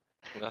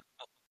Hey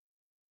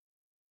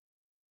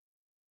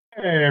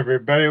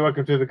everybody,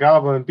 welcome to the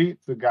Goblin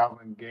Beats, the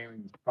Goblin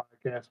Gaming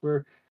podcast.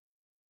 We're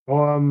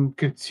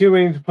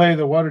continuing to play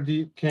the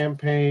Waterdeep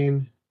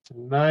campaign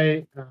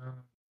tonight.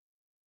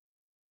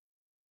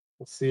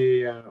 We'll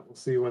see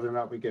whether or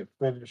not we get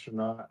finished or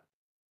not.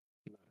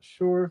 I'm not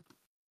sure.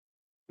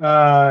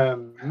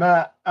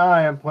 Matt,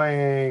 I am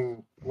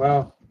playing.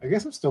 Well, I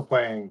guess I'm still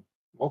playing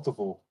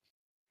multiple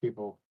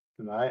people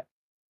tonight.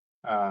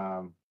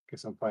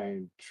 Guess I'm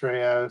playing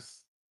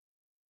Treos,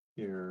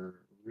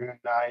 your Rune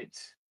Knight,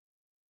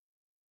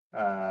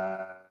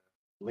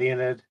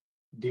 Leonin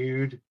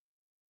dude,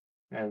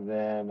 and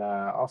then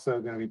also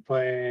going to be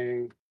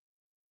playing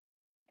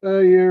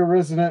your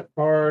resident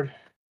bard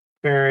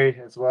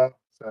fairy as well.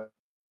 So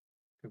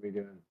could be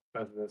doing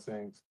both of those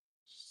things.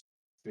 Just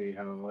see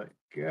how it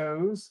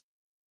goes.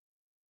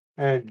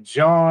 And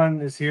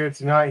John is here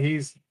tonight.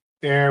 He's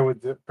there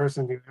with the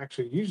person who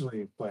actually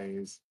usually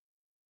plays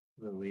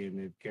the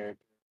Leonin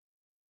character.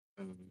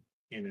 I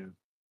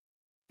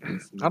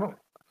don't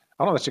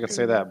know that you can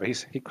say that, but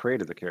he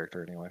created the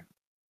character anyway.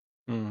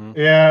 Mm-hmm.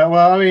 Yeah,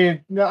 well, I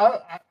mean, no,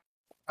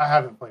 I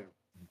haven't played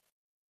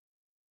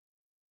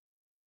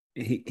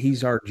him.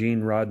 He's our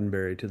Gene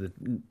Roddenberry to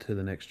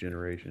the next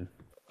generation.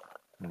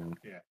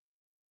 Yeah.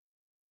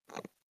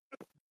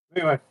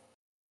 Anyway,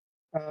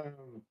 so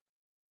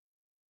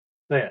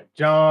yeah,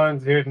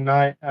 John's here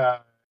tonight.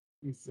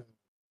 He's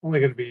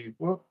only going to be,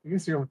 well, I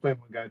guess you're only playing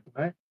one guy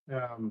tonight.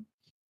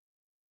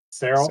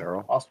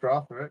 Sarril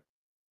Ostoroth, right?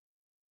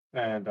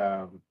 And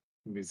gonna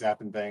be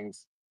zapping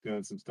things,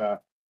 doing some stuff.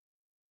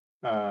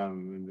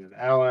 And then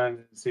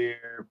Alan is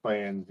here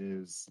playing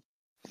his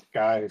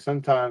guy who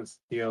sometimes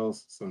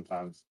heals,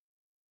 sometimes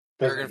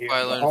doesn't Durgan heal.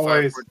 Phylund,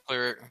 Always,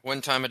 Cleric.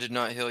 One time I did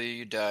not heal you,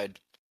 you died.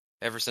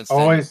 Ever since then,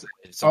 always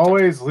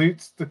sometimes-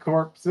 loots the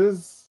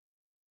corpses.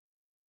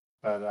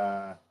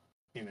 But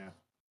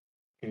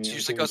It's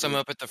usually because I'm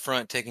up at the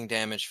front taking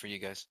damage for you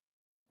guys.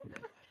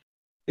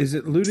 Is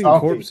it looting Salty.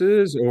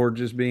 corpses or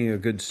just being a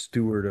good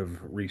steward of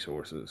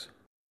resources?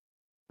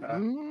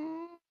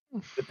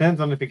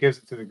 Depends on if he gives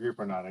it to the group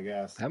or not, I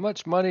guess. How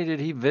much money did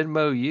he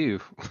Venmo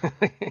you?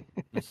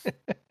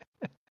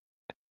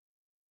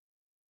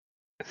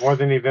 More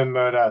than he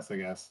Venmo'd us, I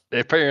guess.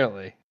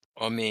 Apparently.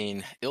 I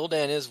mean,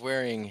 Ildan is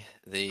wearing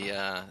the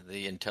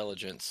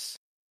intelligence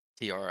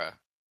tiara,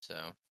 so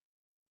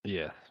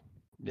Yeah.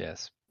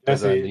 Yes.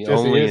 Jesse, I'm the Jesse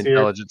only is here.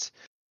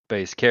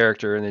 intelligence-based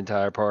character in the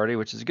entire party,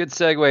 which is a good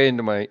segue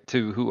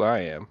into who I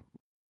am.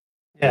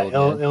 Yeah,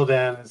 Ildan.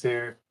 Ildan is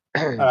here.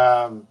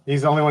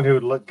 He's the only one who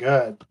would look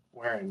good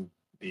wearing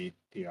the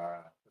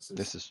tiara.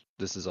 This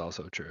is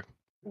also true.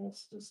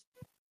 Let's just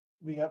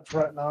be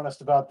upfront and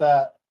honest about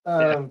that.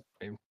 I don't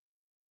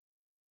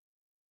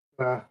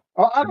know.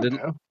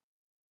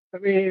 I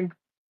mean,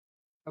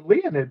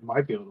 Leonin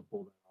might be able to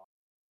pull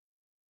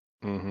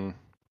that off. Mm-hmm.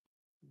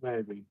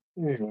 Maybe.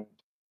 Anyway.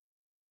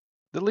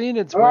 The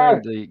Leonin's All wearing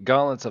right. the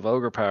gauntlets of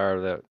ogre power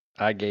that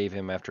I gave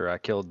him after I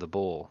killed the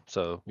bull,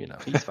 so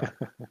he's fine.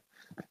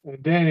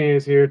 And Danny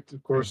is here,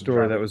 of course.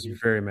 Story that was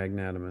very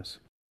magnanimous.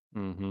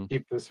 Mm-hmm.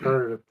 Keep this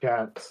herd of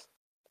cats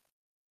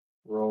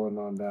rolling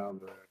on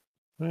down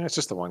there. It's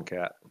just the one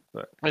cat.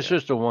 But, It's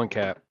just a one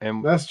cap,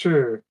 and That's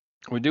true.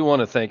 we do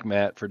want to thank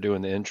Matt for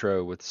doing the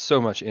intro with so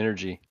much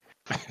energy.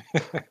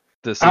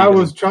 I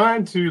was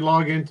trying to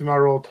log into my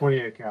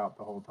Roll20 account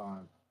the whole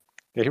time.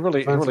 Yeah, he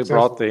really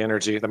brought the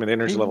energy. I mean, the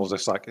energy level is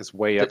just like is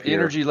way up the here.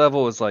 energy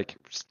level is like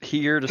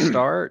here to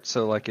start,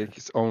 so like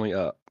it's only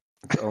up.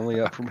 It's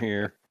only up from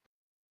here.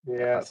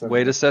 Yeah.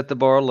 Way to set the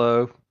bar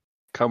low,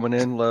 coming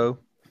in low.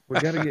 We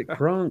got to get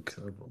crunk,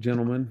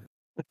 gentlemen.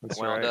 That's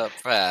wound right. up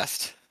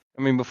fast.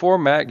 I mean, before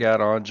Matt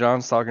got on,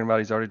 John's talking about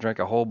he's already drank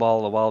a whole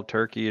bottle of wild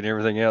turkey and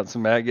everything else.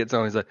 And Matt gets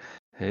on, he's like,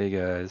 "Hey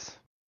guys,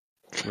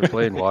 we're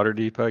playing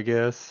Waterdeep, I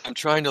guess." I'm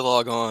trying to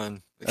log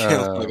on. I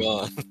can't log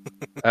on.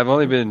 I've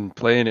only been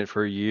playing it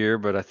for a year,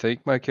 but I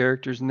think my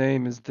character's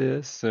name is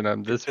this, and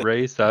I'm this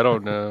race. I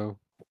don't know.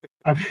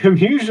 I'm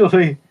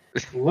usually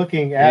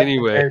looking at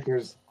the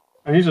characters.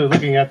 I'm usually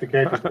looking at the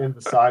characters in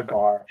the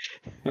sidebar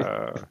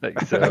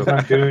Like as so.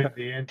 I'm doing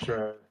the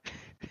intro.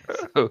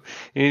 So,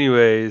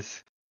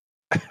 anyways,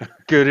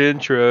 good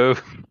intro.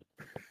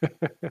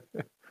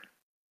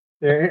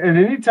 Yeah, and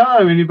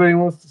anytime anybody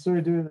wants to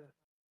start doing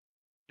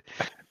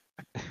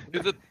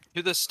that.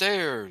 To the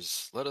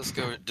stairs. Let us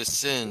go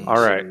descend. All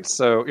right.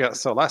 So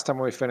last time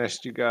we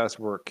finished, you guys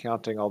were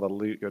counting all the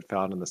loot you had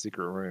found in the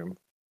secret room.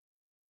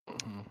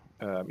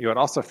 You had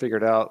also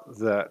figured out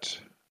that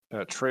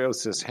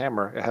Treos'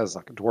 hammer, it has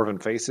like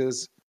dwarven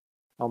faces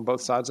on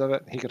both sides of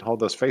it. He can hold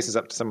those faces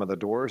up to some of the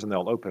doors and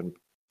they'll open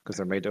because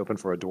they're made to open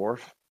for a dwarf.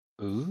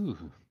 Ooh.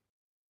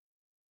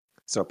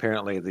 So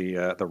apparently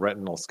the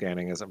retinal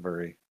scanning isn't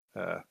very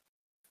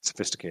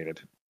sophisticated.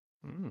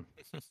 Mm.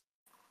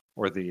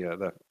 Or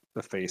the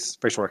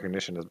facial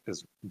recognition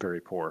is very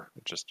poor.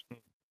 It's just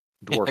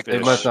dwarfish.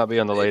 It must not be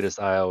on the latest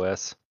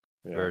iOS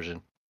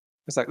version.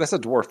 It's like that's a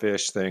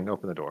dwarfish thing.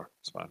 Open the door.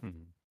 It's fine.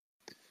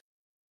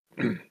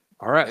 Mm-hmm.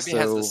 All right. Maybe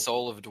it has the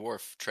soul of a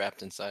dwarf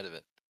trapped inside of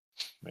it.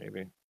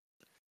 Maybe.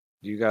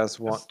 Do you guys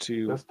want That's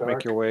to dark.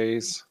 make your way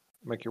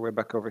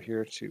back over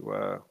here to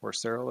where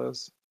Sarril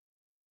is?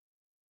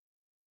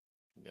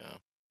 Yeah,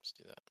 let's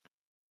do that.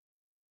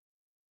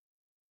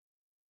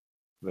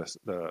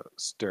 The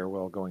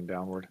stairwell going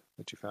downward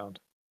that you found.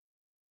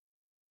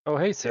 Oh,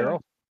 hey, Sarril.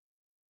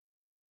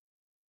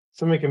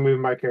 Somebody can move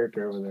my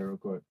character over there real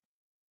quick.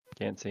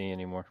 Can't see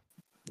anymore.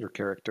 Your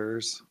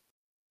characters.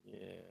 Yeah.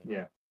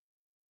 Yeah.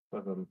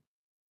 Both of them.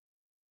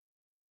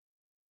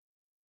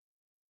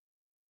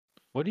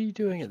 What are you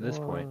doing at this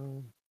point,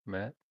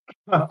 Matt?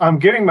 I'm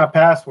getting my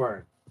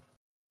password.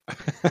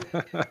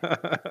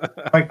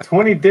 Like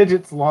 20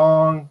 digits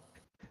long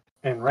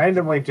and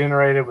randomly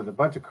generated with a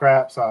bunch of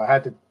crap. So I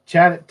had to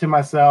chat it to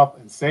myself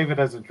and save it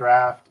as a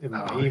draft in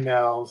my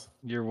emails.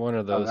 You're one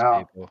of those Somehow.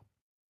 people.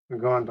 I'm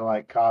going to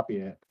like copy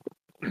it.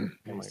 Oh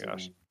my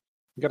gosh.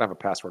 You gotta have a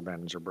password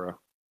manager, bro.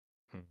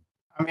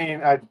 I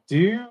mean, I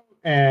do,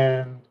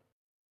 and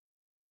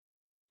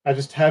I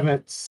just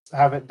haven't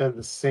done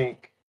the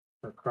sync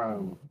for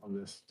Chrome on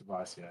this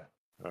device yet.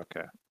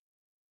 Okay.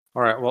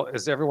 All right. Well,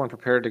 is everyone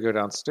prepared to go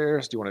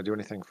downstairs? Do you want to do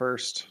anything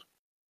first?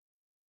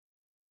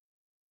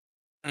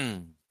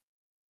 Okay.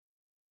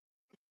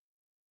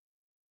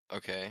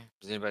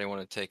 Does anybody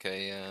want to take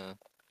a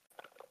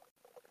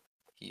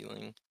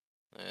healing?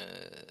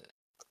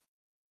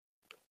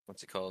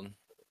 What's it called?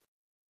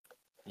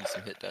 Use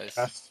some hit dice.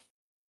 That's,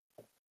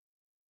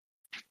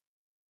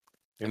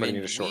 Anybody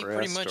need a short we rest?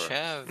 pretty much or-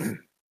 have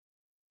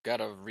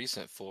got a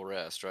recent full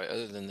rest, right?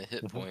 Other than the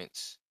hit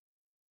points,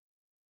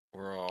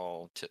 we're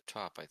all tip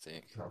top, I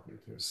think.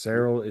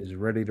 Sarril is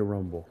ready to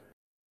rumble.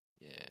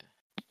 Yeah.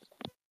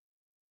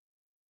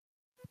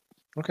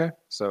 Okay.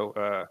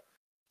 So,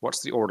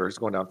 what's the order? He's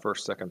going down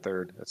first, second,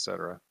 third,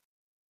 etc.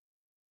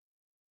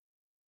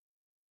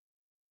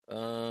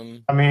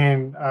 I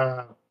mean,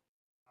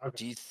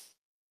 Do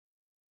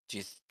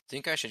you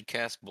think I should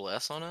cast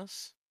Bless on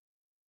us?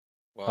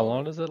 How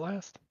long does it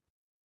last?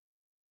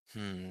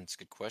 It's a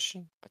good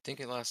question. I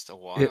think it lasts a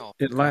while.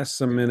 It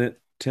lasts a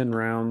minute, 10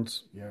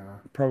 rounds. Yeah.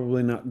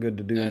 Probably not good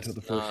to do That's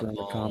until the first not round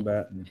long. of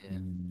combat. Yeah.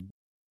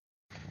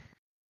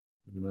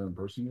 You that in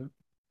person yet?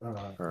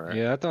 All right.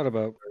 Yeah, I thought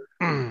about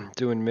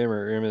doing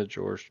Mirror Image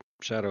or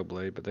Shadow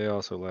Blade, but they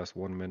also last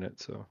 1 minute,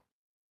 so.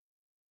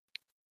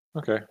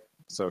 Okay.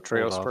 So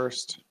Treos off.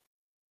 first.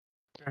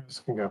 Travis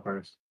can go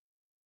first.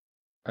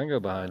 I can go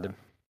behind him.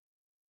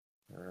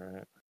 All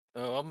right.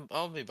 Oh,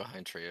 I'll be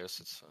behind Treos.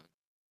 It's fine.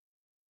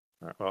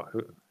 All right. Well,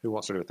 who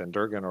wants to do it then?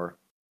 Durgan or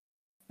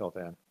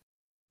Ildan?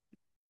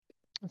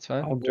 That's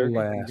fine. I'll go Durgan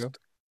can last. go.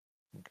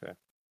 Okay.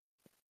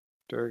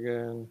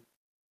 Durgan.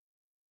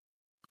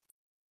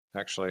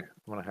 Actually, I'm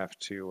gonna have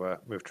to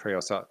move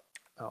Treos out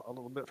a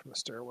little bit from the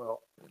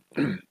stairwell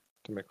to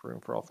make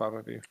room for all 5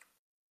 of you.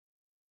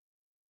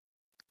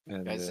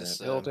 And Guys, then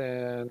this,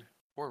 Ildan,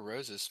 4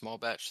 roses, small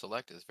batch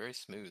select is very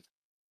smooth.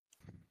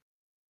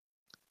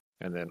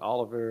 and then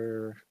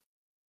Oliver,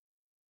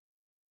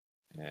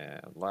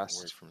 and last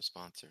Word from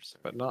sponsors.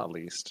 but not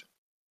least,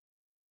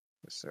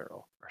 is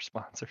Sarril. Our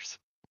sponsors.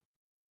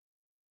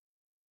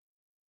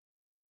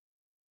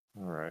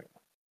 All right.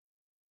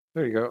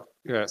 There you go.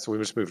 Yeah, so we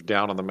just moved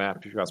down on the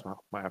map. You guys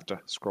might have to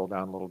scroll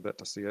down a little bit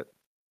to see it.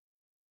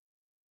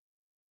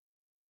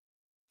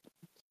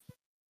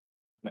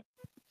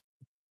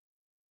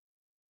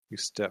 You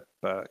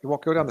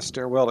won't go down the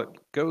stairwell. It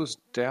goes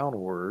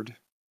downward.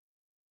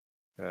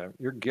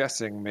 You're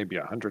guessing maybe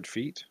 100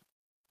 feet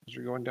as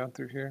you're going down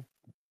through here.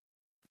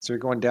 So you're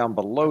going down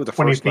below the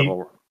 20 first feet.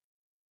 level.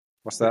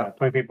 What's that? Yeah,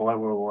 20 people below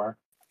where we were.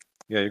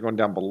 Yeah, you're going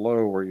down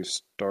below where you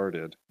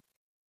started.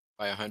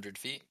 By 100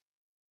 feet?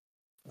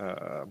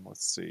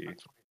 Let's see.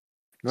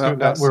 So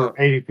we're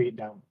 80 feet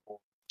down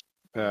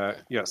before.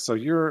 Yeah, so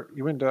you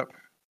end up,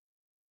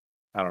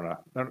 I don't know.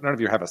 None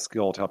of you have a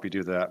skill to help you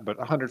do that, but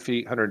 100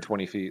 feet,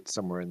 120 feet,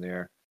 somewhere in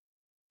there.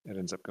 It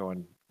ends up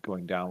going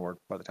downward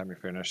by the time you're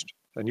finished.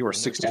 And you were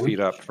 60 feet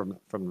up from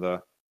the,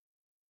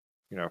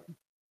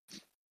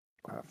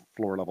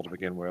 floor level to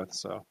begin with.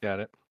 So Got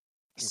it.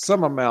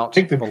 some amount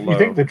You below.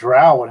 think the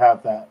drow would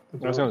have that?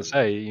 I was going to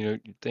say,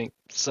 you'd think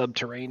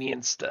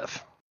subterranean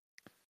stuff.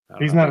 I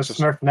don't He's know, not a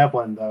Snurf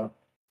Neblin, though.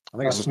 I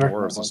think it's just Snurf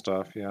dwarves Neblin. and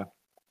stuff. Yeah.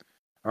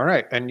 All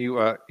right, and you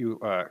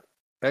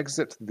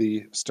exit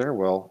the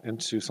stairwell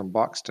into some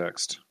box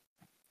text.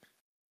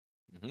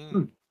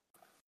 Mm-hmm.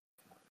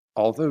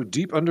 Although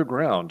deep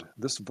underground,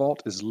 this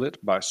vault is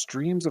lit by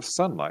streams of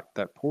sunlight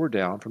that pour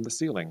down from the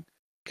ceiling,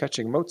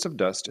 catching motes of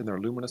dust in their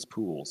luminous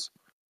pools.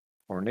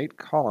 Ornate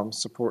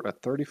columns support a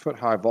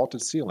 30-foot-high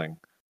vaulted ceiling,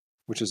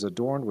 which is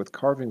adorned with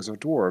carvings of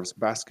dwarves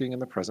basking in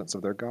the presence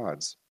of their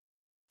gods.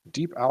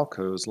 Deep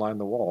alcoves line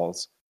the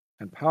walls,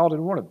 and piled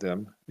in one of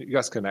them, you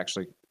guys can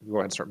actually go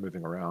ahead and start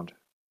moving around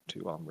too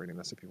while I'm reading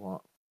this if you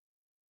want.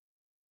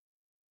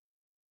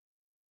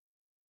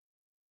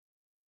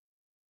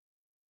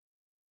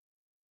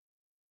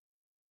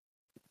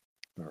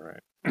 All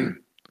right.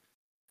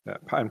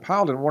 And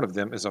piled in one of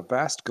them is a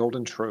vast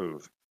golden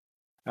trove.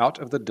 Out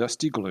of the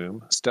dusty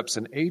gloom steps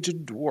an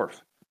aged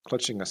dwarf,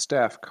 clutching a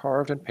staff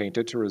carved and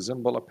painted to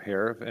resemble a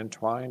pair of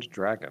entwined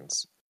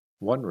dragons.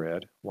 1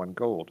 red, 1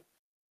 gold.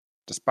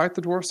 Despite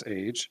the dwarf's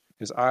age,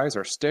 his eyes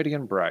are steady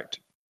and bright.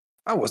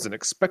 I wasn't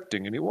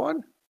expecting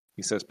anyone,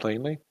 he says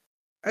plainly.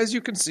 As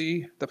you can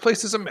see, the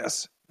place is a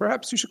mess.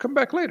 Perhaps you should come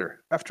back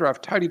later, after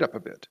I've tidied up a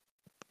bit.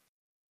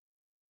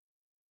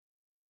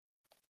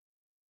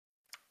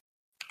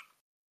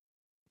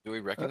 Do we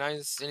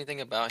recognize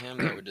anything about him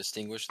that would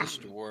distinguish this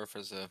dwarf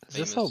as a Is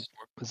this famous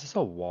dwarf? Is this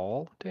a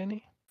wall,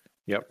 Danny?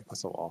 Yep,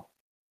 that's a wall.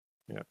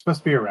 It's supposed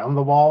to be around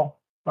the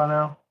wall by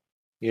now.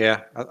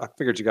 Yeah, I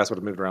figured you guys would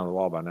have moved around the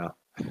wall by now.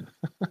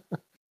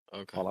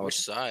 Okay. Well, I Which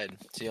was- side?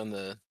 Is he on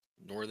the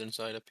northern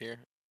side up here?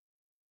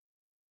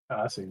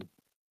 Oh, I see.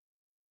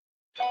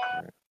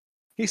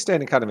 He's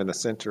standing kind of in the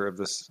center of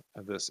this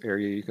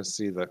area. You can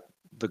see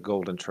the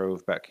golden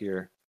trove back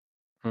here.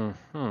 Hmm.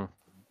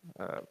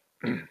 Uh,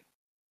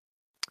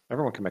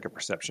 everyone can make a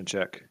perception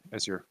check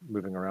as you're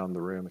moving around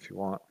the room if you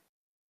want.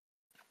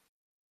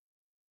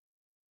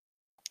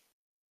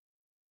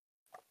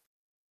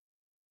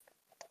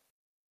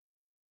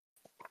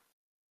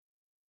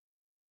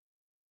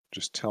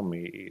 Just tell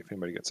me if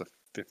anybody gets a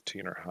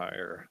 15 or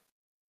higher.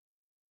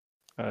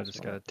 I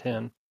just got a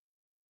 10.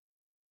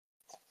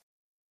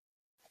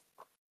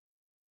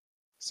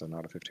 So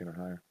not a 15 or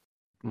higher.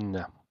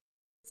 No.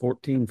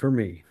 14 for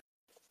me.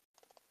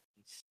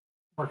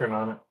 Working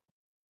on it.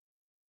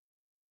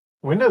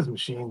 Windows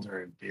machines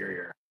are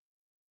inferior.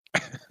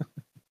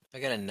 I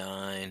got a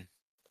 9.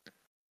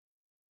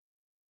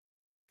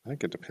 I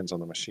think it depends on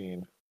the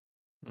machine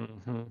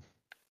Mm-hmm.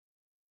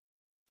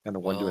 and the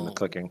one doing the Well,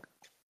 clicking.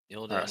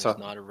 Ildan Alright, is so-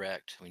 not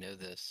erect. We know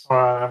this. So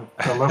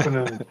I'm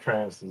opening the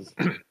trances.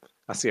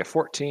 I see a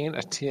 14,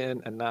 a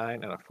 10, a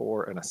 9, and a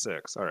 4, and a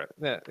 6. All right.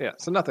 Yeah.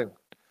 So nothing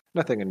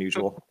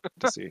unusual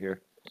to see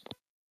here.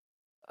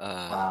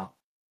 Wow.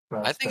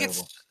 That's I think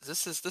terrible.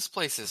 this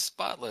place is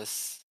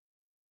spotless.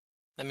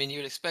 I mean,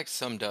 you'd expect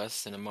some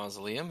dust in a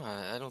mausoleum.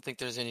 I don't think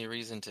there's any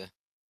reason to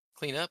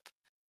clean up.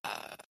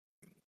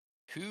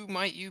 Who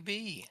might you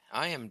be?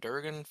 I am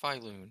Durgan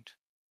Phylund.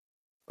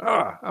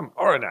 Ah, I'm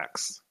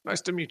Oranax.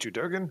 Nice to meet you,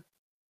 Durgan.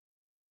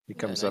 He Yeah,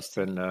 comes nice up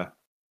to and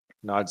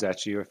nods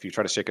at you. If you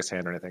try to shake his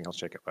hand or anything, he'll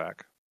shake it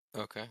back.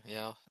 Okay,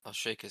 yeah, I'll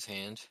shake his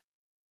hand.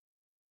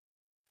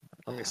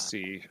 Let me Uh,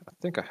 see. I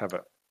think I have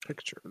a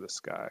picture of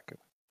this guy I can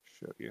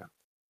show you.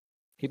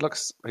 He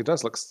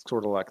does look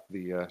sort of like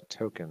the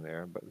token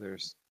there, but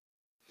there's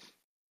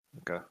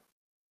like a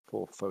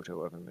full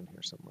photo of him in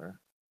here somewhere.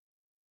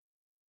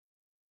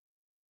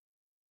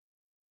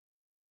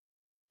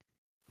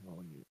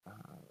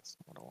 That's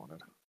not what I wanted.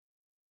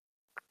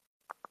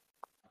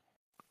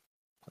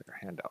 Play your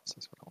handouts.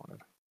 That's what I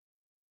wanted.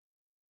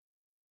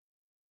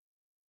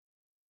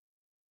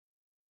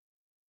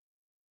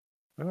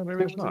 Oh,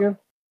 maybe it's Once not. again?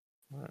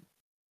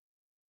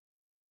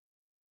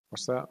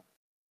 What's that? What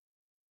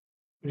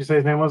did you say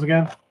his name was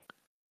again?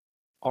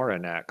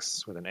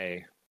 Oranax with an A.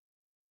 I'm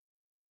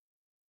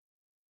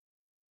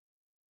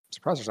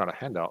surprised there's not a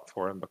handout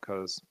for him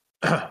because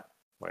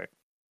wait.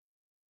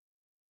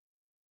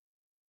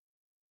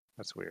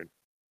 That's weird.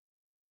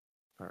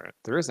 All right.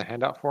 There is a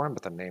handout for him,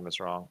 but the name is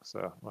wrong, so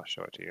I'll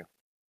show it to you.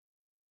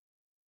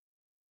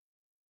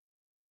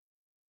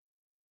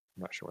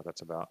 I'm not sure what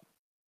that's about.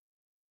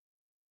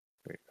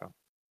 There you go.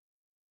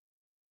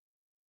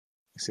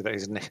 You see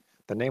that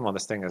the name on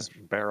this thing is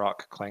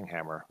Barock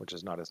Klanghammer, which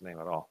is not his name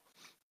at all.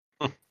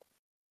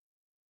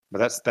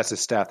 But that's his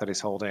staff that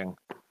he's holding,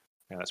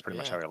 and that's pretty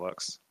much Yeah. how he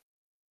looks.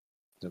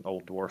 He's an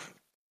old dwarf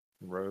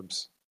in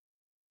robes.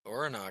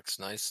 Oranox,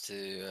 nice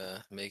to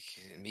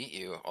meet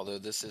you. Although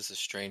this is a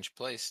strange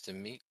place to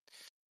meet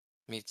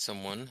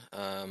someone.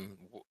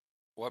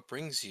 What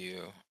brings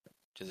you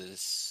to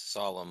this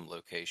solemn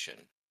location?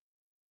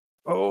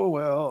 Oh,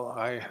 well,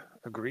 I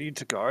agreed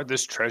to guard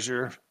this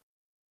treasure.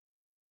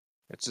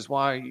 This is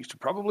why you should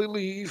probably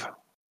leave.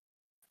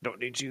 Don't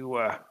need you,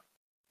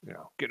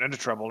 getting into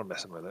trouble and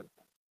messing with it.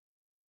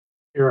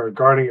 You're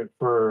guarding it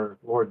for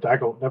Lord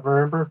Daggle, never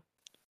remember?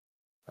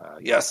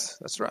 Yes,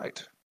 that's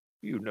right.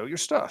 You know your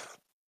stuff.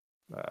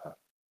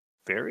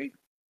 Fairy?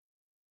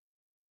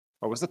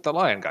 Or was it the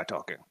lion guy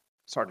talking?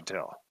 It's hard to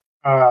tell.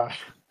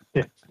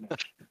 Yes.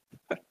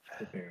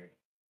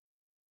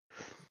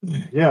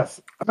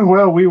 Yes.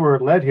 Well, we were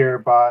led here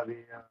by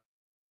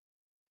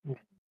the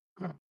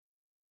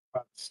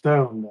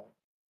stone.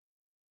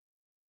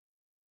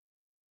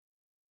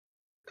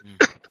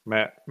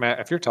 Matt,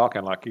 if you're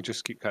talking, like, you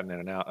just keep cutting in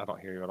and out. I don't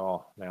hear you at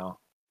all now.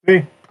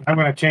 See, I'm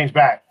going to change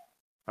back.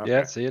 Yeah,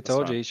 Okay, see, I that's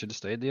told fine. you should have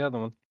stayed the other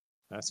one.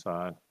 That's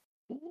fine.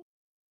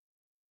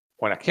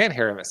 When I can't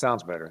hear him, it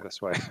sounds better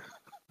this way.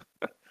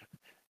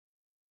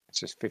 It's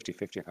just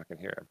 50-50 if I can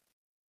hear him.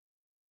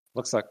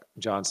 Looks like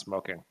John's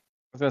smoking. I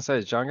was going to say,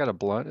 has John got a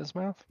blunt in his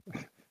mouth?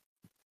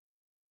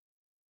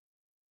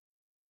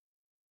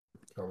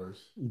 Colors.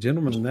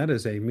 Gentlemen, that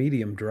is a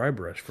medium dry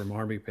brush from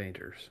Army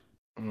Painters.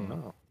 Mm.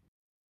 Oh,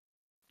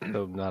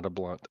 So not a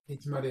blunt.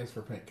 Need some ideas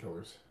for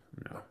painkillers.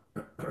 No.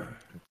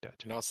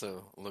 Gotcha. It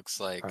also looks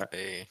like Alright.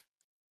 a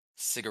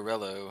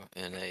cigarello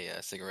in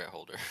a cigarette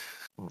holder.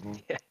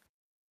 mhm. Yeah.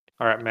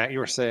 All right, Matt, you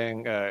were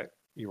saying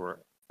you were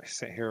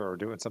sent here or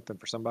doing something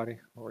for somebody?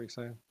 What were you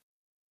saying?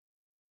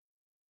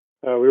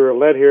 We were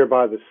led here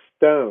by the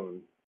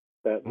stone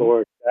that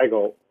Lord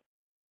Daggle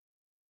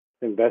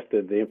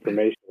invested the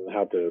information on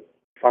how to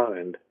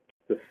find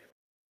this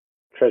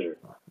treasure.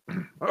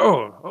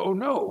 Oh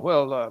no.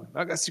 Well,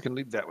 I guess you can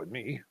leave that with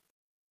me.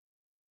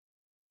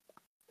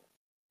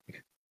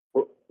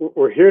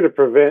 We're here to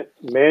prevent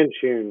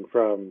Manchun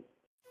from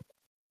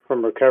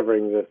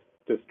recovering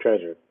this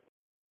treasure.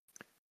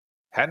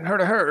 Hadn't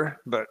heard of her,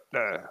 but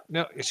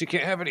no, she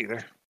can't have it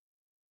either.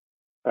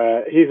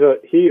 He's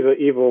a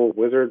evil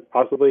wizard,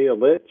 possibly a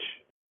lich.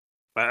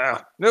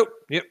 Nope.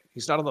 Yep,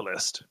 he's not on the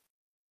list.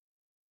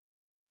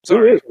 Who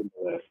Sorry. is on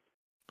the list?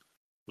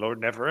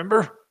 Lord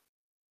Neverember?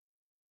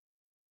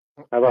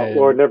 How about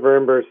Lord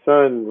Neverember's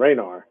son,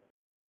 Raynar?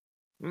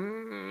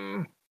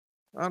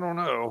 I don't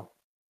know.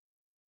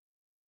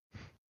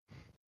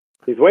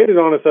 He's waited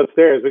on us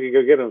upstairs. We could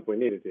go get him if we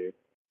needed to.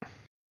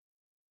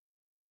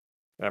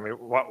 I mean,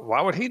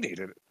 why would he need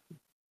it?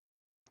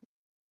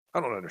 I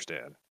don't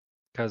understand.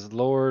 Because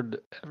Lord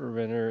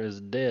Evervinter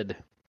is dead.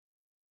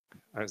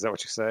 Is that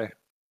what you say?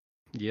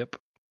 Yep.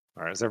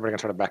 All right, is everybody going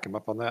to try to back him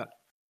up on that?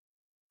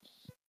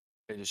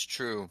 It is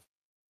true.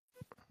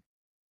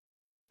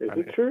 Is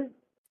it true?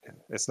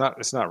 It's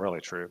not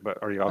really true, but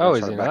are you all Oh, going to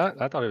is try he to back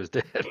not? I thought he was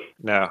dead.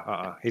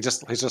 No, he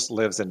just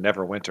lives in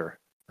Neverwinter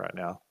right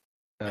now.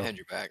 I Oh. had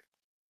your back.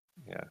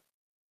 Yeah.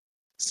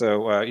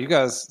 So you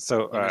guys, He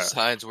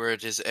resides where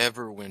it is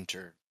ever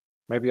winter.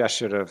 maybe I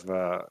should have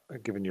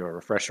given you a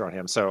refresher on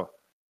him. So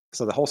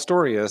the whole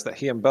story is that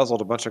he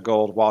embezzled a bunch of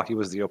gold while he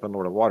was the Open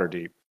Lord of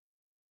Waterdeep,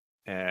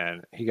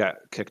 and he got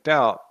kicked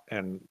out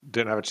and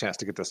didn't have a chance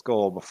to get this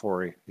gold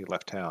before he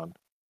left town.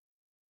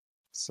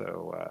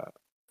 So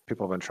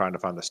people have been trying to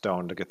find the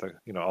stone to get the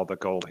all the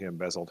gold he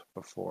embezzled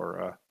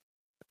before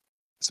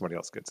somebody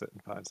else gets it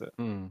and finds it.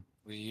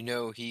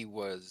 Well, he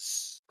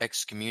was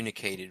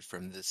excommunicated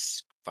from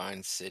this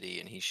fine city,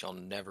 and he shall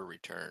never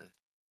return.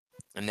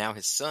 And now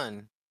his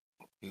son,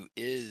 who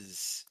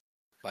is,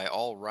 by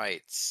all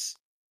rights,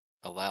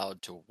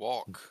 allowed to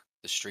walk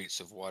the streets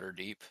of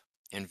Waterdeep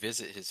and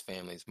visit his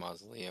family's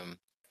mausoleum,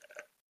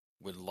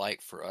 would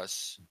like for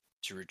us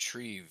to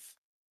retrieve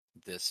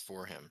this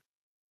for him.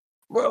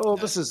 Well,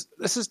 this is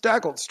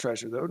Daggle's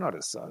treasure, though, not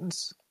his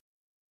son's.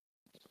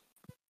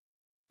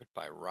 But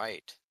by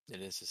right,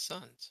 it is his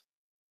son's.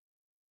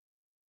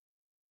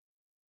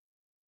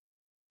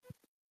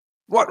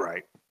 What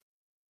right?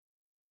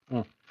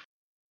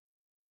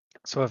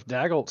 So if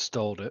Daggle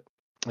stole it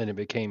and it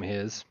became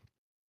his,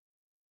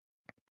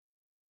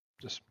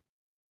 just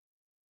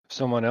if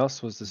someone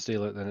else was to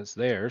steal it, then it's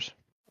theirs.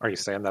 Are you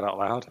saying that out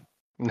loud?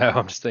 No,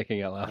 I'm just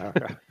thinking out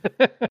loud.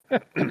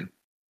 Okay.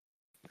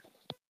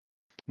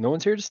 No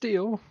one's here to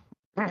steal.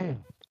 I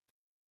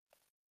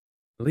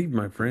believe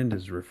my friend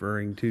is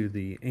referring to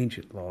the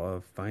ancient law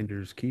of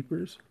finders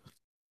keepers.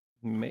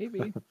 Maybe.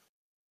 All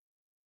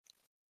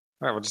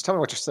right, well, just tell me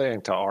what you're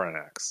saying to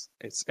RNX.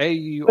 It's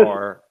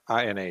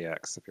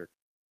AURINAX. If you're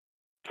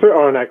For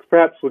Arnax,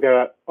 perhaps we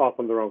got off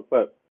on the wrong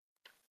foot.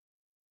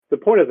 The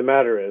point of the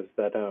matter is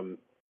that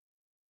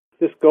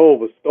this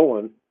gold was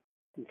stolen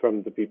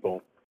from the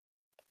people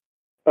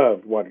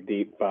of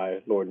Waterdeep by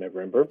Lord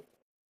Neverember,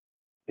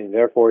 and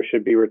therefore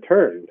should be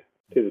returned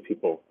to the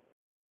people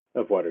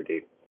of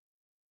Waterdeep.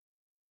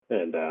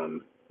 And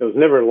it was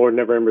never Lord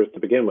Neverember's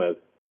to begin with.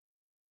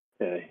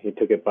 He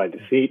took it by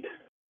deceit,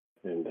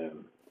 and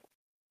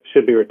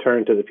should be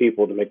returned to the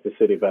people to make the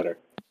city better.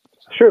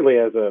 Surely,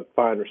 as a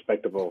fine,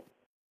 respectable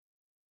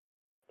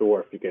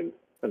dwarf, you can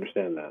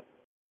understand that.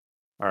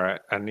 all right,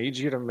 I need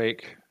you to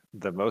make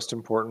the most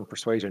important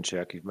persuasion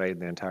check you've made in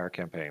the entire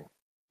campaign.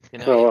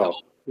 Can I Oh, help?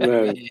 well. Can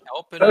Man. we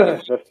help in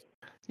any way?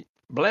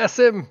 Bless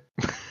him.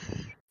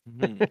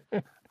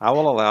 I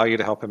will allow you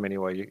to help him any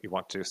way you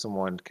want to.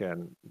 Someone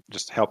can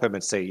just help him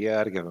and say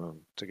yeah to give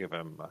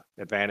him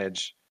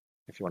advantage.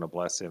 If you want to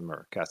bless him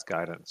or cast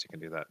guidance, you can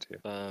do that too.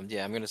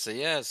 Yeah, I'm going to say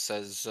yes,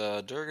 says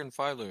Durgan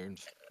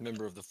Phylund,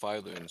 member of the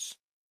Phylunds.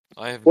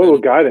 I have What been will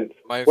guidance?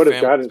 my What does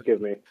family guidance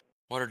give me?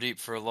 Waterdeep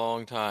for a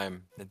long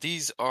time.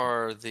 These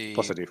are the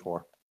Plus a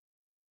D4.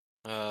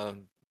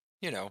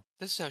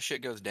 this is how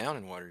shit goes down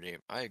in Waterdeep.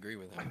 I agree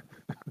with him.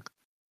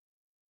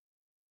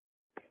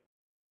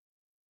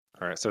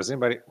 All right. So is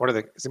anybody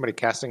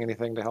casting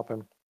anything to help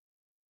him?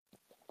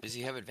 Does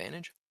he have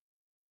advantage?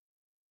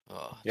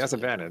 Oh, He has it's a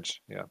little-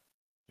 advantage. Yeah.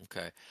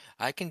 Okay,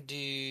 I can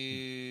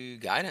do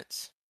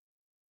guidance.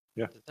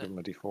 Yeah. Give him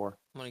a D4.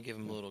 I'm going to give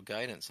him a little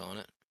guidance on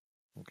it.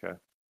 Okay.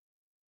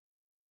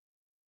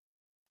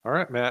 All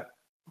right, Matt.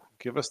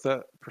 Give us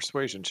that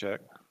persuasion check.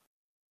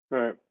 All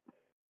right.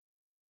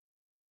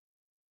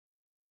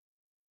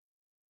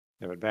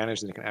 You have advantage,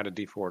 then you can add a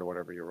D4 to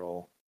whatever you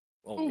roll.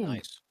 Oh,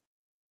 nice.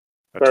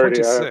 A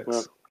 30.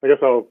 26. I guess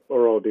I'll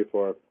roll a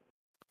d4.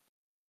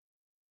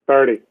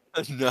 30.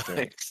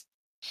 Nice.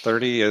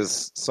 30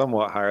 is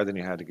somewhat higher than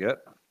you had to get.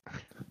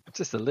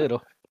 Just a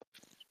little.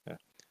 Yeah.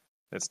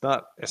 It's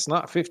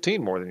not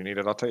 15 more than you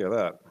needed, I'll tell you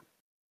that.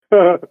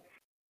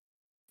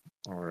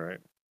 All right.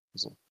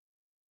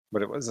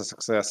 but it was a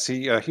success.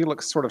 He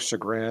looks sort of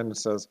chagrined and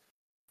says,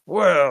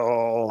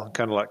 "Well,"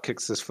 kind of like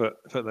kicks his foot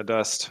in the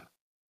dust,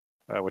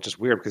 which is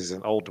weird because he's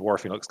an old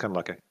dwarf. He looks kind of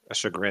like a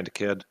chagrined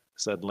kid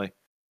suddenly.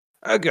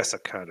 I guess I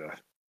kind of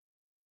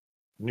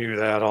knew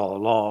that all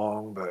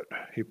along, but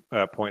he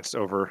points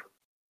over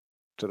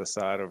to the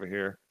side over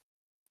here.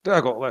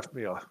 Daggle left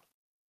me a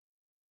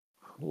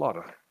lot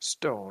of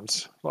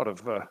stones, a lot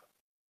of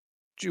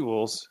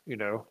jewels,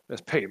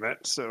 as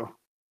payment, so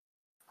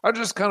I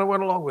just kind of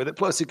went along with it.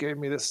 Plus, he gave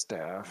me this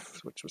staff,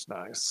 which was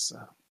nice.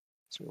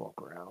 As we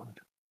walk around,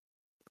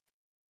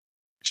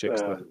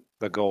 shakes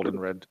the golden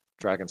red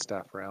dragon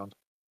staff around.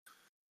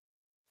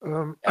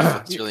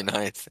 That's really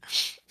nice.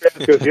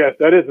 Because yes,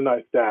 that is a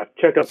nice staff.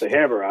 Check out the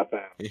hammer I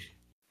found.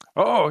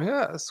 Oh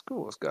yeah, that's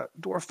cool. It's got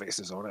dwarf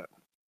faces on it.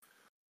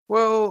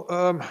 Well,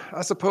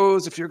 I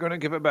suppose if you're going to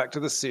give it back to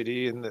the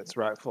city and it's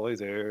rightfully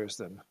theirs,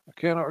 then I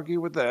can't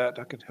argue with that.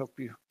 I can help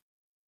you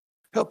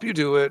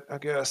do it, I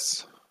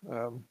guess.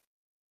 You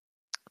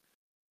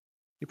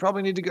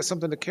probably need to get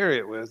something to carry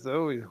it with,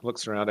 though. He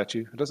looks around at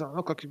you. It doesn't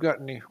look like you've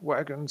got any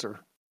wagons or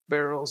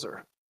barrels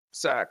or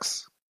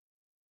sacks.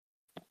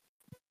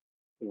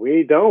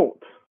 We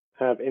don't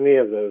have any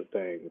of those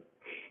things.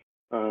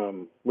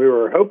 We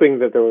were hoping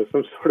that there was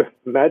some sort of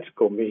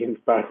magical means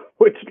by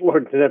which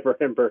Lord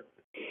Neverember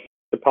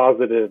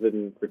deposited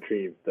and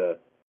retrieved the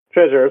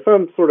treasure, or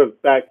some sort of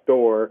back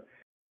door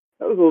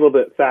that was a little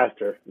bit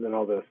faster than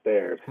all those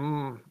stairs.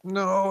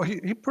 No,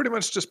 he pretty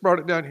much just brought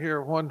it down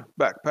here one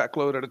backpack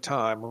load at a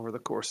time over the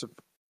course of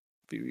a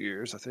few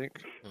years, I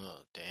think. Oh,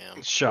 damn.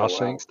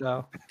 Shawshank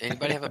style.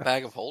 Anybody have a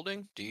bag of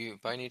holding? Do you,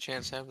 by any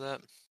chance, have that?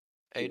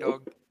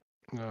 A-Dog?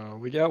 No,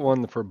 we got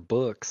one for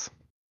books.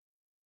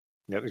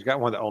 Yeah, he's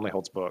got one that only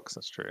holds books.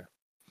 That's true.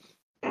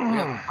 We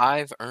have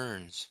 5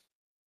 urns.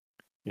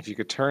 If you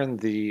could turn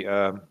the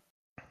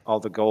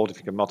all the gold, if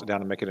you could melt it down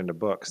and make it into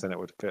books, then it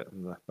would fit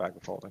in the bag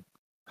of holding.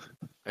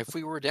 If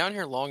we were down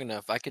here long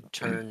enough, I could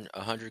turn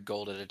 100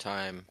 gold at a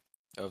time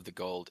of the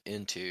gold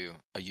into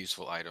a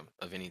useful item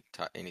of any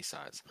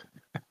size.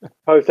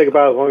 Probably take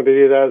about as long to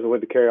do that as it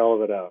would to carry all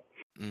of it out.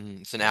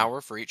 It's an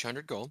hour for each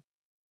 100 gold.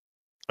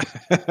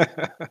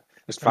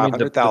 There's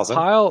 500,000.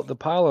 The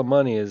pile of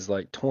money is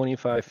like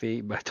 25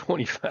 feet by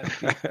 25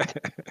 feet.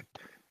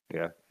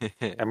 Yeah.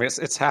 I mean,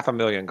 it's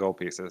 500,000 gold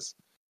pieces.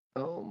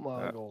 Oh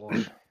my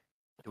gosh.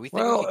 Do we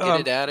think we can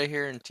get it out of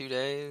here in 2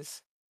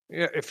 days?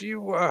 Yeah, if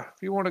you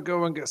want to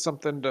go and get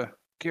something to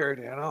carry it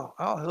in,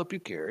 I'll help you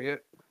carry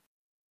it.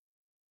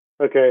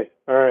 Okay,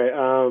 all right.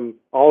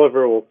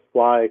 Oliver will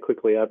fly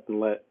quickly up and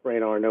let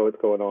Raynar know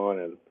what's going on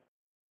and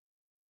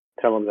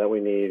tell him that we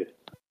ran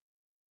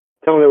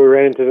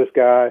into this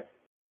guy.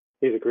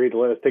 He's agreed to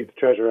let us take the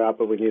treasure out,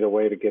 but we need a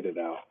way to get it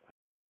out.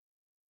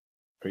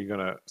 You're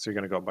gonna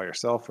go up by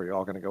yourself, or are you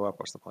all gonna go up?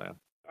 What's the plan?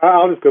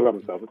 I'll just go by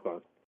myself. It's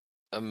fine.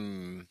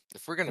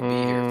 If we're gonna be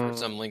here for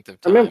some length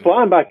of time, I'm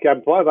flying back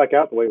out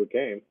the way we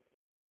came.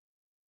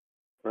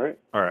 All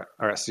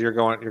right. So you're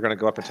gonna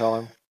go up and tell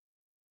him?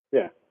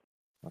 Yeah.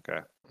 Okay.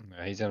 No,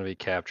 he's gonna be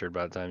captured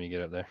by the time you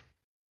get up there.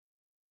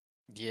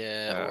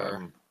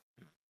 Yeah.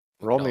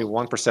 Roll me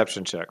one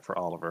perception check for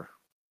Oliver.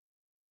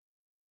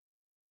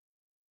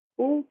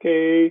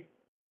 Okay.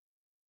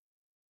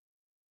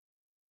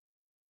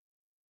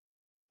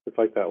 It's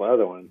like that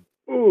other one.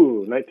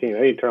 Ooh, 19.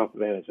 I need to turn off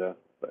advantage though.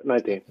 But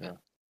 19. Yeah.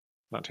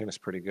 19 is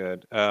pretty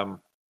good. All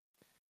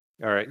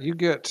right, you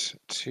get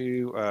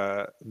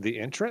to the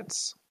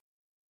entrance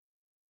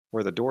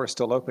where the door is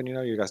still open.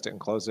 You guys couldn't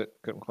close it,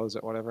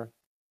 whatever.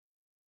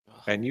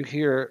 And you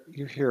hear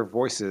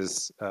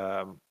voices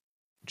that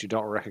you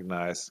don't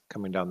recognize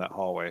coming down that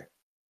hallway.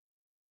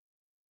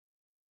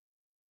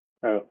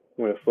 Oh,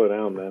 I'm gonna slow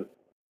down then.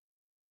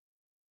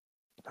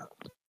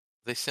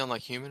 They sound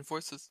like human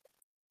voices.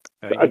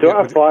 Do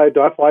I fly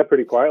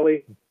pretty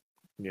quietly?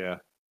 Yeah.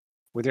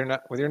 With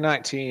your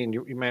 19,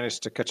 you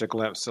managed to catch a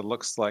glimpse. It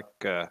looks like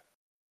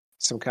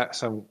some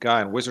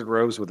guy in wizard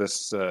robes with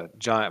this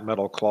giant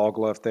metal claw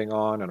glove thing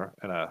on and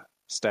a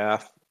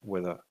staff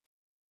with a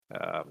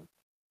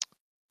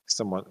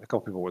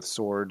couple people with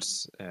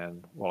swords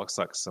and what looks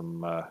like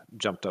some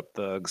jumped up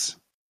thugs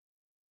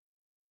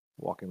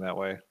walking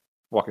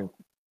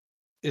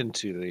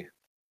into the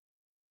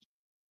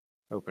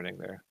opening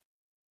there.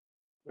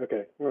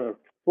 Okay, I'm gonna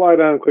fly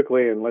down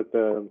quickly and let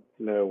them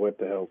know what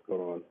the hell's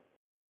going on.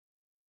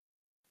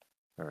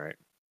 All right.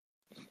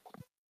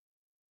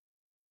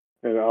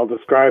 And I'll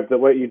describe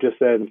what you just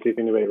said and see if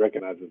anybody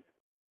recognizes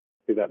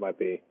who that might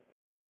be.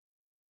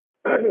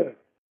 From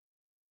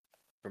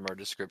our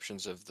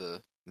descriptions of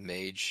the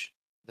mage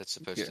that's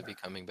supposed to be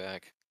coming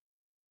back.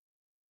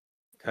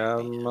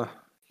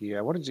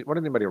 Yeah. What did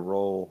anybody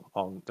roll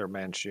on their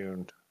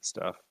Manchun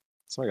stuff?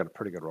 Somebody got a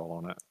pretty good roll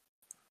on it.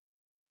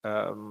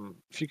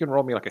 If you can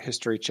roll me like a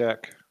history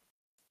check.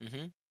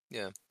 Mm-hmm.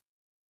 Yeah.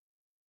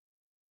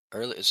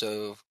 Early,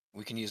 so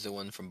we can use the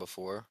one from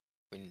before.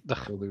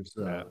 So there's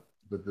but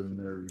then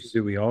there's.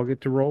 Do we all get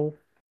to roll?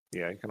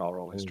 Yeah, you can all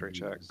roll history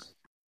checks.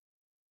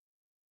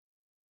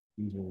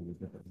 These are the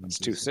different It's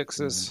 2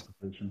 6s.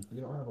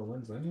 You don't have a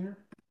lens in here?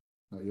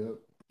 Not yet.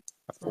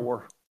 A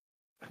 4.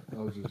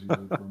 I was just using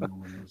it for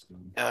normal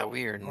wisdom.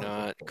 We are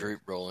not group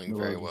rolling No,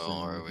 I very was just well,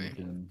 saying are we we?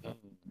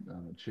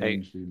 can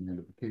change the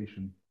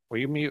identification. Will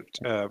you mute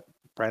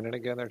Brandon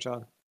again there,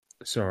 John?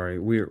 Sorry,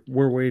 we're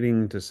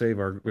waiting to save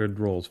our good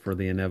rolls for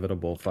the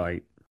inevitable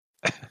fight.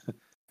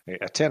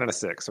 A 10 and a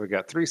 6. So we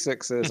got 3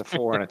 6s, a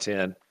 4, and a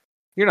 10.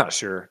 You're not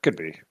sure. Could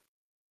be.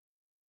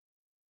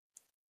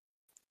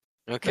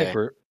 Okay.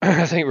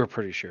 I think we're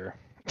pretty sure.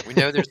 We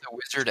know there's a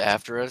wizard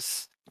after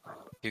us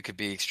who could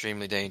be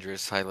extremely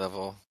dangerous, high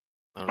level.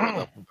 I don't know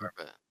about that part,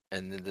 but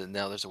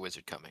now there's a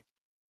wizard coming.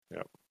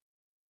 Yep.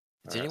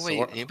 Is All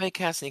right, anybody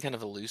cast any kind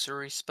of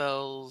illusory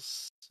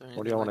spells? Or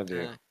what do y'all want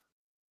to do?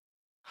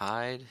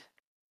 Hide?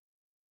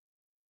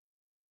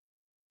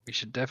 We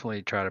should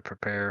definitely try to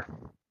prepare.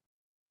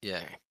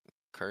 Yeah.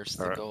 Curse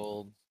All the right.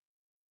 gold.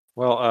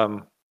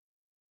 Well,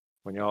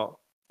 when y'all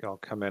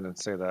come in and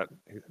say that,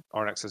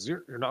 Arnak says,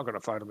 "You're not going to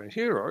fight him in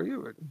here, are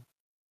you? And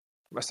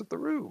mess up the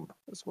room.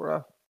 That's where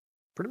I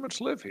pretty much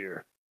live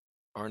here."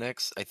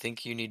 Arnex, I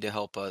think you need to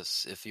help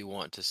us if you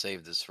want to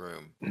save this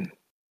room.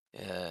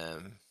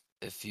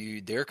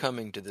 They're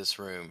coming to this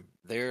room,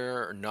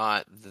 they're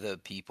not the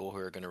people who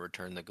are going to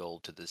return the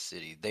gold to the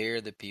city. They're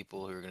the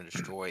people who are going to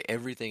destroy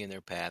everything in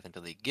their path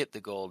until they get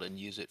the gold and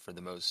use it for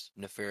the most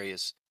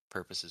nefarious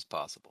purposes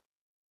possible.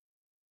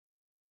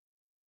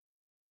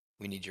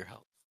 We need your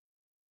help.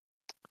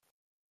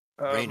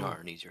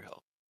 Raynar needs your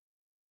help.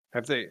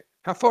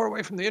 How far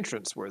away from the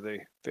entrance were they?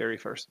 Very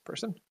first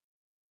person?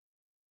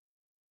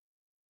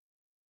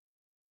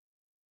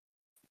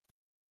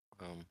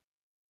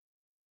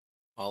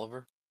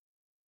 Oliver?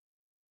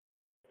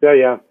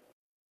 Yeah.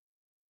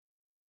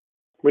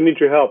 We need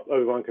your help,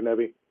 Obi-Wan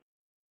Kenobi.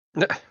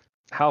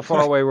 How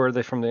far away were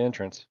they from the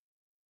entrance?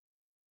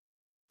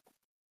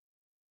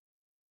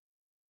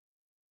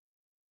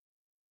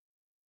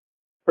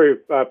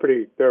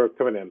 Pretty. They were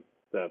coming in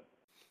the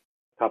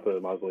top of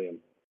the mausoleum.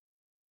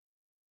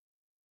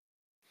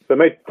 So it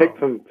may take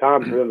some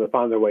time for them to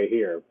find their way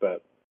here,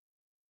 but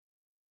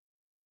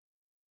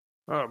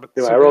But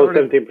anyway, I rolled a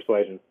 17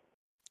 persuasion.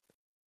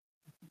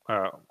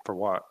 For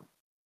what?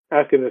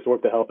 Asking this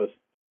work to help us.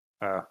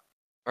 All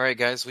right,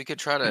 guys, we could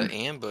try to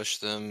ambush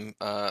them.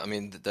 At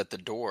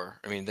the door.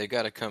 They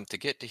got to come to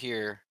get to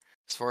here.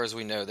 As far as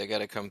we know, they got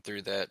to come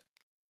through that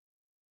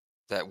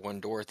one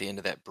door at the end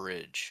of that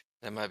bridge.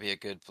 That might be a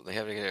good. They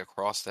have to get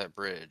across that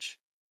bridge,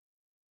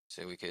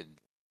 so we could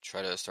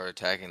try to start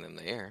attacking them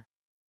there.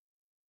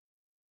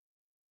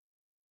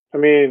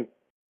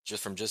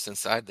 Just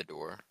inside the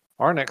door.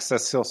 Arnak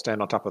says he'll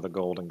stand on top of the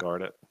gold and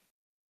guard it.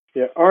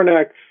 Yeah,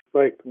 Arnak,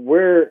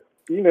 where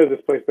you know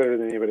this place better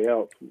than anybody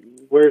else.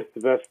 Where's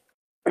the best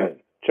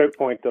choke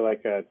point to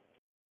a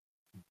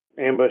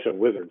ambush of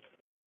wizards?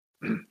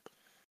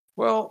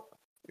 Well,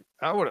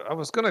 I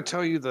was going to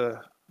tell you the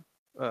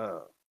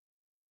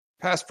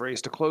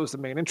passphrase to close the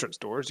main entrance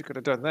doors. You could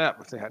have done that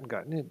if they hadn't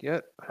gotten in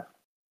yet.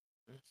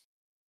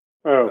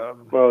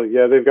 Well,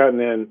 yeah, they've gotten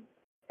in.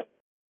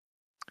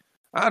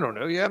 I don't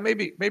know. Yeah,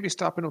 maybe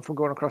stopping them from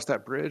going across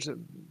that bridge.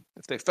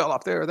 If they fell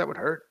off there, that would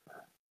hurt.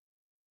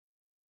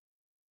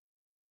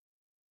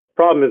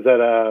 Problem is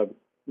that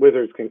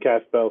wizards can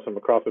cast spells from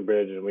across the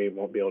bridge, and we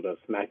won't be able to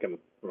smack them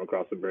from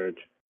across the bridge.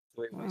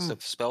 It's a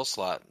spell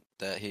slot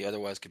that he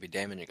otherwise could be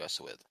damaging us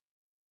with.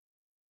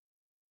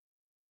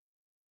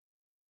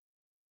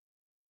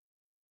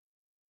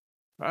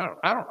 I don't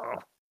know.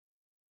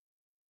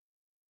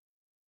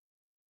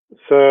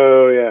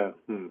 So yeah.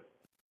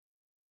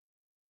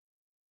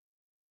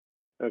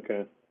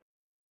 Okay.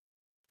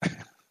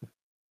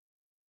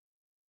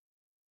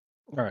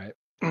 All right.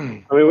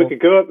 We could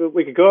go up.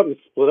 We could go up and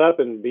split up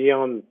and be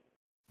on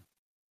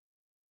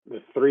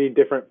the 3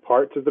 different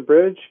parts of the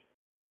bridge,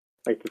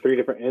 the 3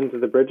 different ends of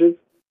the bridges.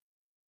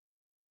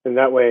 And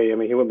that way, he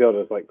wouldn't be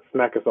able to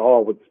smack us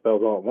all with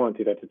spells all at once.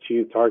 He'd have to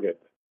choose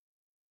targets.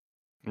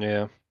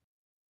 Yeah.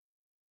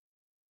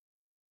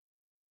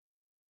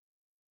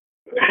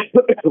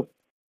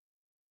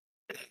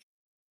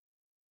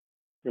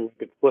 We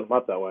could split them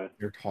up that way.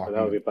 You're talking.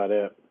 That would be about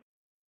it.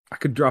 I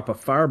could drop a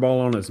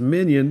fireball on his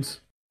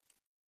minions.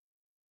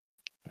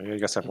 You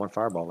guys have 1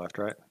 fireball left,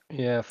 right?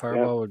 Yeah,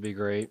 fireball would be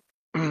great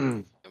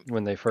when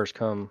they first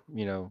come,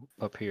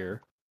 up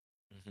here.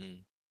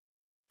 Mm-hmm.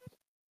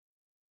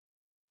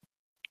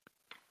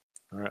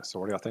 All right, so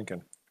what are y'all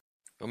thinking?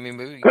 Maybe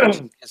we can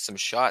just get some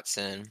shots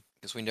in,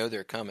 because we know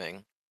they're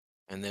coming,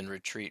 and then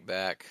retreat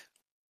back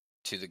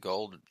to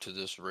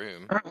this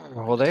room.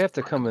 Well, they have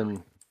to come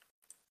in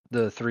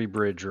the 3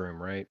 bridge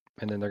room, right?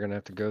 And then they're going to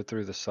have to go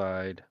through the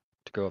side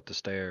to go up the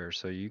stairs.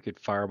 So you could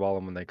fireball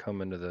them when they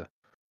come into the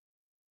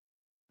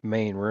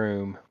main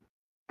room.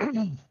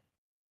 And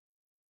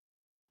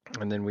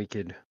then we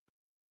could,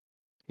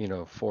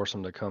 force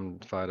them to come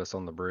fight us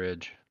on the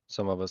bridge.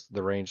 Some of us,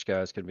 the ranged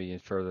guys, could be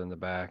further in the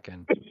back,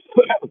 and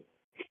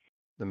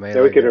the melee.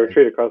 Yeah, we could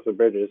retreat across the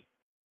bridges.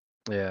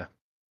 Yeah.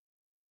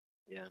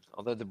 Yeah.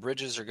 Although the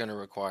bridges are going to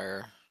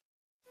require.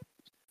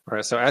 All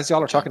right. So as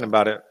y'all are talking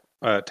about it,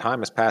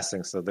 time is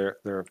passing, so they're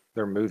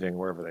moving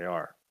wherever they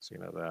are. So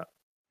you know that.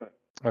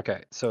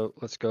 Okay, so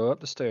let's go up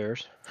the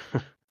stairs.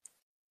 All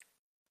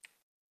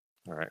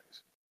right.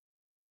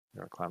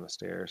 You're gonna climb the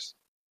stairs.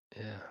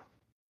 Yeah.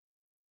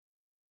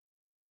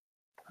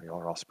 Y'all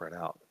are all spread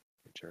out,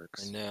 you I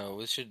jerks. know.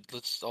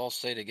 Let's all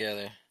stay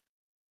together. Yep.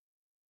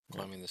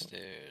 Climbing the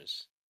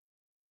stairs.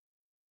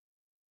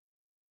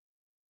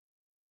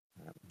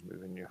 Yep,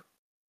 moving you.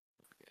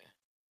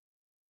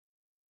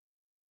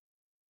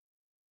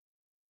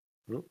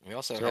 Okay. Oop, We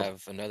also Sarril.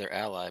 have another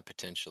ally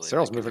potentially.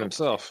 Sarrill's that could moving help us.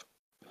 himself.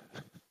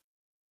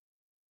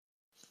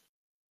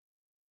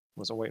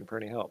 Wasn't waiting for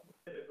any help.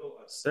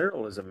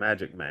 Sarril is a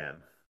magic man.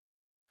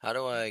 How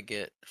do I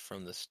get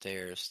from the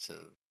stairs to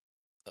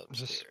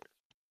upstairs?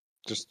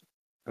 Just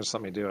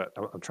let me do it.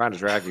 I'm trying to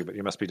drag you, but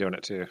you must be doing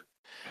it too.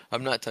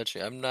 I'm not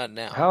touching. I'm not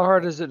now. How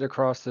hard is it to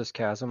cross this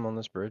chasm on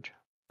this bridge?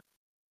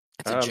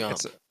 It's a jump.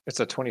 It's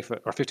a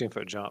 20-foot or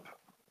 15-foot jump.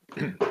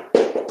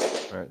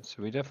 All right,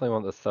 so we definitely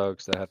want the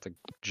thugs that have to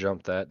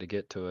jump that to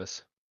get to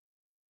us.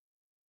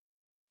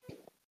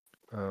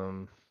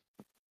 So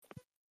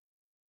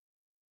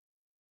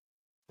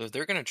if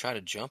they're gonna try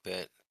to jump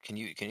it, can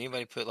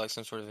anybody put like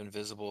some sort of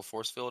invisible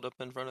force field up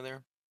in front of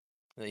there?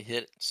 They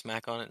hit,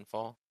 smack on it, and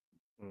fall.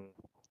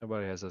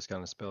 Nobody has those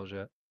kind of spells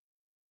yet.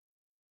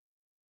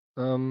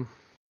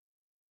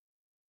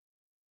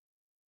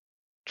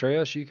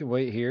 Treos, you can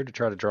wait here to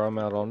try to draw them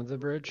out onto the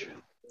bridge.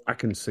 I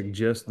can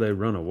suggest they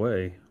run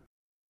away.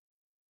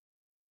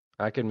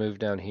 I can move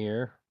down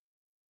here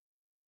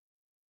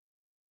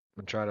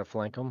and try to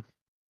flank them.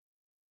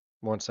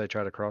 Once they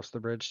try to cross the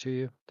bridge to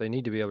you, they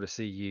need to be able to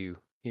see you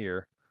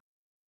here.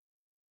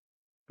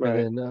 Right.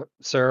 And then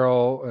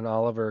Sarril and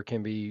Oliver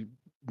can be,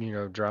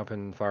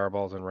 dropping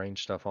fireballs and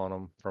range stuff on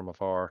them from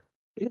afar.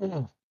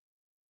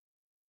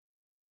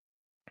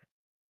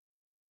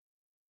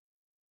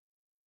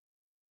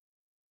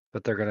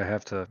 But they're going to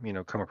have to,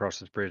 come across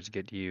this bridge to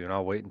get to you. And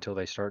I'll wait until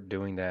they start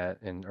doing that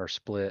and are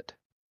split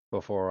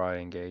before I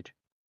engage.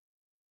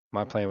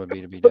 My plan would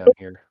be to be down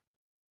here.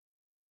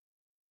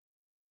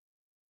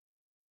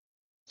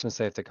 Since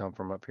they have to come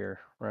from up here,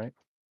 right?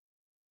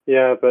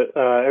 Yeah, but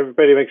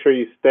everybody make sure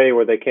you stay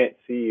where they can't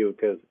see you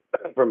because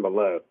from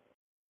below.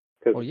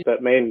 Because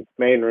that main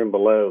room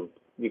below,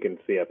 you can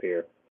see up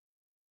here.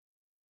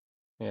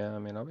 Yeah, I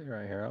mean, I'll be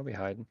right here. I'll be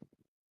hiding.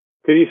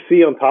 Could you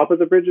see on top of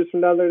the bridges from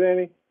down there,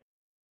 Danny? I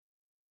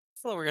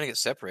thought we were gonna get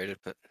separated,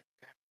 but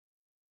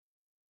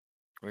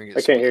we're gonna I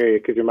get can't split. hear you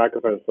because your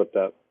microphone flipped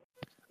up.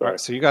 All right,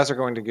 so you guys are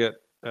going to get.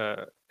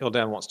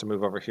 Ildan wants to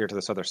move over here to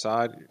this other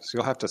side, so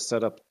you'll have to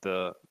set up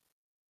the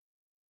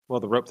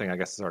rope thing. I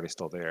guess is already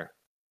still there.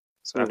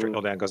 So after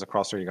Ildan goes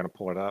across there, you're going to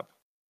pull it up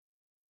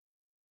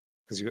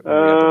because we have the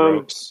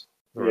ropes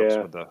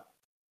with the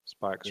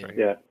spikes right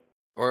here. Yeah.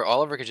 Or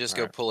Oliver could just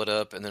go pull it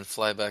up and then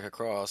fly back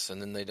across,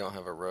 and then they don't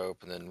have a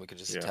rope, and then we could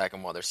just attack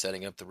them while they're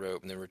setting up the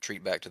rope, and then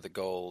retreat back to the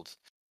gold,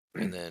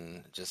 and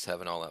then just have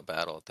an all-out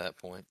battle at that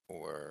point.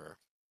 Or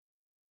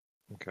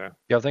okay,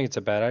 y'all think it's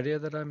a bad idea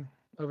that I'm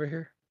over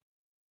here?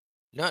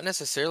 Not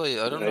necessarily.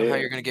 I don't know how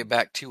you're going to get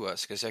back to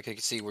us, because I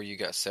could see where you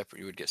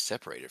would get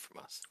separated from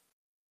us.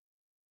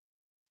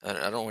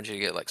 I don't want you to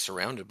get like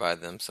surrounded by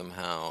them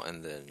somehow,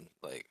 and then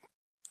like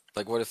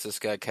what if this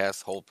guy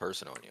casts hold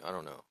person on you? I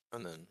don't know,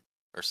 and then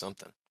or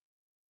something.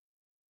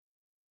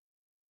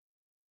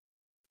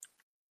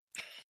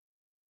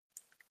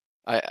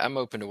 I'm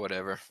open to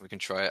whatever. We can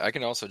try it. I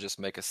can also just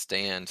make a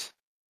stand.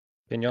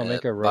 Can y'all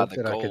make a rope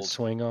that I could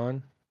swing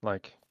on,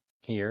 like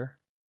here,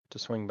 to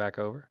swing back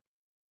over?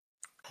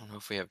 I don't know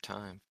if we have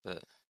time,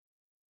 but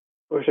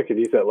I wish I could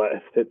use that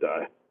last hit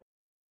die.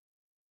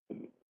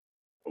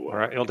 All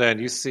right, Ildan,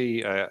 you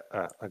see a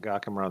guy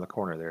come around the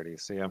corner there. Do you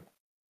see him?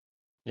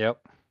 Yep.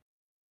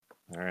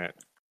 All right.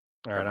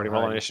 Everybody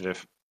roll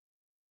initiative.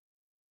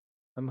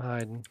 I'm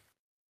hiding.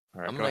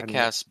 All right, I'm going to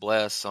cast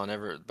Bless on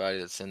everybody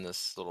that's in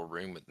this little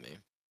room with me.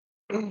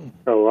 Oh,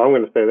 well, I'm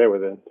going to stay there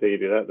with it until you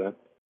do that then.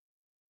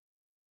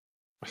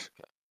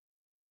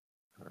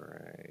 All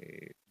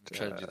right.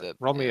 Try to do that.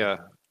 Roll me a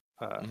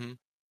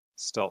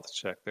stealth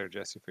check there,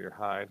 Jesse, for your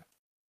hide.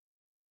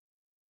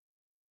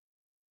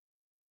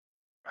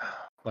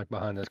 Like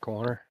behind this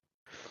corner.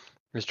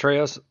 Is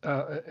Treos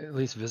at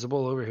least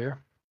visible over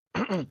here?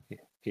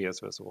 He is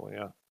visible,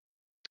 yeah.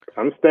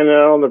 I'm standing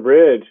out on the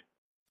bridge.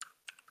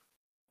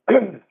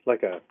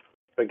 Like a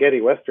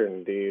spaghetti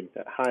western dude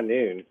at high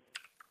noon.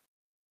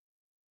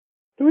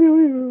 I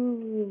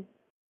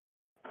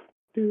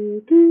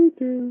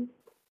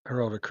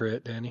rolled a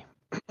crit, Danny.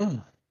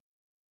 All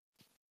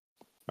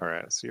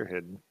right, so you're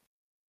hidden.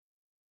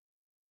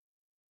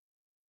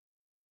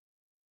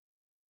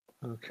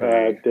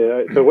 Okay.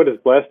 So what does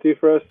Bless do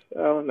for us?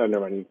 Oh, no,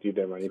 never mind. You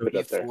put it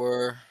up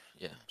there.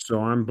 Yeah.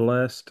 So I'm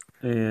blessed,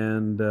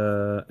 and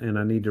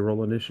I need to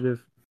roll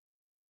initiative.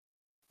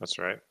 That's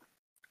right.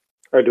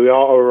 Or do we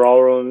all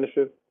roll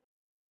initiative?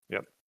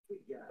 Yep.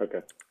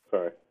 Okay.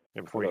 Sorry.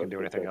 Yeah, before you can do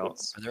anything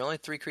else. Are there only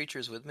 3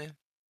 creatures with me?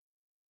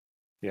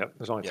 Yep.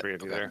 There's only 3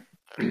 of you there.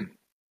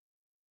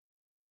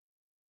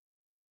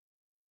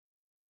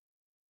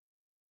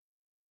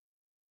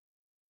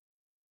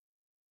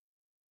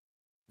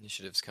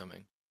 Initiative's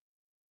coming.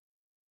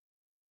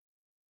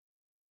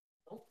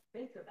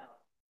 I'm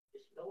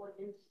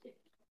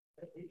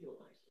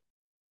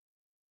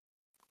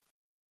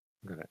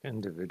going to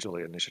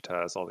individually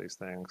initiatize all these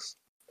things,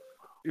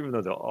 even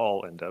though they'll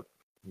all end up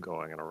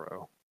going in a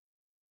row.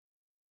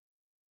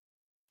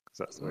 Because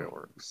that's the way it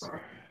works.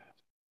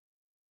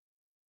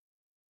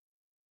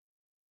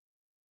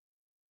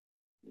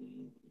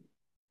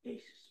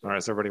 All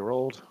right, so everybody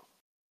rolled?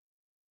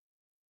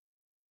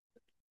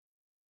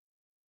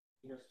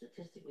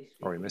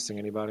 Are we missing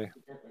anybody?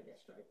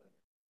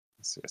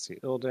 Let's see. I see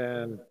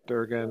Ildan,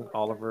 Durgan,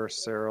 Oliver,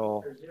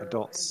 Sarril. I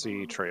don't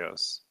see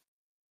Treos.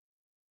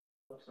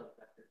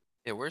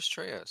 Yeah, where's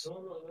Treos?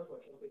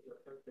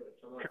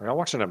 Are y'all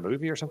watching a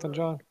movie or something,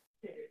 John?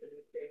 Is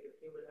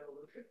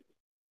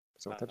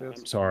that what that I'm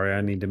is? sorry,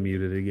 I need to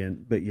mute it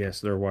again. But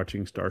yes, they're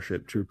watching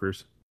Starship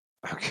Troopers.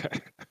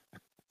 Okay.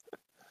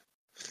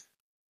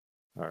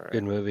 All right.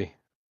 Good movie.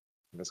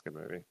 That's a good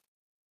movie.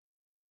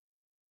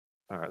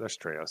 All right, there's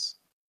Treos.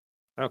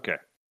 Okay.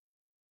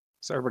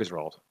 So everybody's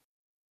rolled.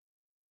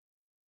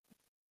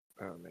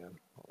 Oh, man.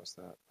 What was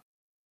that?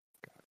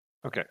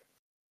 Okay.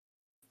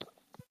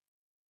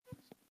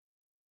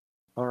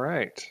 All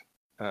right.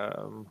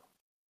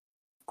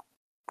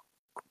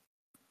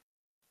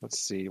 Let's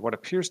see. What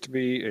appears to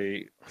be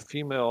a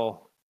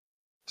female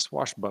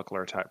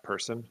swashbuckler type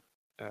person,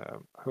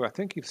 who I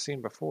think you've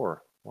seen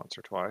before once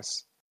or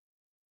twice,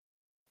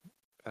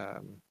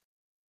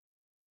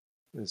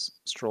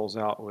 strolls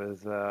out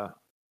with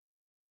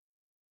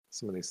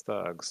some of these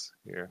thugs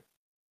here.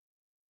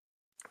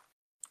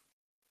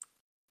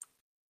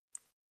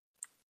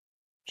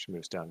 She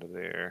moves down to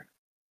there.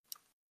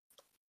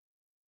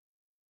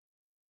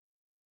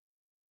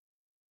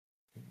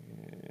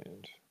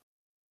 And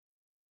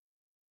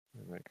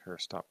make her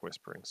stop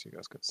whispering so you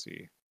guys could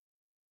see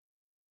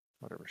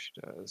whatever she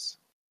does.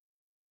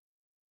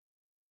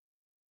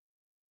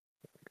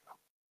 There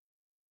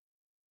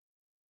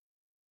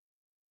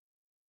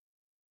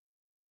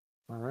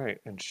we go. All right,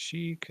 and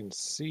she can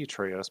see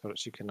Treos, but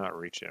she cannot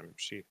reach him.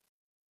 She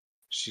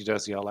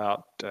does yell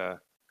out, I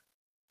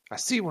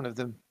see one of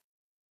them.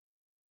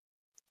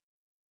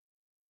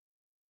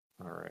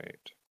 All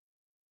right.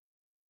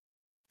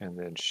 And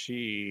then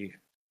she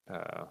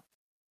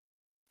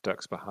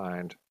ducks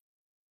behind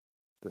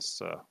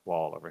this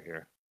wall over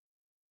here.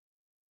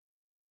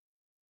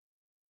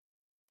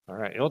 All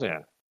right,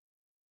 Ildan.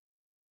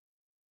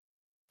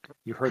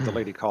 You heard the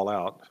lady call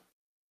out.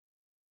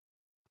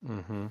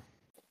 Mm-hmm.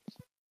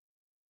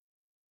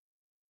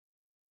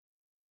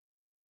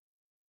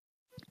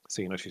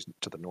 So you know she's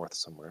to the north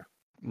somewhere.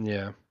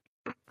 Yeah.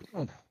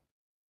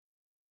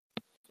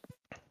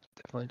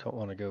 Definitely don't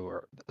want to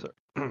go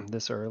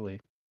this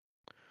early.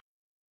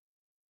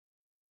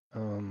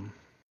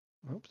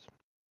 Oops.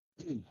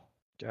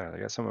 God, I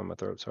got some in my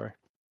throat. Sorry.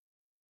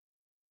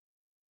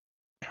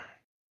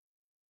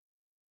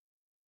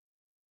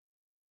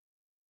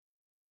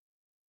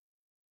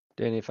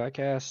 Danny, if I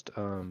cast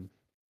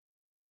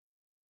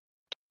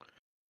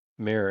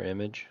mirror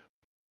image,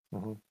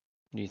 Mm-hmm.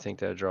 do you think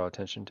that'd draw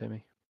attention to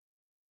me?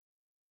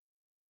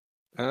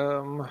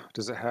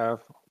 Does it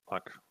have,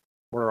 like,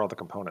 what are all the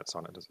components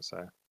on it, does it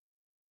say?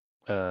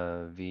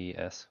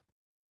 VS.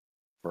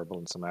 Verbal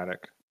and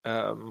somatic.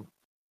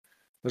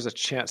 There's a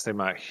chance they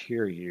might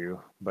hear you,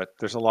 but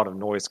there's a lot of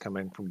noise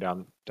coming from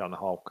down the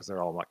hall because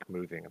they're all, like,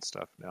 moving and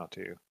stuff now,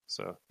 too.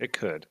 So it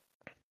could.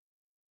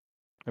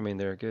 I mean,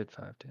 they're a good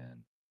 5, 10,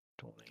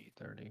 20,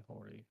 30,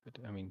 40,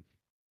 50. I mean,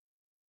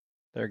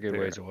 they're a good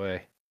ways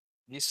away.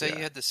 You say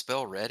you had the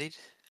spell readied?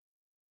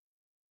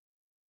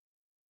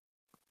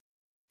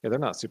 Yeah, they're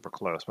not super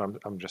close, but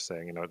I'm just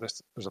saying, you know,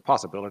 there's a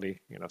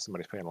possibility, you know, if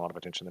somebody's paying a lot of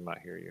attention, they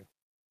might hear you.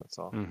 That's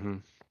all. Mm-hmm.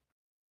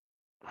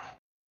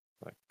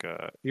 Like,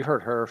 you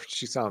heard her.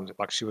 She sounded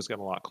like she was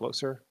getting a lot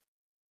closer.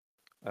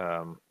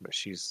 But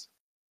she's,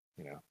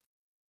 you know,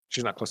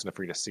 she's not close enough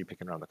for you to see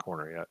peeking around the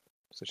corner yet.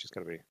 So she's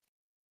got to be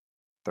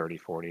 30,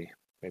 40,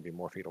 maybe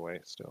more feet away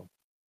still.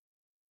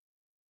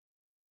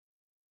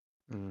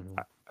 Mm-hmm.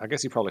 I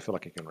guess you probably feel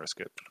like you can risk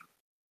it.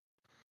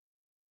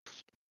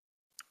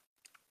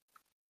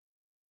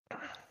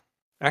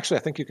 Actually,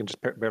 I think you can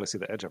just barely see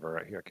the edge of her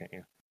right here, can't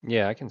you?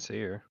 Yeah, I can see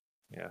her.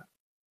 Yeah.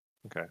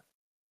 Okay.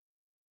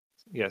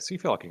 Yeah, so you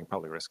feel like you can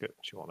probably risk it.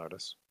 She won't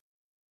notice.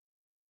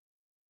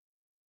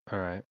 All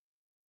right.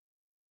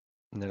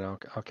 And then I'll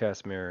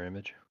cast mirror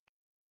image.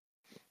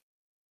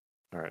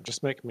 All right,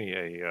 just make me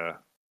a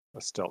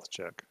stealth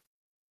check.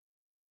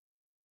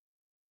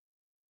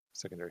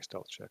 Secondary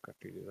stealth check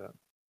after you do that.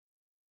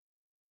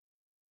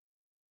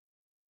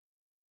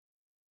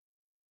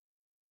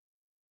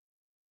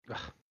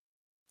 Ugh.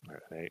 All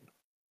right, an 8.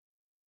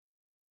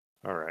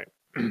 All right.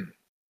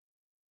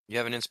 You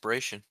have an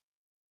inspiration.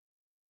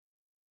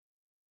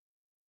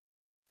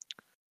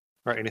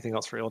 All right, anything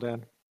else for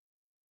Ildan?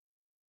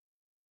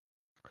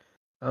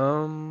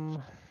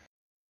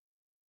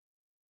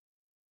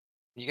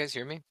 You guys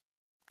hear me?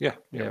 Yeah,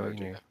 we heard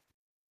can you. hear.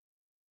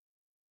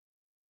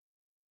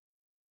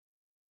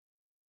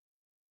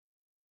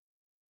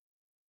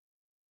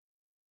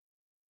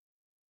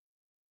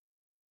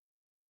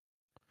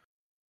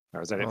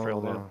 Or is that it for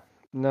Ildan?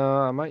 No,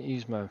 I might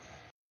use my...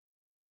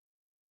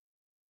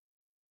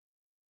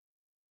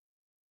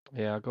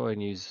 Yeah, I'll go ahead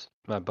and use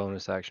my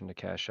bonus action to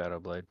cast Shadow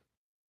Blade.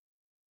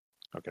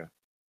 Okay.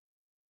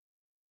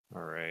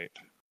 All right.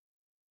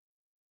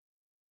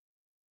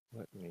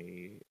 Let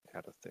me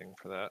add a thing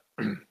for that.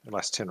 It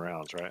lasts 10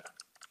 rounds, right?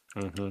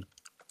 Mm-hmm.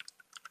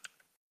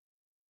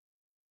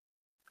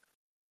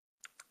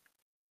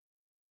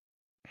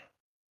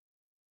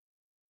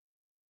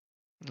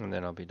 And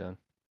then I'll be done.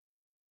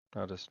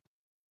 I'll just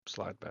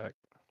slide back.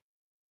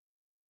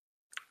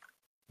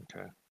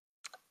 Okay.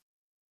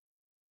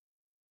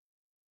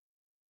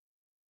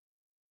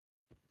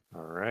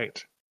 All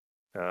right.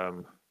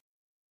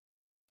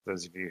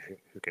 Those of you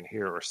who can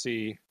hear or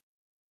see,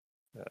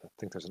 I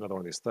think there's another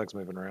one of these thugs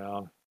moving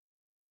around.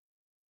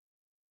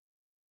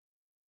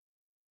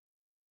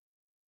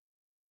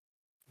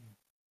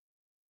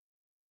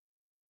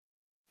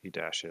 He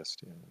dashes.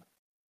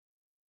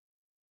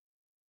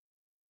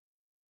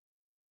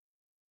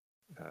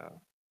 Yeah.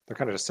 They're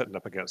kind of just sitting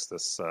up against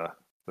this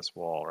this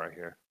wall right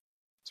here.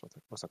 That's what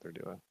looks like they're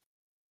doing.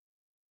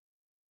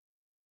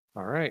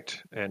 All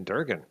right, and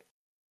Durgan.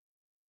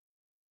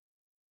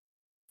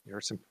 You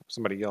heard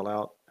somebody yell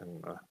out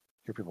and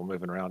hear people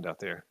moving around out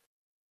there.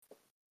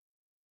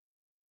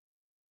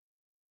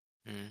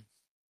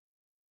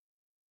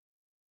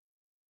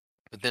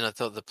 But then I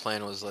thought the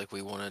plan was like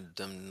we wanted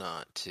them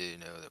not to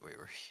know that we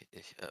were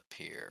up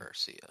here or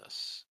see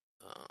us.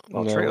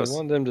 Well, no, Treos... we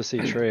want them to see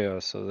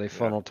Treos, so they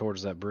funnel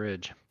towards that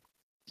bridge.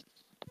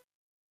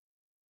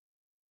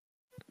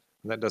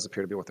 And that does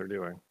appear to be what they're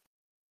doing.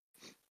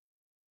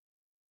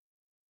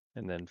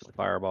 And then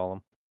fireball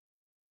them.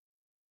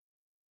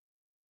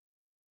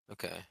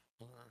 Okay.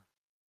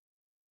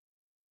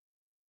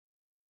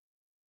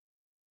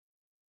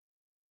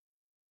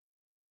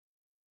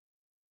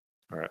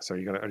 All right, so are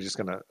you just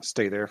gonna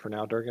stay there for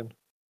now, Durgan?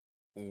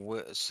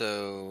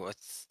 So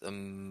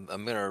I'm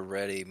gonna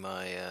ready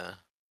my.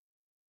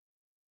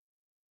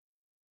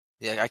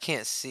 Yeah, I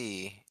can't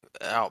see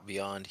out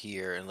beyond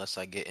here unless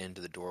I get into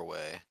the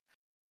doorway,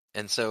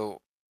 and so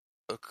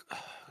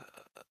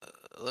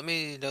let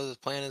me know the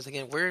plan is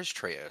again. Where's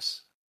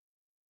Treos?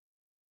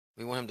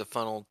 We want him to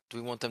funnel. Do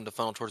we want them to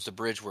funnel towards the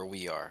bridge where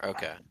we are?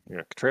 Okay.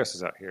 Yeah, Treos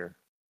is out here.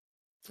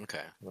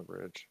 Okay. On the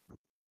bridge.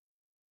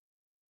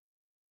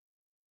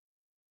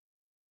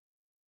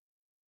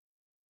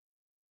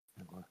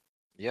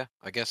 Yeah,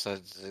 I guess I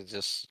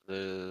just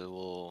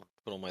will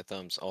put on my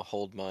thumbs. I'll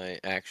hold my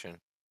action.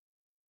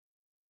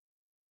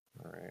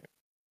 All right.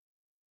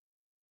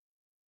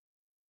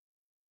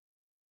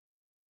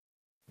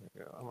 There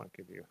you go. I'm going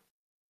to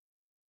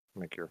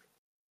make your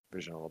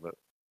vision a little bit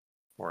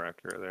more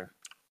accurate there.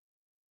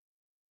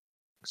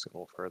 Just a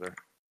little further.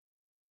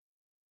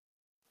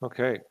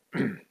 Okay.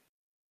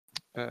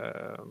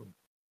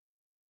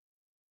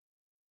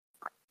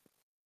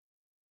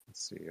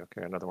 Let's see.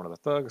 Okay, another one of the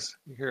thugs.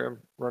 You hear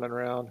him running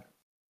around.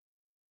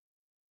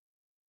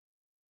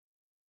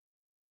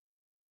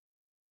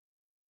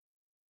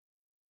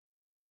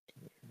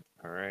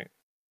 All right.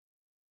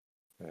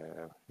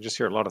 You just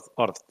hear a lot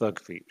of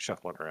thug feet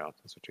shuffling around.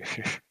 That's what you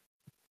hear.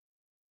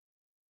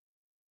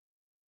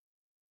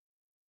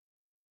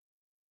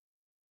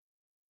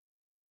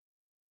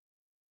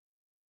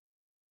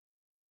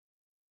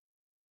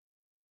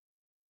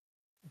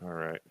 All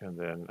right, and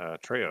then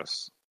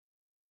Treos.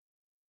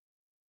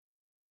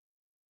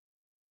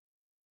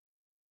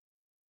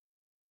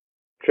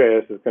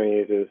 Treos is going to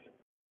use his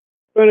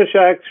bonus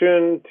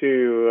action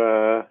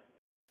to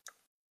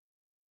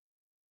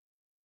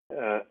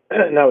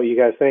not what you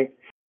guys think.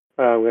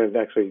 I'm going to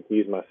actually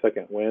use my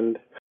second wind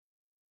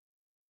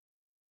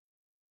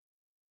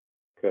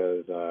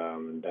because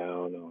I'm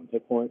down on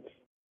hit points.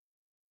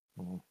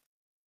 Mm-hmm.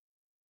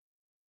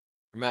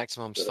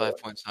 Maximum's 5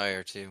 points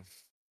higher too.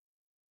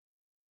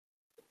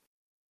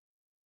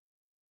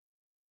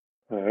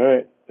 All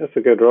right, that's a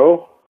good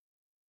roll.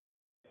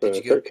 So Did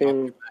you go 13.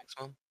 beyond your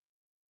maximum?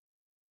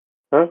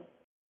 Huh?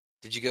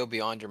 Did you go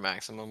beyond your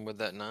maximum with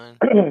that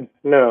 9?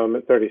 No, I'm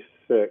at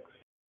 36.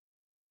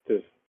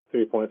 Just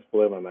 3 points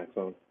below my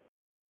maximum.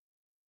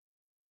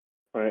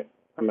 All right,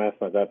 my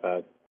math's not that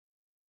bad.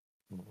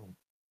 Mm-hmm.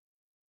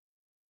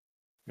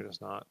 It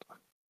is not.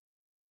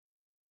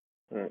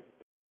 All right.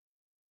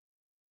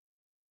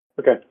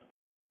 Okay.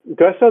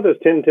 Do I still have those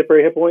 10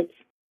 temporary hit points?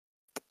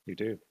 You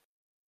do.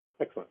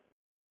 Excellent.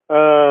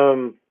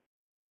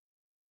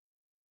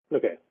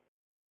 Okay.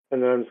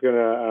 And then I'm just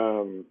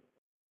gonna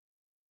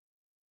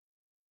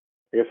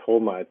I guess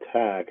hold my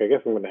attack. I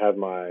guess I'm gonna have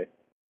my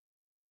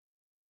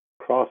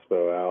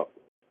crossbow out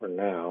for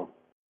now.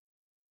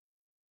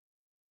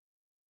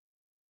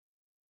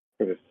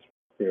 I'm just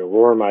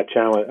roar my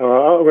challenge.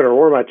 I'm gonna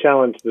roar my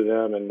challenge to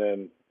them, and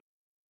then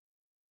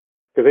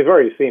because they've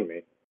already seen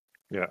me.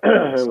 Yeah.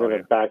 I'm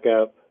gonna back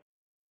up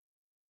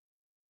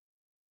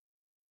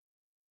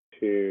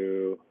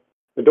to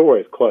the door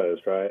is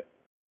closed, right?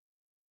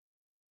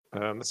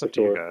 That's up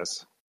to you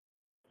guys.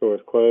 Door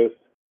is closed.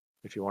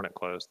 If you want it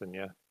closed, then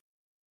yeah.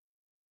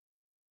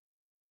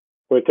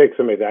 Will it take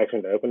somebody's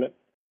action to open it?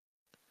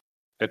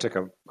 It took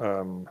a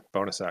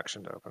bonus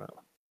action to open it.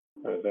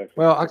 Oh, it's actually-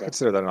 Well, I okay.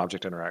 consider that an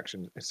object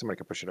interaction. If somebody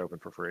can push it open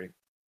for free.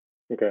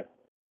 Okay.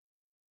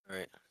 All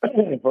right.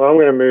 Well, I'm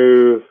going to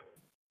move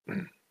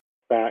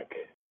back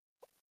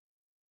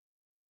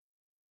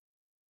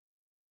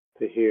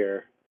to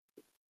here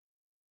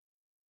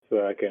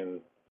so I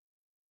can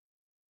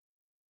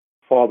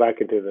fall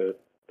back into the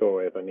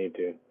doorway if I need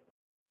to.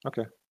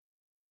 Okay.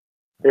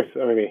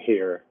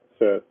 Here.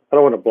 So I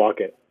don't want to block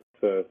it,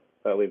 so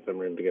that leaves some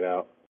room to get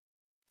out.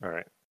 All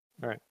right.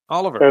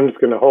 Oliver. I'm just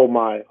going to hold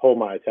my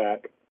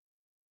attack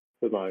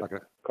with my Okay.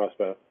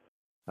 crossbow.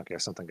 Okay,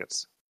 something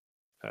gets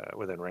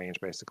within range,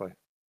 basically.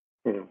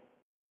 Mhm.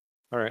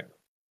 All right.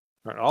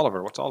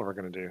 Oliver. What's Oliver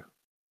going to do?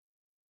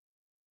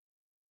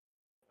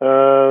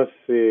 Let's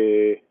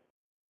see.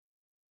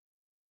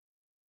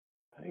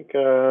 I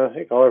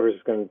think Oliver's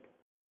just going to.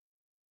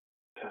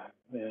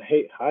 Man, I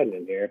hate hiding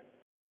in here.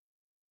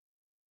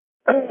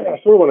 I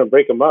sort of want to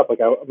break them up. Like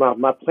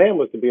my plan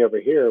was to be over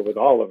here with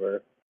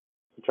Oliver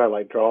to try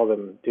to draw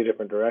them two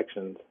different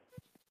directions.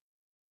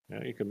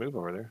 Yeah, you can move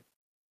over there.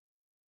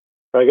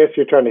 But I guess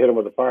you're trying to hit him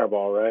with a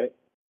fireball, right?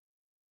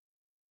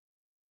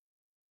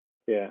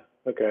 Yeah.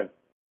 Okay.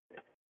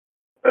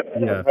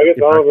 Yeah, I guess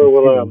if I Oliver can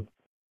will.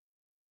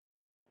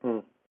 see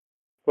them.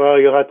 Well,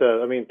 you'll have to.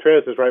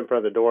 Treos is right in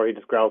front of the door. He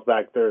just growls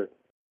back there.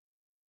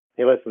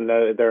 He lets them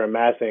know that they're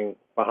amassing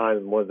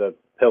behind one of the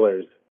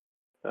pillars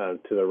to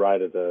the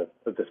right of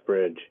this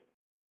bridge.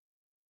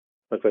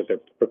 Looks like they're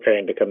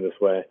preparing to come this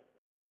way.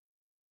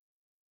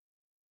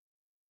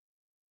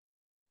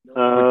 Which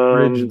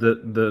bridge?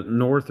 The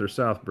north or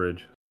south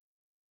bridge?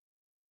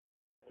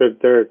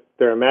 They're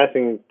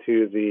amassing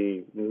to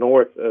the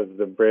north of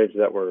the bridge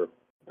that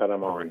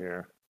I'm Over on,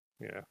 here.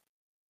 Yeah.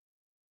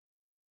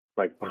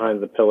 like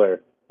behind the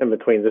pillar, in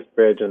between this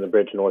bridge and the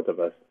bridge north of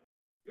us.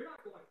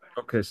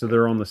 Okay, so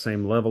they're on the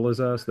same level as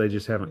us. They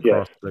just haven't Yes.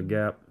 crossed the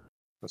gap.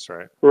 That's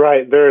right.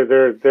 Right,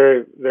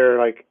 they're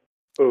like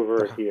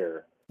over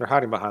here. They're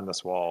hiding behind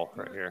this wall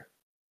right here.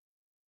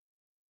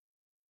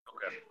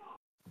 Okay.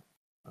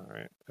 All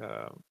right.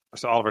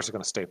 So Oliver's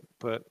going to stay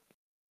put.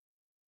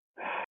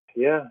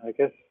 Yeah, I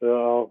guess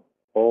I'll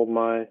hold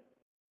my.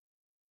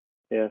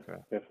 Yeah, Okay.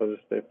 I guess I'll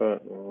just stay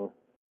put. Well,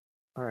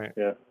 All right.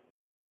 yeah.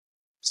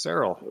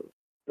 Sarril.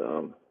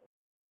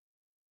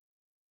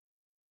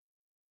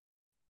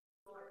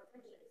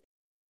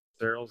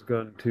 Sarril's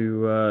going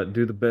to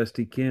do the best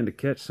he can to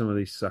catch some of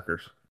these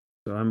suckers.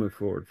 So I move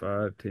forward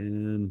 5,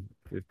 10,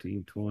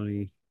 15,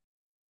 20,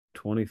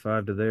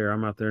 25 to there.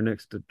 I'm out there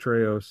next to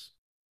Treos.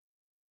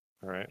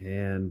 All right.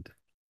 And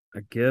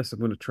I guess I'm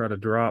going to try to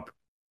drop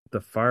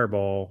the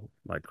fireball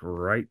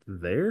right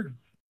there.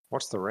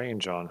 What's the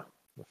range on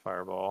the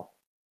fireball?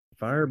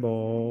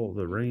 Fireball,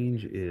 the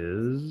range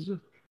is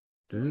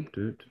Does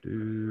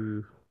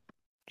the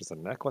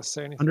necklace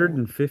say anything?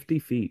 150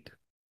 feet.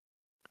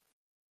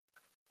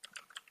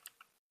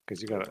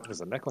 Because does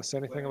the necklace say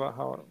anything about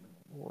how it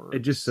works? It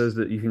just says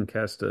that you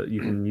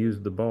can use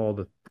the ball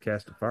to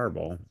cast a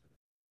fireball.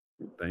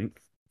 I think.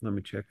 Let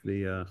me check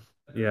the.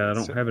 I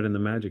don't have it in the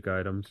magic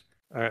items.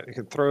 All right, you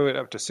can throw it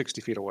up to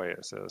 60 feet away.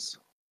 It says.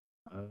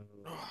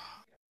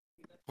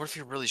 What if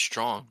you're really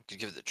strong? You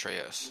give it to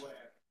Treos.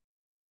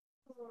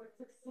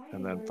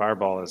 And then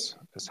fireball is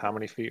how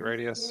many feet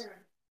radius?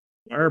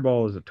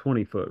 Fireball is a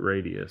 20-foot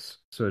radius,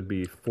 so it'd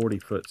be a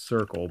 40-foot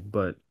circle.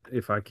 But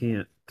if I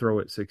can't throw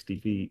it 60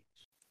 feet,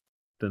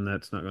 then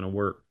that's not going to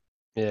work.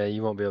 Yeah,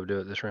 you won't be able to do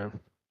it this round.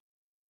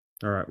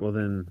 All right, well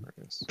then,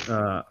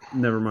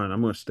 never mind.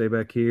 I'm going to stay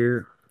back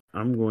here.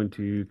 I'm going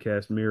to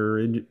cast mirror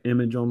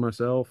image on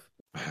myself.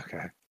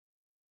 Okay.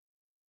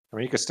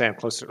 You could stand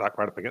closer, right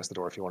up against the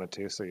door if you wanted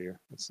to, so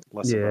it's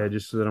less. Yeah,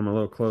 just so that I'm a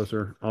little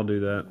closer. I'll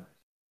do that.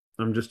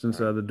 I'm just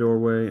inside the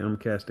doorway. I'm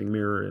casting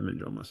mirror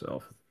image on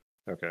myself.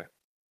 Okay.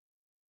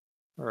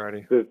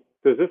 Alrighty. Does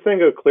this thing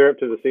go clear up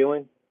to the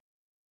ceiling?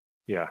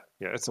 Yeah,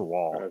 it's a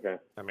wall. Okay.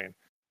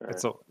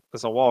 It's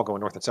a wall going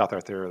north and south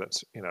right there.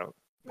 That's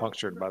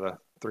punctured by the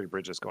 3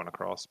 bridges going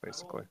across,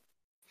 basically.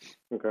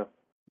 Okay.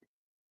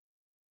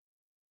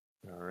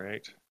 All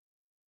right.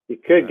 You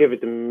could give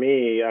it to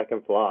me. I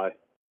can fly.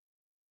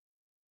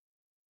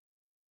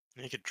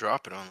 You could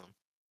drop it on them.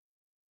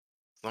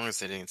 As long as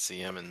they didn't see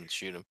him and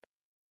shoot him.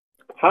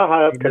 How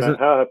high up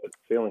how up is the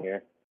ceiling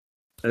here?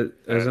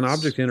 As an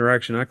object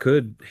interaction, I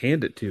could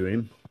hand it to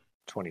him.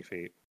 20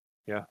 feet.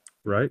 Yeah.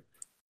 Right?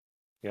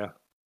 Yeah.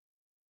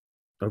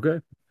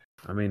 Okay.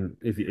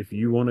 If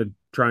you want to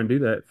try and do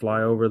that,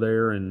 fly over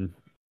there and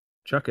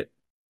chuck it.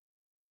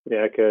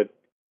 Yeah, I could.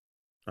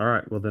 All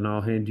right. Well, then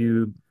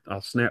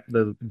I'll snap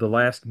the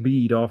last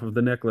bead off of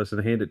the necklace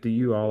and hand it to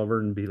you, Oliver,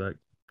 and be like,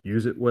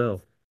 use it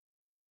well.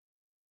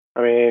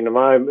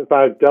 If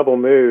I double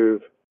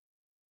move,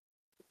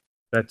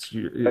 that's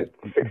that's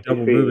 60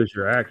 double feet. move is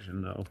your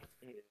action, though.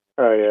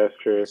 Oh yeah, that's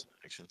true.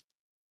 Action.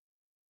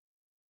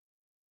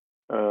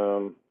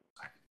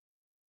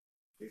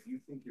 If you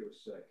think you're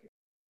second.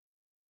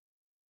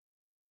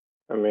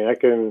 I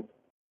can.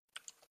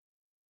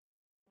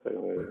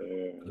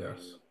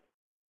 Yes.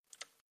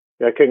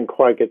 Yeah, I couldn't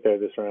quite get there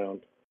this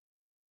round.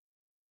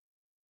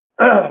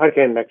 I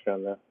can next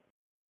round though.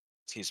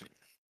 Excuse me.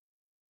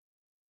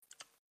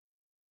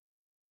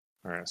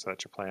 All right, so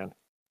that's your plan.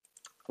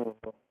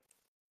 Mm-hmm.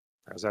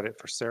 Is that it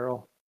for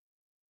Sarril?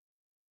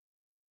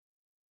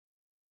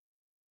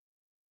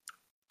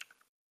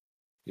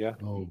 Yeah.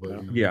 Oh,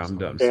 but No? Yeah, I'm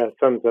done. Yeah,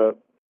 thumbs up.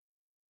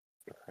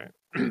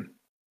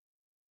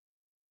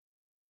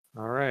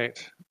 All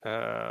right.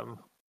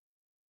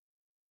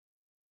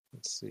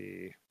 Let's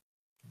see.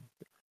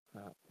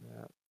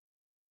 Yeah.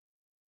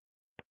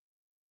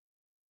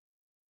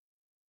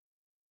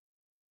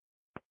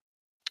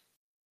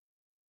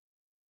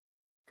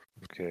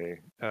 Okay.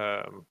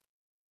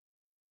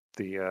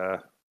 The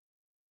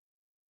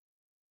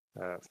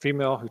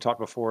female who talked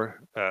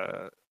before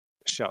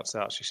shouts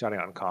out. She's shouting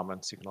out in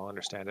common, so you can all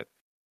understand it.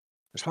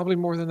 There's probably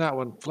more than that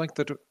one. Flank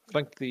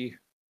the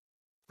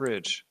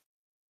bridge.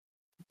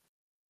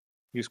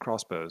 Use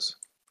crossbows.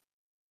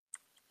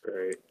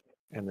 Great.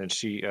 And then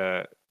she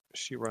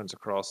runs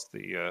across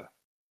the.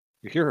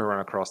 You hear her run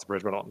across the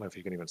bridge, but I don't know if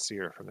you can even see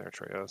her from there,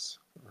 Treos,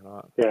 or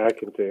not. Yeah, I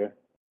can see her.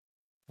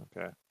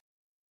 Okay.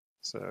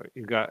 So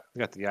you got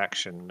the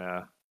action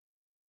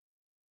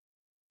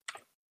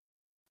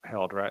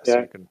held, right? Yeah. So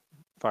you can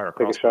fire a Take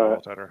a crossbow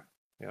shot. bolt at her.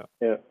 Yeah.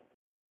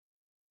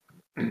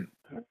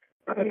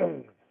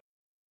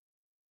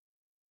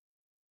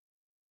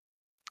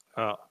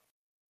 Oh,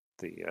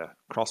 the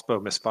crossbow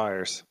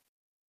misfires.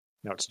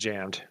 Now it's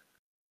jammed.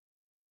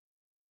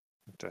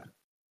 Have to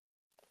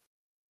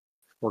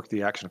work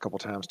the action a couple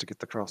times to get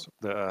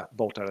the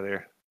bolt out of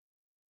there.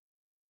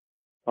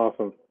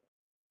 Awesome.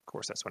 Of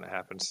course, that's when it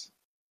happens.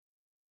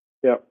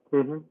 Yep.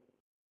 Mm-hmm.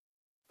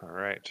 All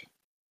right.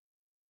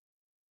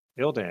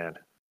 Ildan.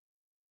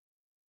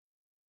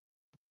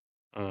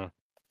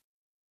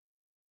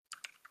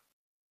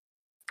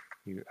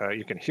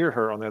 You can hear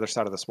her on the other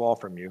side of this wall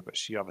from you, but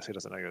she obviously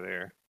doesn't know you're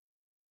there.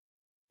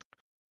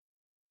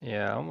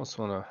 Yeah, I almost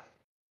want to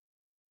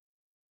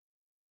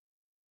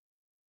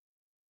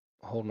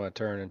hold my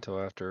turn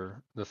until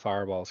after the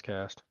fireball's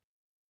cast.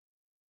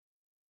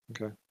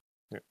 Okay.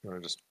 You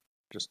want to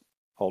just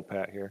hold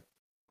pat here?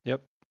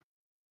 Yep.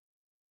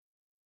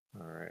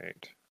 All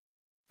right.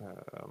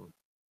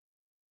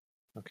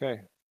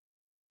 Okay.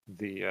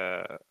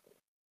 The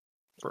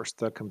first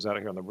thud comes out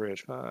of here on the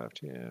bridge. 5,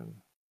 10,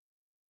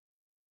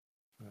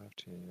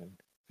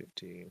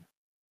 15,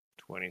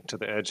 20 to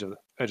the edge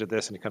of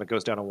this, and he kind of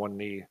goes down on one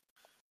knee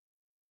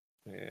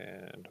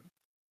and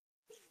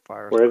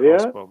fires Where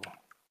is he at?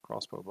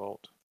 crossbow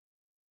bolt.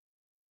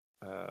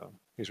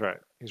 He's right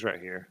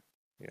here.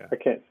 Yeah. I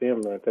can't see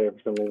him right there for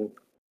some reason.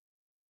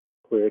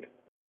 Weird.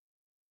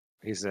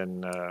 He's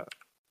in.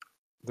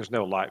 There's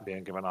no light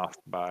being given off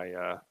by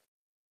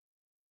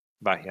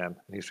him.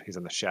 He's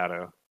in the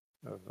shadow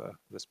of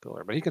this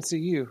pillar, but he can see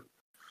you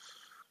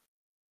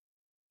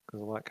because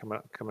the light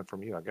coming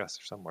from you, I guess,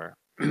 or somewhere.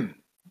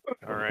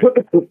 All right.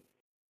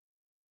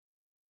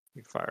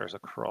 He fires a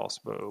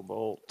crossbow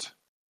bolt.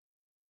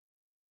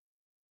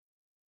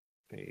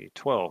 A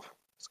 12.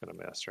 It's going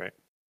to miss, right?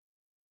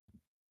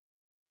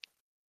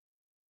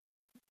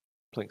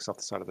 Blinks off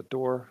the side of the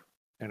door,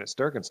 and it's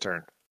Durgan's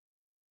turn.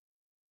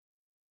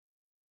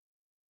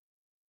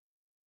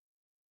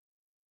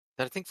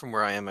 I think from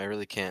where I am, I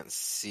really can't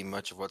see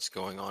much of what's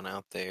going on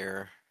out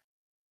there.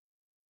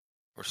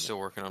 We're still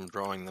working on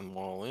drawing them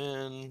all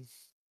in.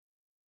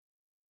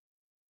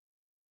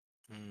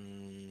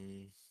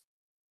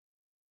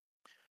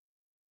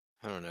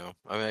 I don't know.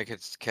 I mean, I could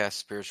cast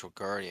Spiritual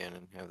Guardian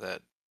and have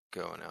that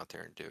going out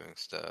there and doing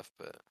stuff,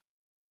 but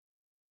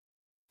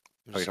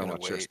I'm Oh, you're just talking gonna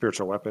about your wait.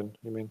 spiritual weapon,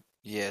 you mean?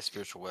 Yeah,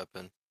 Spiritual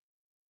Weapon.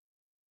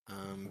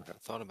 Okay.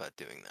 Thought about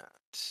doing that,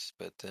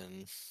 but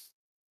then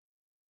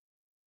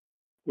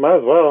Might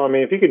as well. I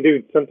mean, if you could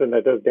do something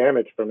that does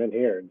damage from in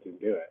here, just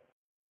do it.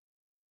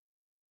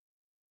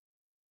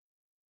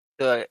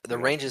 the Yeah.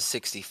 range is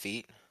 60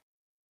 feet.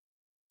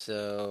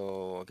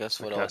 So I guess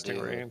The what I'll casting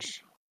do.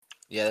 range.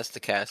 Yeah, that's the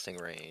casting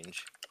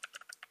range.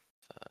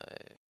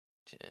 5,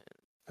 10.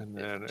 And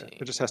then 15.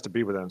 it just has to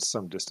be within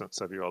some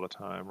distance of you all the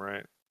time,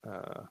 right?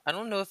 I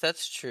don't know if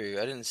that's true.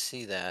 I didn't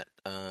see that.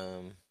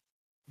 Let's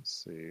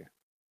see.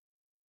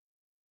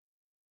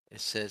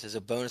 It says as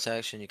a bonus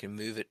action, you can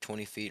move it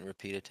 20 feet and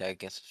repeat attack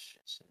against.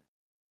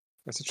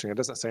 That's interesting. It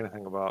doesn't say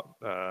anything about.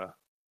 Yeah.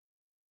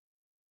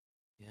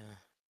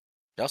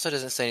 It also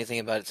doesn't say anything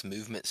about its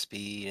movement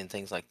speed and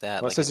things like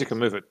that. Well, it like says if you can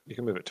move it. You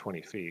can move it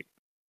 20 feet.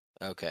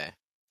 Okay.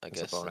 I As a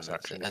guess bonus then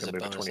that's action. it. You As can a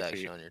move it bonus 20 action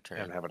feet on your turn.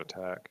 and have it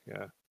attack.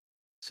 Yeah. It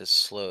says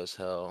slow as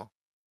hell.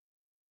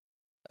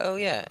 Oh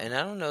yeah, and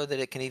I don't know that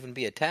it can even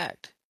be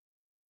attacked.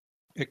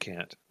 It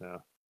can't. No.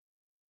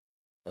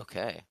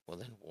 Okay, well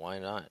then why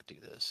not do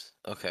this?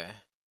 Okay.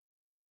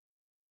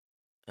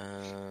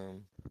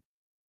 All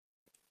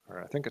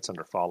right. I think it's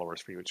under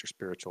followers for you. It's your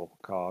spiritual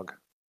cog.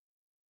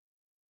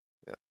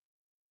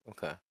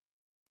 Okay.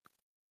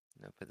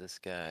 Now put this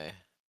guy.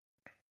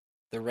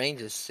 The range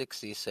is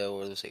 60, so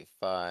we'll say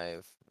 5.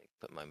 Let me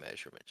put my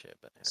measurement chip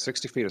in here.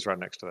 60 feet is right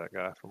next to that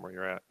guy from where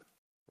you're at.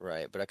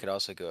 Right, but I could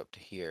also go up to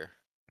here.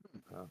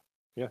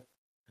 Yeah.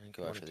 And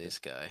go after this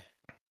guy.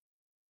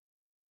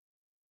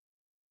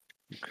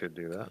 You could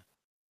do that.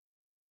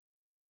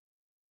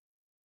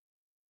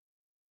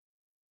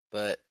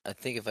 But I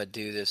think if I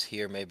do this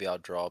here, maybe I'll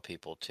draw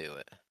people to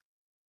it.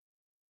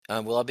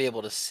 Will I be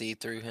able to see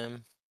through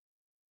him?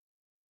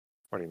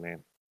 What do you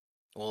mean?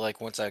 Well,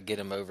 like once I get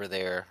him over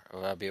there,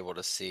 will I be able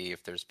to see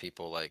if there's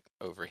people like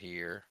over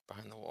here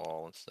behind the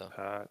wall and stuff?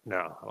 No,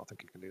 I don't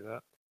think you can do that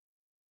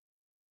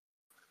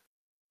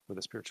with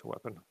a spiritual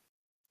weapon.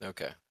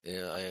 Okay.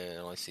 Yeah, it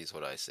only sees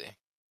what I see.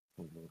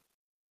 Mm-hmm.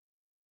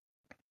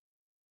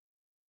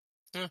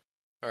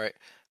 All right.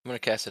 I'm going to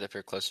cast it up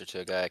here closer to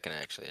a guy I can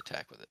actually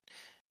attack with it.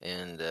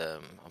 And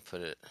I'll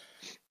put it,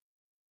 I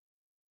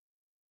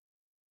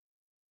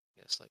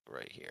guess, like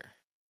right here.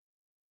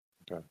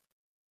 Okay.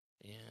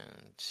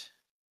 And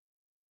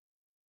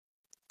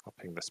I'll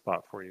ping the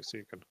spot for you so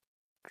you can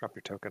drop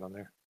your token on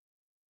there.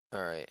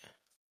 all right.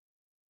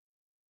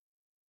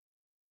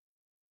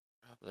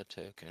 Drop the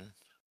token.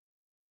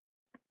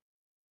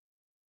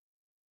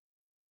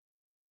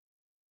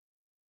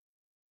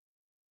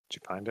 Did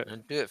you find it?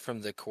 And do it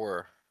from the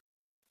core.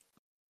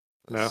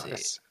 No,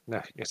 Let's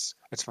see.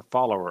 it's a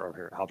follower over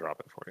here. I'll drop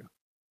it for you.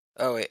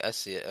 Oh, wait, I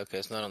see it. Okay,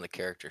 it's not on the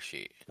character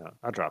sheet. No,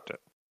 I dropped it.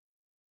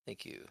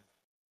 Thank you.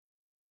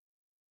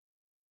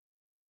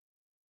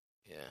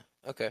 Yeah,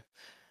 okay.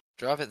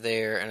 Drop it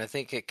there, and I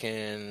think it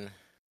can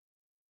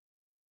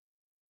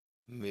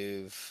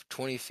move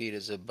 20 feet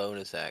as a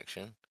bonus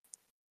action.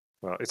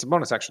 Well, it's a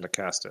bonus action to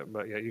cast it,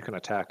 but yeah, you can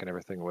attack and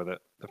everything with it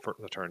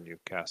the turn you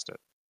cast it.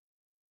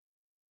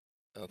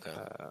 Okay.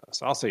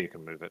 So I'll say you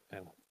can move it,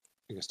 and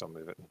you can still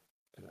move it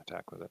and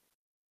attack with it.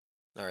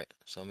 All right,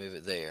 so I'll move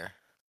it there.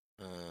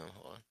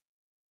 Hold on.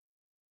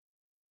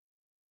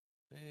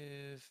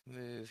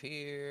 Move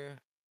here,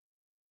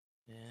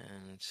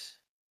 and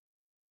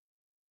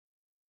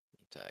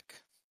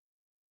attack.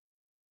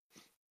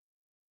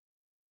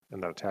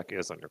 And that attack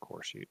is on your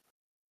core sheet.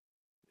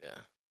 Yeah,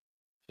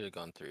 should have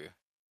gone through.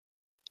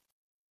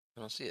 I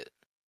don't see it.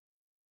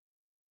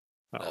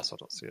 I No. also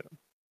don't see it.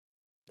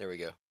 There we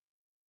go.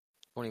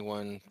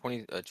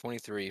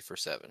 23 for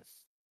 7.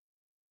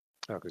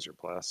 Oh, because you're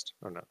blessed.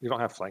 Oh, no. You don't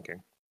have flanking.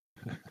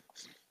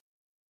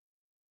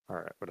 All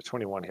right, but a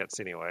 21 hits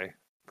anyway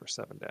for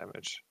 7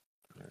 damage.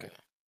 All right. Okay.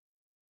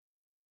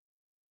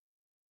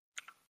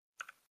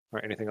 All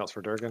right, anything else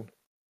for Durgan?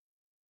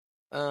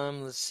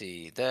 Let's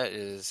see. That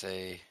is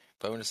a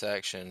bonus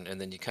action,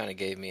 and then you kind of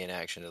gave me an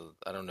action.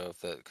 I don't know if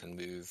that can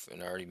move,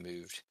 and I already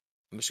moved.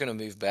 I'm just going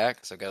to move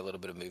back, so I got a little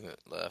bit of movement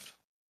left.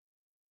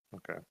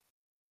 Okay.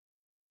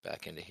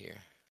 Back into here.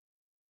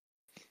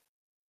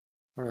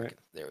 All right. Okay,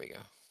 there we go.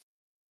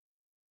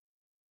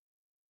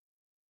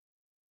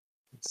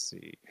 Let's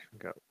see. We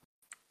got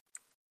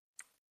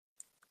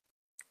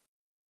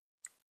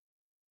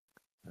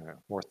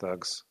more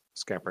thugs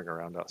scampering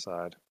around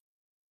outside.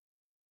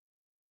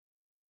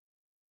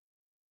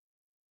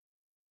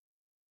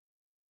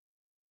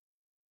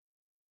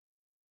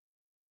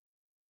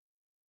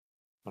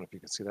 I don't know if you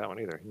can see that one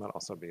either. He might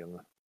also be in the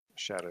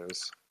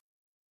shadows.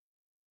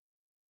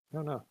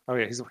 No. Oh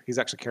yeah, he's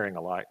actually carrying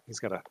a light. He's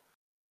got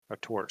a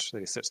torch that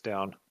he sits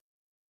down,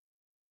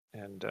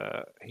 and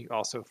he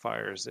also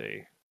fires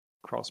a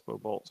crossbow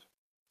bolt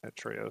at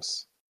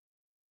Treos.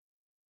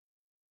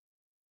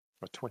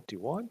 A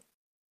 21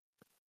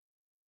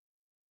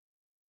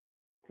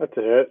 That's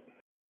a hit.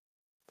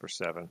 for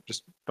 7.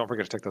 Just don't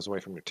forget to take those away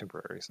from your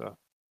temporary. So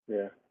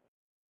Yeah.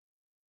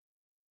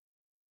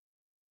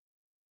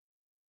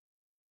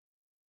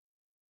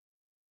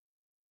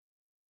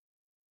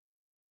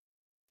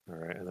 all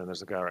right, and then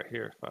there's a guy right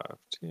here. 5,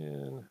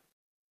 10.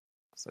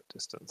 What's that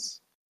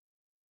distance?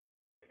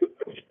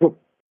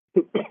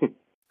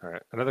 All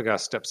right, another guy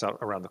steps out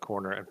around the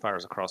corner and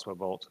fires a crossbow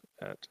bolt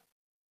at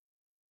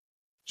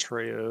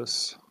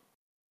Treos.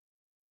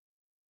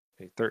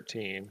 A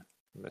 13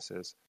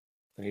 misses.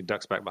 Then he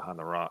ducks back behind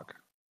the rock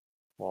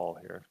wall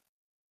here.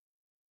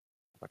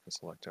 If I can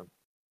select him,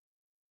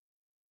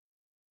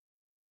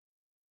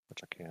 which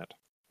I can't.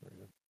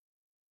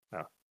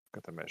 Oh,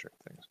 got the measuring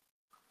things.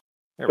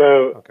 There we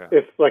So go. Okay.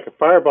 if like a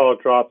fireball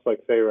drops, like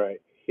say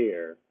right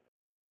here,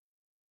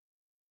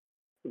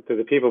 do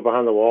the people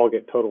behind the wall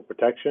get total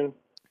protection?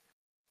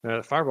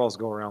 The fireballs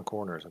go around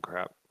corners and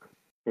crap.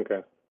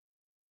 Okay.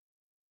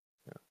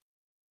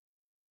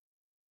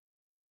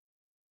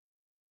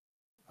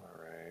 All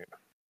right.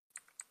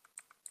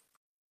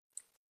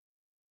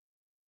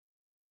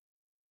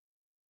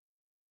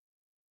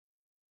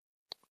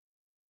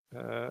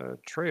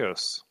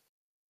 Treos.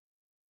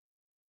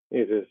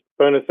 Use his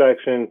bonus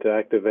action to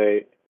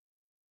activate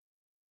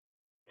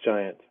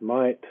Giant's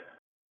Might.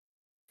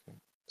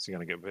 Is he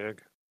gonna get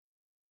big?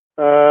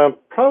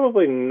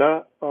 Probably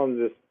not on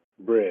this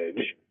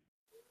bridge.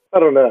 I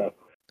don't know.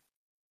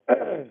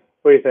 What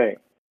do you think?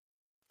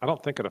 I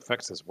don't think it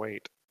affects his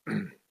weight.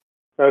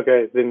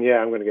 Okay, then yeah,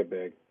 I'm going to get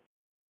big.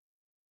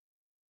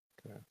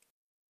 Okay.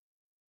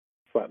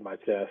 Flatten my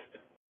chest.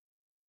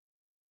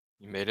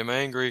 You made him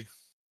angry.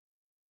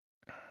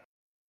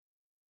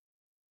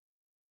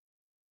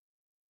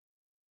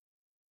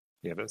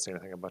 Yeah, it didn't say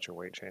anything about your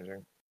weight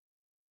changing.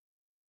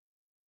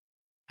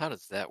 How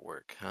does that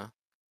work, huh?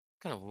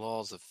 What kind of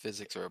laws of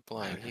physics are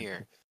applying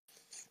here?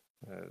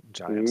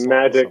 Giant Magic.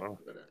 sloths, I don't know.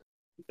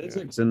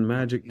 Physics and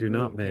magic do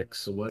not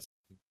mix.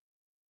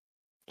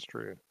 It's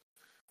true.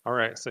 All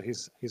right, so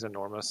he's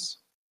enormous.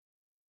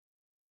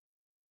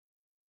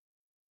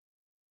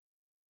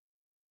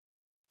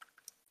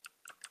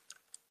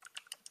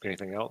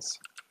 Anything else?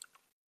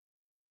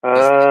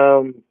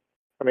 I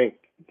mean,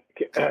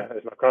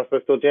 is my crossbow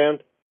still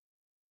jammed?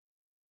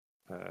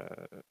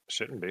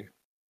 Shouldn't be.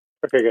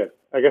 Okay, good.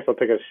 I guess I'll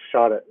take a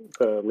shot at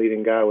the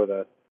leading guy with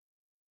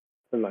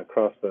my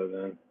crossbow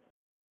then.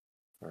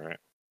 All right.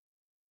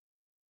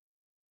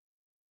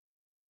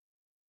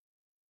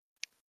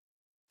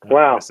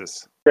 Wow.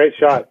 Misses. Great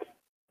shot.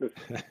 Hey,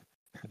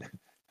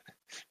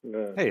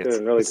 it's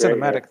really it's great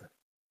cinematic. here.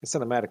 It's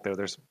cinematic though.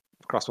 There's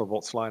crossbow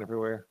bolts flying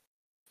everywhere.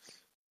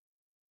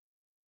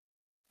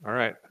 All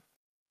right.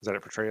 Is that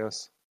it for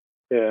Treos?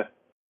 Yeah.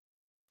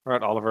 All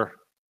right, Oliver.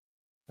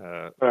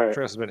 All right.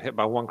 Treos has been hit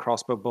by one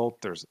crossbow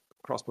bolt. There's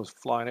crossbows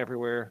flying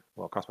everywhere.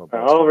 Well, crossbow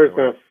bolts. Oliver's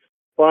going to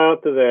fly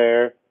out to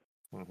there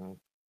Mm-hmm.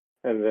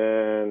 and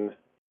then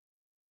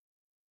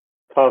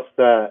toss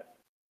that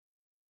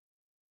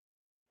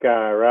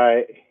guy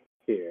right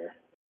here.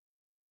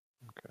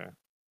 Okay.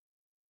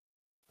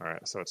 All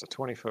right, so it's a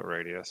 20-foot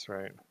radius,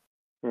 right?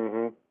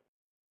 Mm-hmm.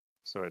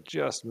 So it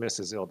just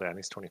misses Ildan.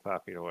 He's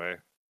 25 feet away.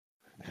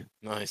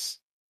 Nice.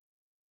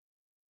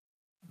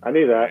 I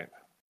knew that.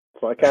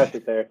 So I cast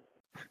it there.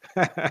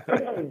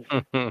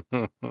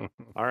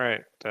 All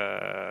right.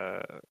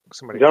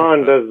 Somebody.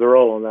 John does the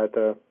roll on that,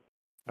 though.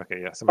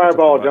 Okay, yeah. Somebody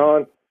Fireball, click the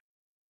button. John.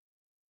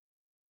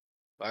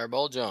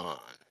 Fireball John.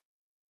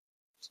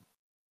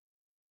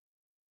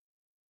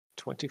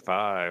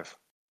 25.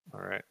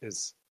 All right.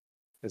 Is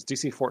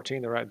DC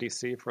 14 the right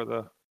DC for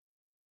the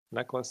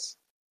necklace?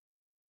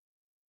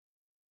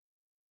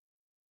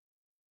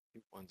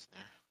 One's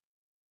there.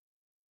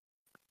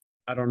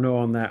 I don't know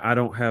on that. I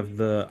don't have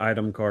the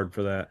item card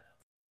for that.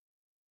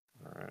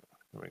 All right.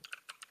 Let me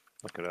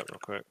look it up real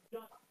quick.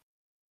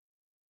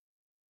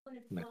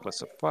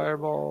 Necklace of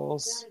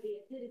fireballs.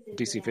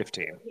 DC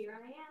 15.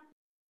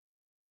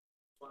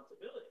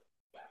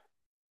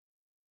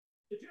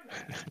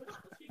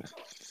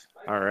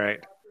 All right.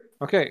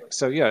 Okay.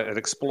 So yeah, it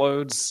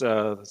explodes.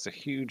 It's a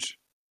huge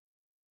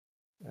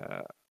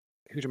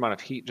amount of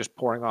heat just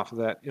pouring off of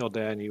that.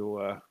 Ildan, you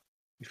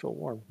feel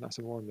warm, nice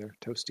and warm there,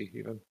 toasty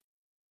even.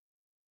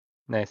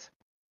 Nice.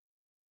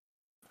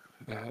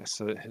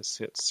 So it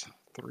hits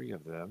 3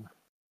 of them.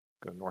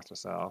 Go north to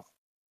south.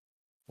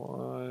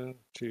 1,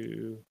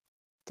 2,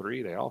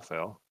 3. They all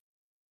fell.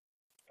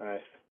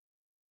 Nice.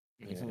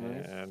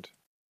 And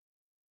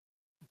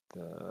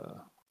the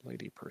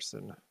lady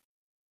person.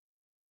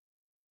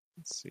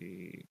 Let's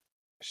see.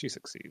 She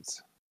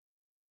succeeds.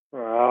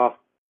 Ah.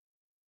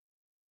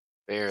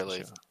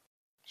 Barely.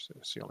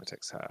 She only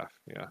takes half.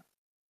 Yeah.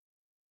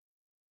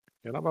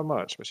 Yeah, not by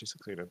much, but she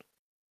succeeded.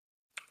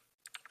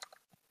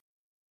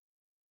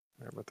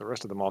 But the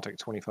rest of them all take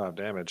 25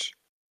 damage.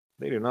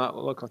 They do not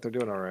look like they're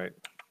doing all right,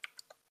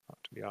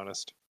 to be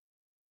honest.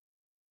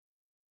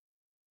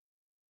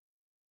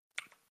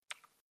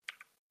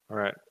 All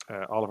right,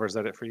 Oliver, is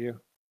that it for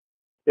you?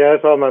 Yeah,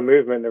 that's all my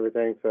movement and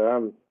everything, so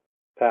I'm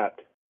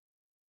tapped.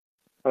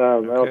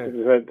 Okay.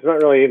 There's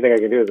not really anything I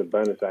can do as a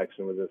bonus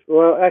action with this.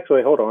 Well,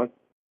 actually, hold on.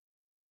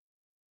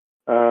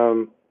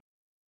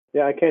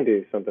 Yeah, I can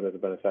do something as a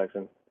bonus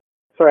action.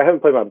 Sorry, I haven't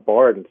played my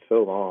bard in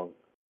so long.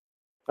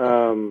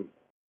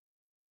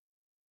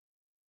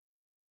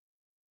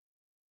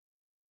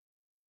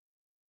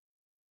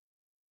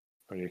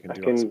 Or you can I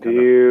do can some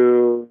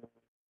do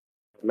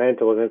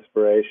Mantle of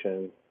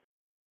Inspiration.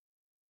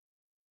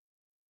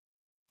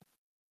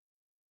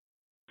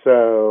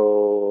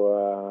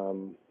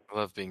 So, I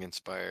love being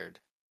inspired.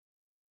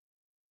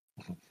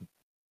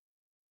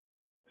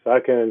 so I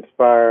can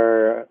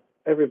inspire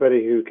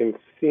everybody who can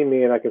see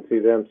me and I can see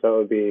them. So it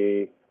would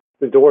be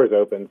the door's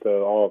open,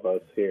 so all of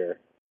us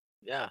here.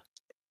 Yeah.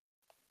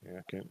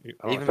 Yeah, I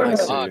don't Even know if my I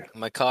can cog. see.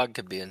 My cog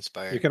could be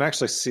inspired. You can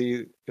actually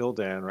see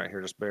Ildan right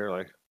here, just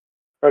barely.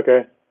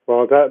 Okay.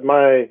 Well,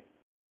 my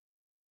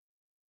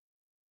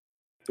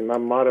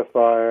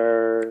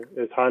modifier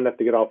is high enough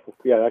to get all.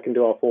 Yeah, I can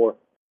do all 4.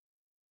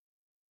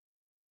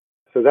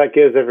 So that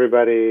gives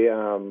everybody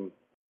the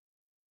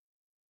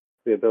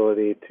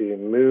ability to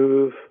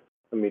move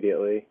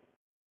immediately.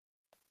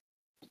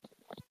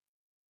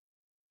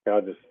 Okay,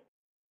 I'll just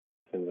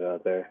send it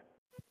out there.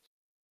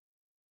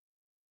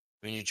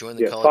 When you join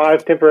the Yeah,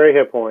 college. 5 temporary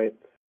hit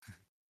points.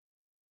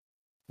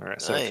 All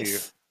right, so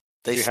Nice.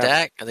 They if you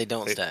stack or they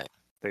don't stack?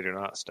 they do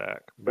not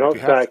stack. They don't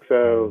stack,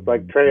 so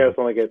like Treos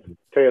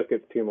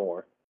gets 2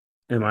 more.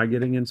 Am I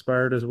getting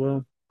inspired as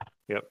well?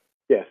 Yep.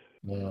 Yes.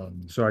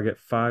 So I get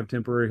 5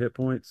 temporary hit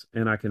points,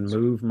 and I can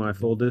move my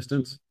full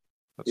distance?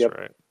 That's Yep.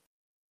 right.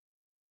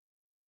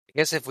 I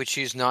guess if we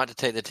choose not to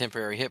take the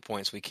temporary hit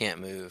points, we can't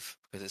move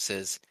because it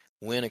says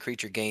when a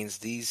creature gains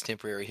these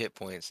temporary hit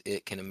points,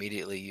 it can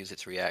immediately use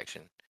its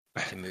reaction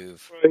to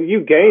move. Well,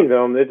 you gain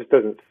them, it just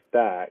doesn't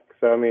stack.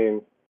 So I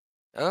mean,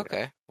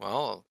 Okay.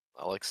 Well,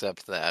 I'll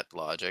accept that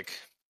logic.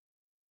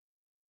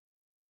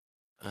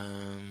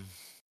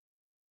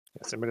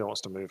 If somebody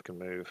wants to move can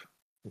move,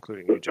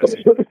 including you,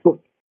 Jesse.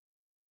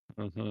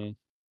 Mm-hmm.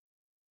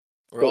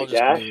 We're all we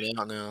just dash? moving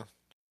out now.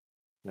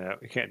 No,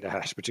 you can't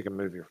dash, but you can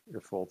move your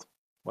full,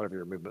 whatever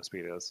your movement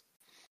speed is.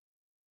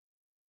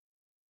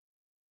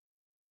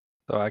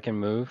 So I can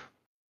move.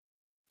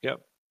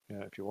 Yep.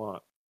 Yeah, if you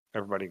want.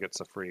 Everybody gets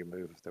a free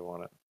move if they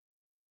want it.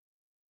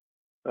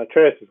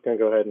 Treos is going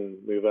to go ahead and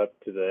move up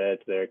to the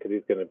edge there because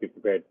he's going to be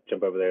prepared to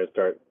jump over there and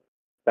start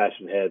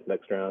bashing heads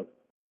next round.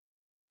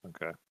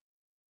 Okay.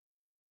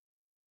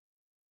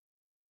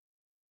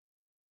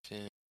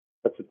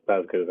 That's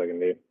about as good as I can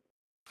do.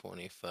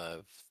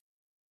 25.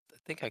 I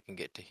think I can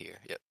get to here.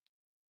 Yep.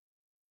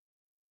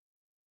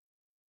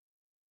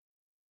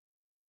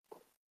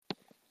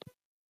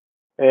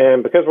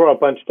 And because we're all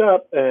bunched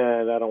up,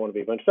 and I don't want to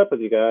be bunched up with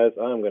you guys,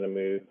 I'm going to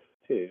move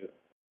too.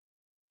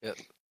 Yep.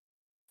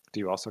 Do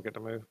you also get to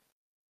move?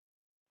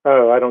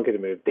 Oh, I don't get to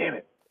move. Damn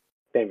it.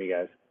 Damn you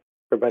guys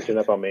for bunching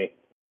up on me.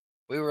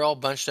 We were all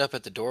bunched up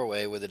at the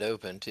doorway with it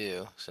open,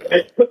 too. So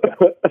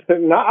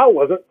No, I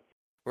wasn't.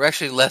 we're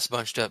actually less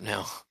bunched up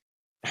now.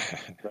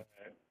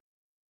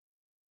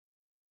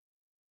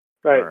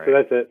 Right, All so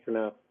right. that's it for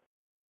now.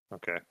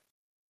 Okay.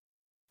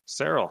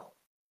 Sarril.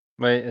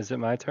 Wait, is it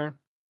my turn?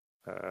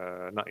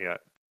 Not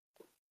yet.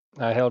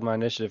 I held my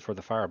initiative for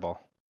the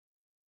fireball.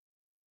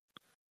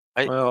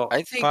 Well,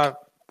 I think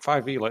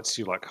 5e lets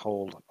you like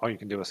hold. All you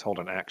can do is hold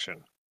an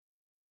action.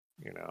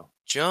 You know.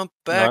 jump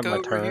back Not my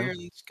over turn. here.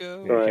 Let's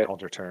go. Yeah, you Right. can't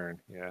hold your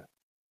turn. Yeah.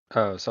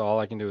 Oh, so all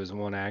I can do is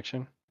one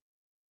action?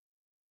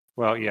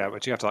 Well, yeah,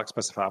 but you have to like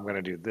specify. I'm going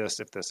to do this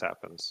if this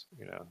happens.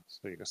 You know,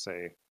 so you can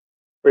say.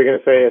 Were you going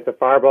to say if the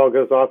fireball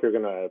goes off, you're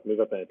going to move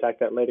up and attack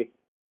that lady?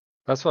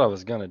 That's what I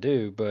was gonna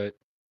do, but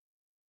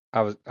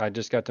I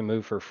just got to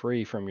move for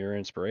free from your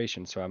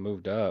inspiration, so I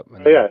moved up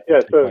and Oh, yeah, then yeah.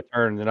 take So my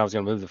turn, and then I was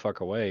gonna move the fuck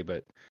away,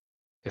 but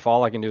if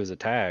all I can do is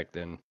attack,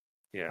 then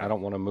Yeah. I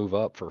don't want to move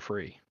up for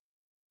free.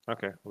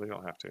 Okay. Well, you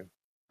don't have to.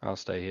 I'll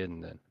stay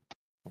hidden then.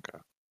 Okay.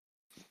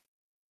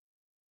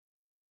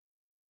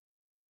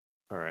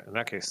 All right. In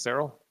that case,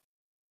 Sarril.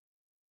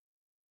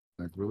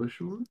 Like really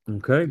short?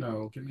 Okay.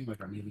 No, give me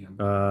like a medium.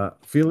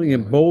 Feeling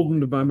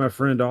emboldened by my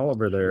friend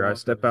Oliver there, I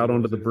step out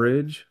onto the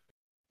bridge.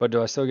 But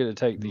do I still get to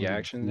take I'm the gonna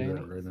action, do Danny?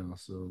 that right now,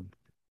 so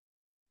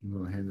I'm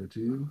gonna hand it to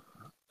you.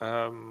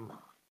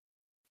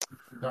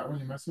 That one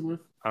you messing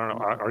with? I don't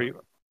know. Are you?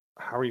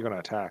 How are you going to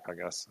attack? I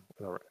guess.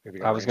 If you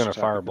got I was ranged gonna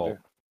attack, you can firebolt.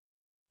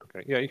 do?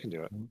 Okay. Yeah, you can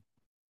do it.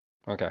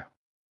 Okay.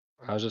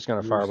 I was just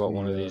gonna Where's firebolt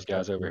one of the, these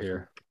guys cat over person?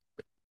 here.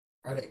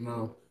 I don't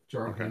know.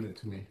 John Okay. handed it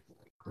to me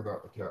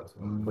without the cat.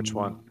 Which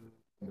one?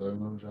 I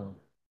don't know,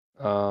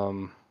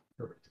 John.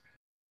 Perfect.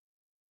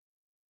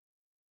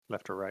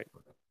 Left or right?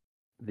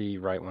 The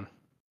right one.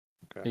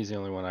 Okay. He's the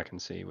only one I can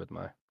see with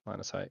my line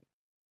of sight.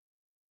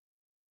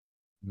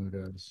 No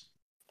guys.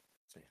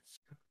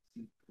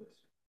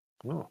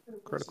 Oh,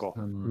 critical.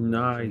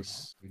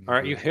 Nice. All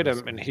right, you hit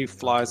him, and he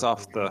flies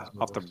off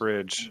the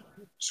bridge,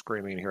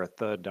 screaming. You hear a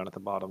thud down at the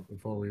bottom.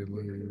 Before we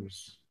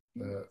lose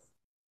that.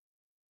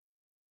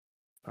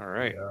 All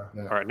right.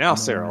 Yeah, All right, now, memory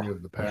Sarril.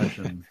 of the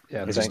passion.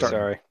 Yeah, As you thanks, start-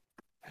 sorry.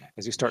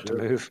 As you start to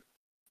move,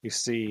 you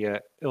see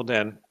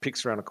Ildan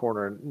peeks around a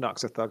corner and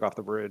knocks a thug off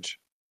the bridge.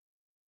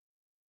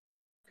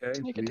 Okay.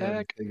 Sneak We had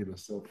attack. taken a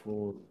step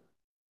forward.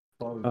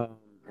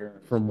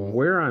 From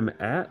where I'm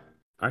at,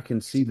 I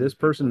can see this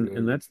person,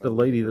 and that's the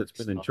lady that's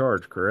been in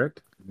charge,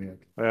 correct?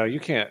 Well, you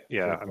can't.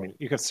 Yeah, I mean,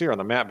 you can see her on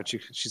the map, but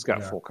she's got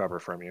Yeah. full cover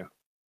from you.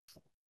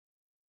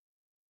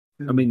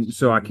 I mean,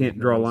 so I can't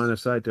draw line of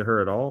sight to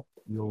her at all?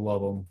 You'll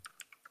love them.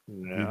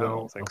 No, You I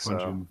don't think I'll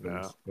punch you so. in the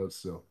face, No, but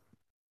still,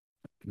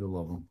 you'll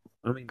love them.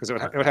 I mean, because it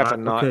would have to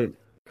not. okay.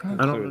 I don't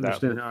include that.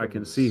 understand how I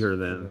can see her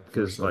then,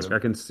 because like I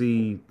can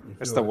see.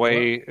 It's the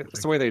way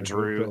they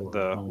drew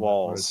the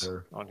walls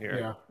on here.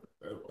 Yeah.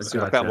 See,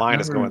 like that Gotcha. line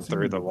is going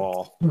through the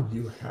wall.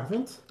 You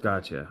haven't?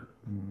 Gotcha.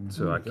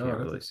 So I God, can't that's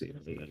really a- see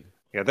anything.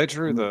 Yeah, they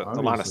drew the line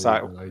of Obviously,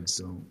 sight but I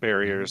don't.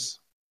 barriers.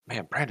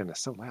 Man, Brandon is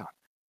so loud.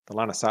 The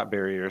line of sight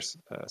barriers,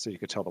 so you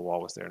could tell the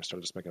wall was there instead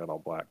of just making it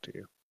all black to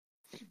you.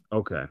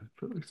 Okay.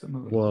 Feel like some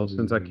of the Well, movies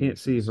since I they can't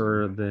use see is,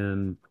 her,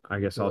 then I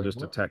guess feel I'll like just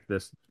what? attack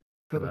this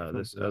feel like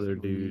this some other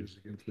of the dude movies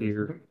against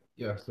here. Facebook.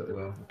 Yes, that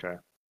will. Okay.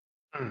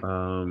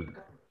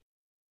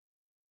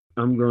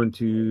 I'm going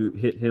to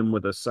hit him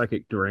with a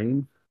psychic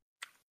drain.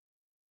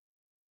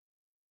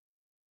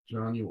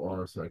 John, you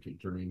are a psychic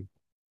dream.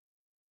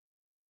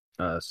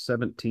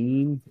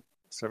 17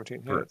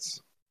 17 For-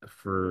 hits.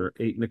 for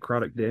 8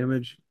 necrotic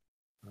damage,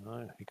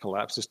 He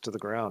collapses to the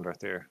ground right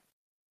there.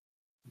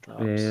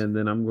 Drops. and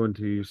then I'm going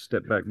to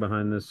step back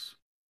behind this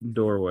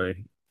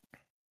doorway,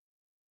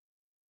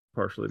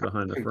 partially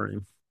behind the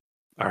frame.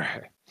 All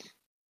right.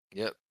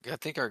 Yep. I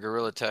think our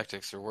guerrilla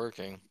tactics are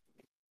working.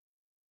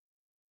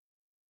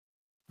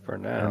 For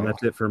And now.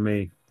 that's it for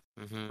me.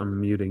 Mm-hmm.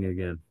 I'm muting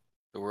again.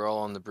 So we're all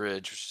on the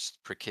bridge, which is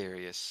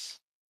precarious.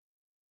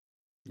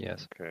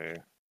 Yes. Okay.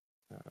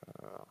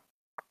 Uh,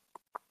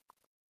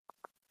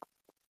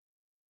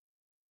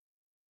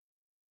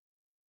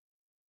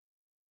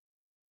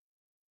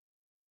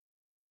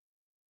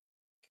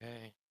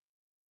 Okay.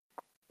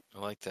 I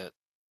like that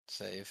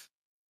save.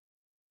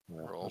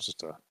 Yeah, Roll. it's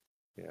just an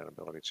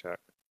ability check.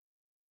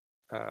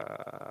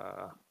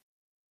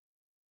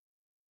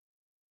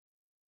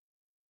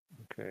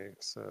 Okay,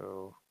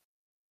 so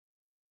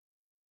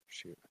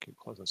shoot, I keep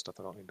closing stuff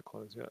I don't need to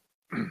close yet.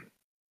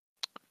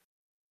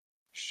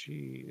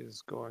 She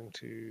is going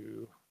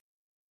to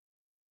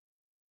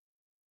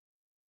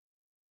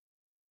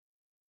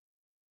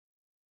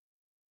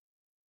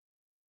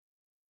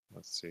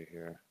let's see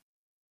here.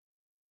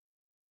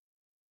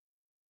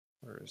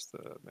 Where is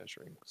the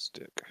measuring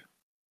stick?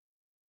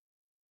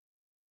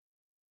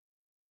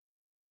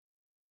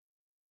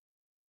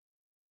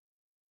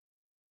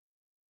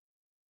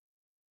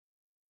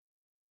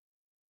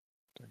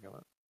 I got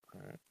it.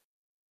 All right.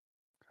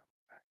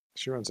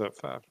 She runs up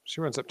 5.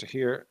 She runs up to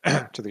here,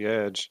 to the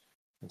edge,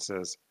 and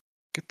says,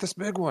 "Get this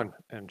big one!"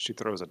 And she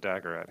throws a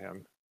dagger at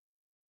him.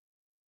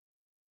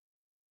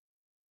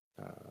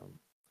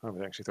 I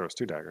think she throws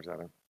 2 daggers at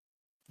him.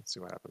 Let's see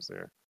what happens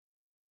there.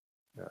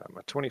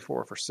 A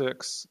 24 for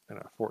 6 and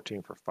a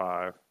 14 for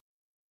 5.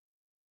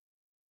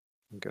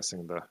 I'm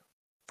guessing the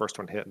first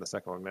one hit and the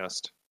second one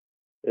missed.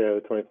 Yeah,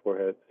 the 24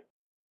 hits.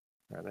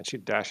 And then she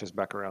dashes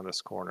back around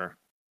this corner.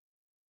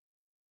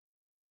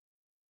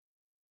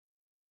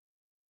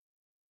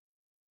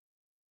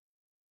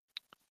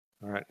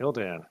 All right,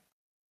 Ildan.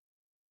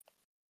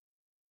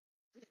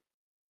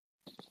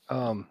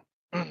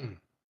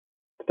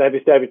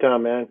 Stabby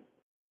time, man.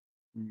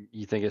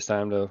 You think it's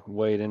time to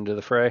wade into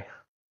the fray?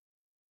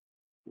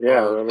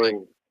 Yeah, Or, I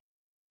mean,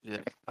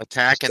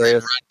 attack and then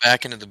Treos? run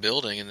back into the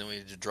building, and then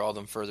we just draw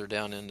them further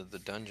down into the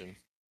dungeon.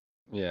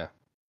 Yeah.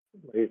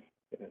 yeah.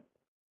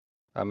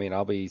 I mean,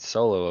 I'll be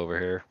solo over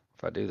here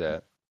if I do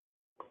that.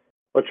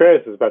 Well,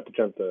 Treos is about to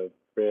jump the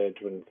bridge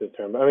when it's his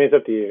turn. But I mean, it's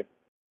up to you.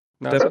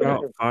 No, it's Step okay.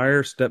 out,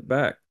 fire, step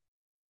back.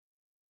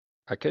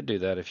 I could do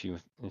that if you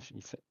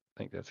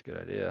think that's a good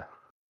idea.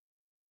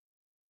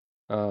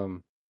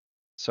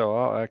 So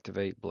I'll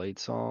activate Blade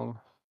Song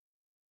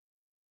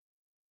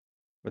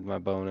with my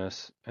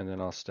bonus, and then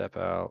I'll step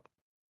out,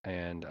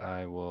 and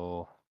I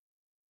will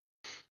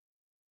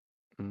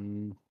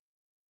to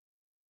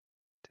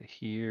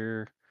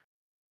here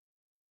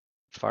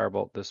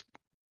firebolt this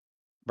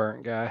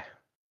burnt guy,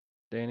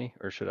 Danny,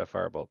 or should I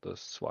firebolt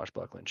this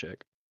swashbuckling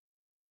chick?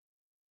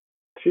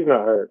 She's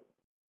not hurt.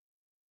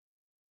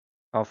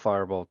 I'll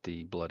firebolt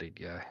the bloodied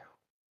guy.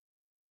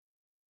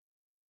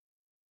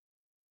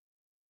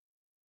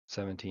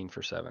 17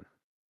 for 7.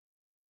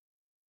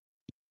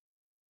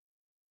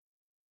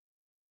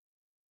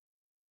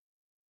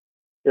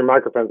 Your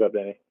microphone's up,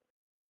 Danny.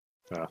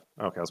 Okay,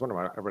 I was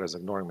wondering why everybody's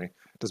ignoring me.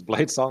 Does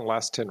Blade Song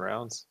last 10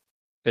 rounds?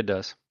 It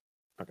does.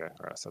 Okay,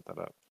 all right, set that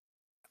up.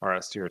 All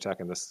right, so you're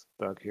attacking this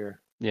thug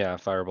here. Yeah, I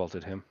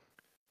firebolted him.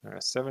 All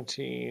right,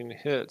 17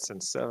 hits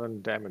and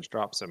 7 damage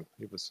drops him.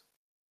 He was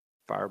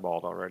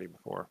fireballed already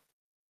before.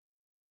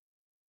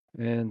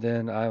 And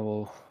then I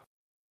will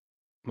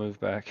move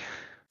back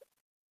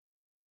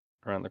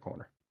around the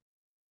corner.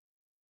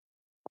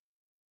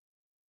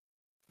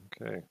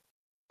 Okay.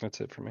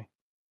 That's it for me.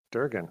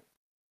 Durgan.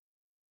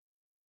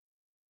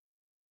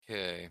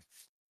 Okay.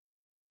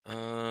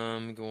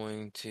 I'm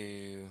going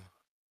to...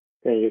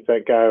 Can you use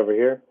that guy over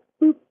here?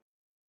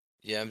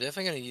 Yeah, I'm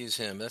definitely going to use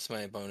him. That's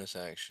my bonus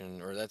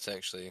action, or that's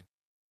actually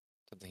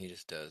something he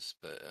just does.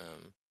 But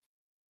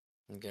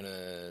I'm going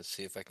to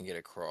see if I can get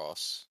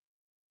across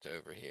to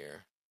over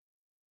here.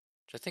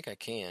 Which I think I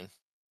can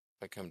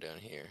if I come down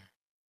here.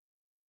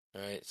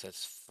 All right, so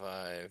that's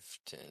 5,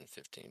 10,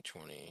 15,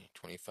 20,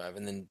 25.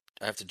 And then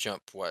I have to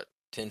jump, what,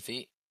 10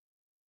 feet?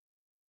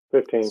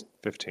 15.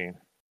 15.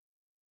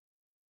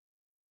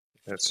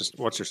 It's just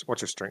what's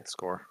your strength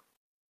score?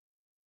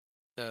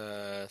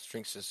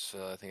 Strength is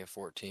I think a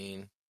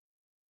 14.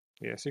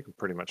 Yeah, so you can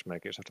pretty much make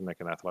it. You just have to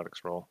make an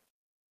athletics roll.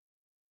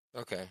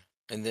 Okay.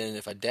 And then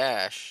if I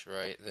dash,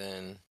 right,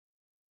 then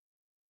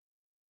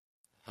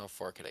how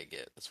far could I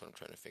get? That's what I'm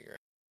trying to figure out.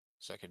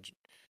 So I could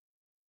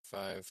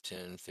 5,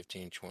 10,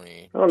 15,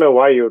 20. I don't know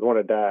why you would want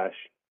to dash.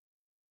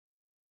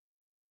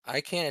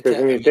 I can't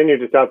Because attack. then you're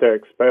just out there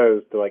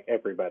exposed to like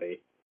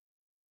everybody.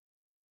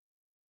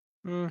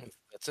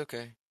 That's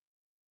okay.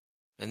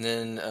 And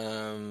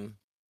then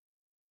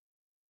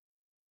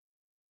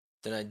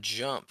I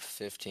jump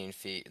 15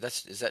 feet.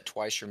 Is that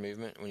twice your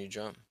movement when you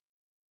jump?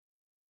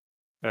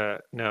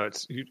 No,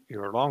 it's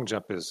your long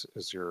jump is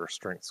your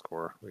strength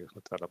score. We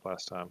looked that up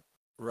last time.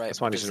 Right. That's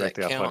why you does should make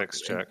that the count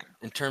athletics check.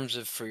 in terms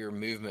of for your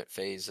movement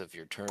phase of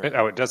your turn?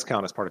 It does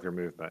count as part of your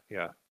movement.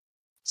 Yeah.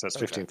 So it's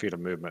Okay. 15 feet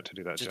of movement to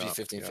do that Just jump.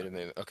 be 15 yeah. feet of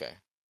movement. Okay.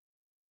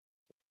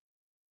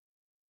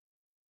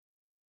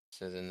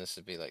 So then this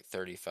would be like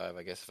 35,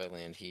 I guess, if I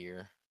land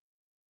here.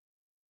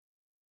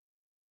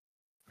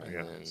 And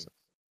Yeah. then, So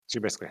you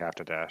basically have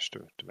to dash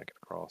to make it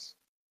across.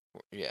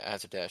 yeah, I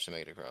have to dash to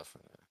make it across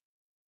from there.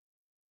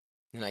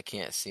 And I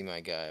can't see my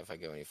guy if I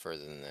go any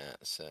further than that,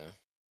 so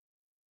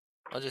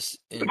I'll just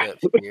end up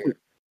here.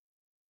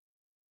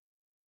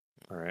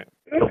 All right.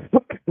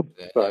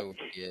 That Sorry. know who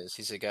he is.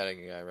 He's got a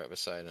guy right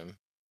beside him.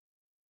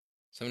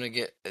 So I'm gonna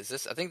get. Is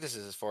this? I think this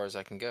is as far as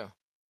I can go.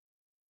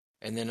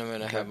 And then I'm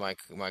gonna have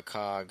my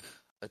cog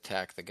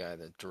attack the guy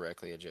that's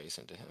directly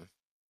adjacent to him.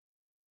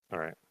 All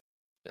right.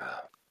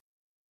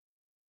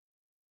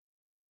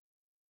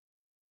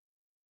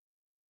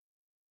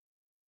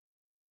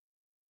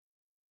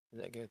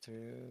 Did that go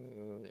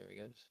through? There he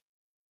goes.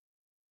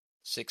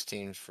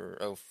 14 for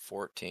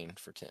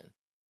 10.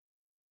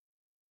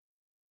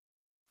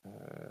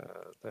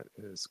 That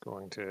is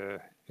going to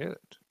hit.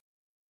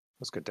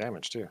 That's good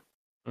damage too.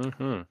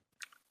 Mm-hmm.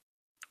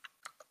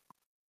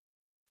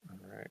 All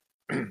right.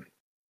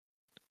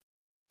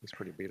 He's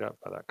pretty beat up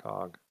by that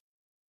cog.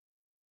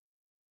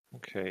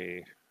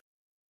 Okay.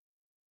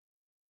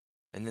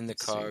 And then the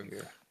Let's see cog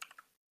here.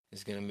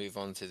 is gonna move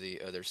on to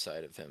the other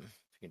side of him.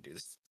 If you can do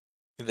this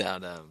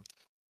without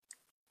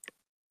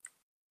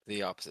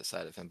the opposite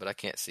side of him, but I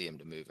can't see him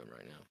to move him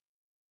right now.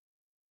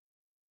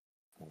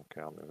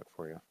 Okay, I'll move it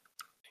for you.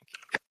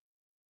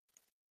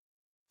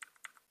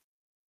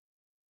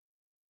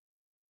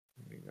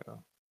 There you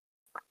go.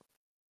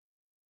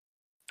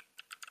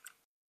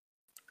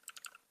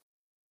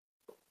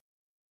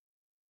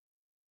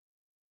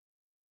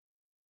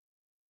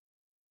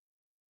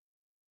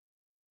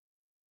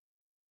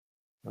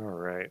 All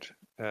right.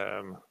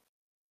 A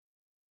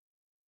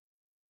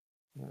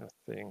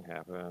thing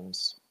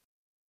happens.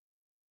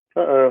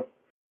 Uh-oh.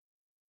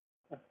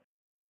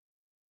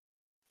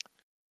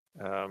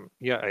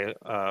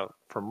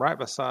 From right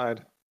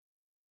beside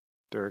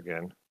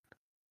Durgan,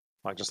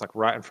 just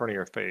right in front of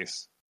your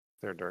face,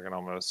 there, Durgan,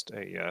 almost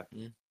a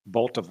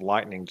bolt of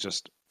lightning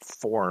just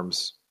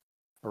forms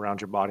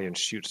around your body and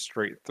shoots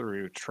straight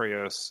through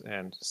Treos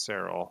and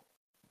Sarril.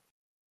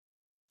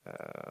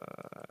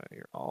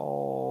 You're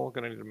all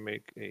gonna need to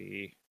make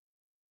a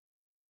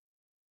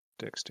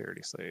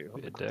dexterity save.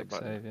 A dex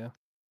save, yeah.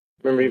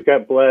 Remember, you've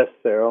got bless,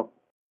 Sarril.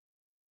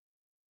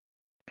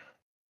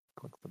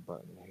 Click the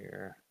button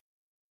here.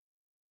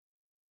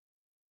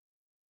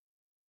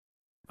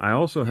 I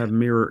also have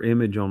mirror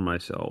image on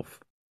myself.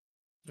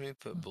 Let me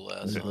put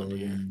bless on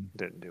here.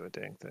 Didn't do a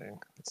dang thing.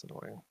 That's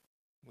annoying.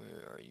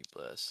 Where are you,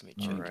 bless? Let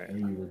me check. All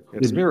right.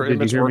 Did- Does mirror did you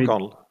image hear work me?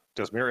 on?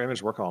 Does mirror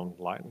image work on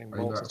lightning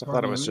bolts and stuff? I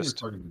thought it was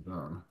just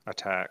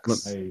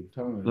attacks.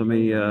 Let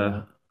me.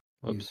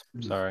 Oops,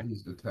 sorry.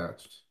 He's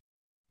detached.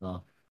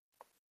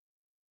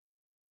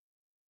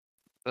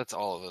 That's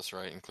all of us,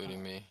 right,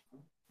 including me,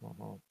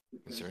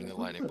 considering the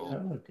lightning bolt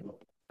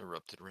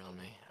erupted around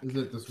me. Is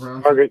it this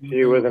round? Target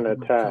you with an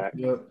attack.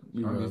 Yep,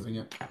 I'm using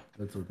it.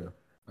 That's okay.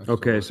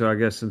 Okay, so I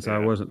guess since I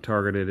Yeah. wasn't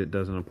targeted, it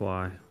doesn't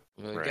apply.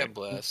 Well, Right. get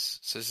bless.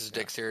 So this is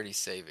dexterity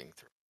saving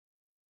throw.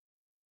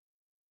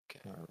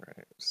 Okay. All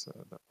right. So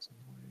that was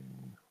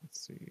annoying.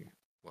 Let's see.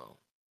 Well,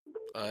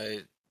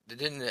 I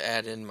didn't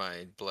add in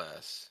my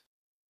bless.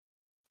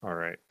 All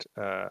right.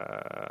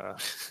 I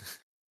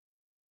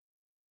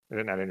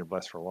didn't add in your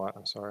bless for what?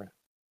 I'm sorry.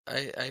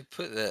 I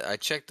put that. I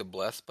checked the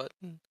bless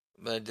button,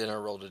 but then I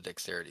rolled a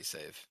dexterity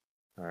save.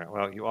 All right.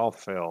 Well, you all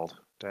failed.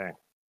 Dang.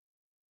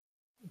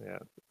 Yeah.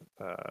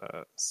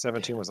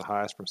 17 was the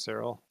highest from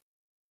Sarril.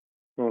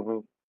 Mm-hmm.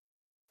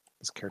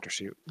 This character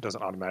sheet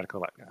doesn't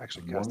automatically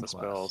actually cast the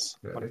spells.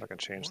 I wonder if I can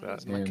change Why that.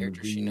 does my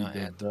character sheet not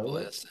add the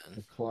bless A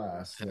in?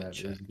 class Haven't that is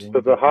checked. going So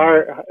it's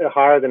to a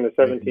higher than the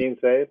 17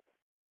 save?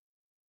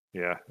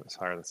 Yeah, it's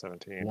higher than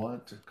 17.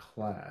 want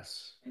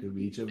class to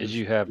each of Did its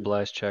you have group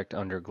bless checked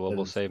under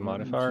global is save going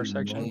modifier to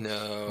section? most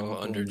No,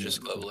 under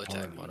just complement global the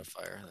attack party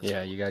modifier. That's Yeah,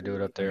 what you gotta do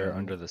it up there And-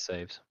 under the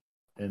saves.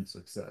 and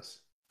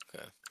success.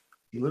 Okay.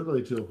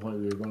 Literally to a point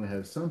where you're going to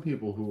have some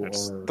people who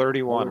It's are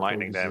 31 core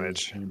lightning focuses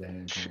damage.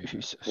 hand-to-hand combat.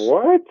 Jesus.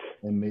 What?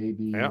 And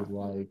maybe Yeah.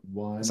 like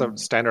one It's a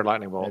standard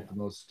lightning bolt. at the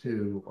most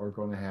two are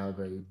going to have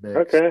a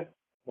Bex Okay.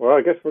 Well,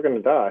 I guess we're going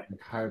to die.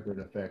 hybrid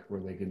effect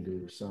where they can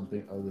do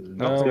something other than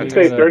No, Did we you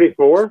say gotta-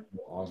 34?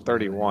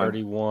 31.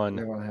 31.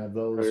 They're going to have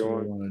those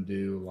 31. who want to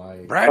do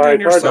like Brandon, Alright,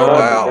 you're hard so to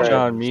loud. watch.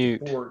 John,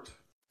 mute. support,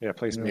 Yeah,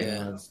 please you know, mute.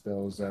 Yeah. add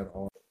spells that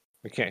are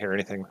We can't hear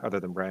anything other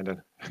than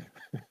Brandon.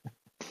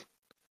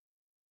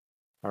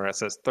 All right,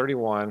 so it's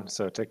 31.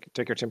 So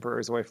take your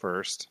temporaries away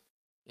first.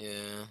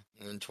 Yeah,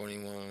 and then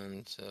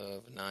 21,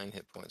 so 9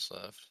 hit points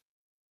left.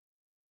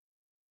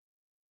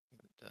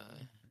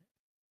 Die.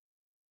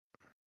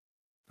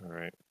 All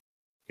right.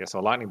 Yeah, so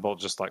a lightning bolt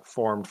just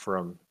formed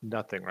from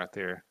nothing right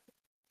there.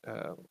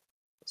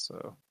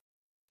 So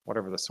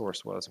whatever the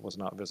source was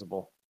not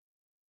visible.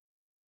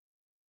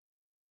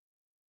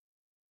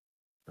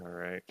 All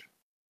right.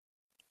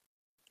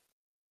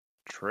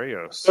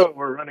 Treos. So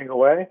we're running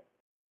away?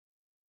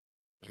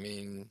 I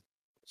mean,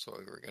 that's what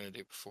we were going to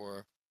do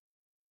before.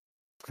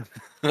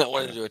 I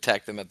wanted to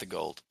attack them at the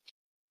gold.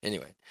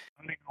 Anyway.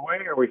 Running away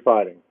or are we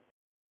fighting?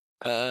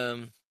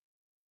 I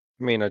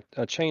mean,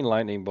 a chain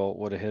lightning bolt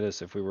would have hit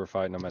us if we were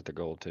fighting them at the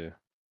gold too.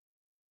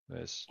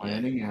 It's,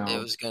 planning out. It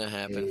was going to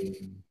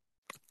happen.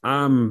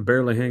 I'm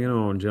barely hanging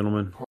on,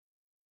 gentlemen.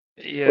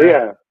 yeah. Well,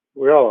 yeah,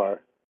 we all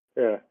are.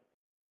 Yeah.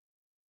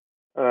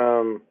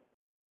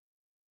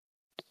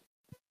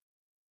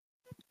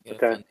 You gotta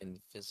Okay. find the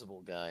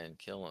invisible guy and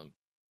kill him.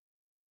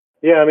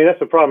 Yeah, I mean, that's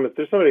the problem. If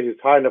there's somebody who's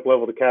high enough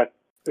level to cast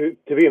To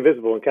be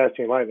invisible and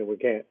casting lightning, we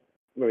can't.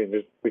 I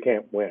mean, we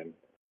can't win.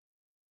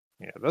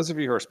 Yeah, those of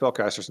you who are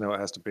spellcasters know it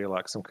has to be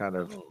like some kind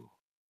of, Oh,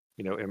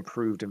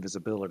 improved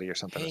invisibility or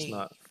something. It's hey,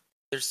 not.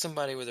 there's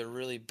somebody with a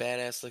really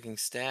badass looking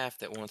staff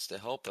that wants to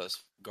help us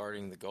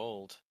guarding the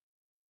gold.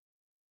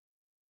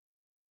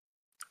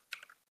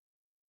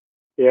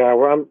 Yeah,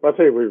 well, I'll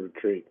say we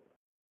retreat.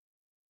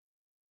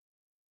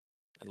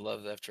 I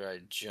love after I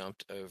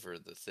jumped over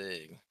the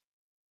thing.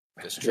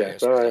 Because Yeah, Treos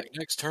was sorry. like,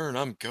 next turn,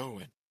 I'm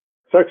going.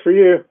 Sucks for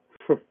you.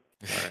 All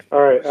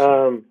right.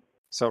 All right.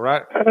 So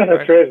right.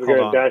 Treos is hold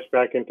going on. to dash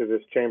back into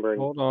this chamber. And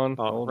Hold on.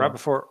 Right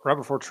before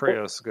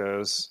Treos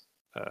goes.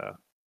 Oh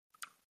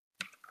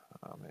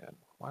man,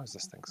 why is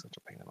this thing such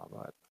a pain in my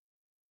butt?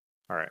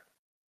 All right.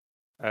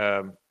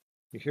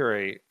 You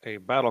hear a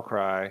battle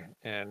cry,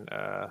 and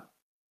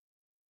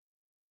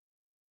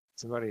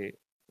somebody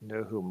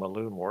know who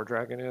Maloon War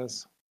Dragon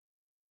is?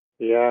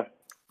 yeah,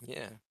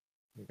 Yeah.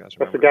 You guys that's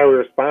remember? the guy him? we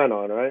were spying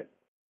on, right?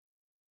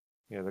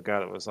 Yeah, the guy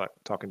that was like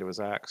talking to his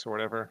axe or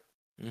whatever.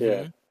 Mm-hmm.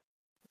 Yeah. He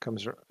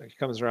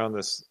comes around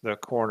the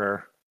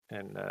corner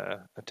and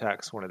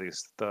attacks one of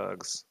these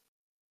thugs.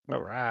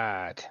 All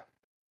right.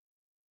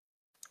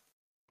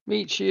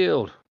 Meat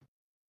shield.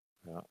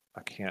 No,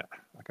 I can't.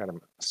 I got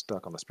him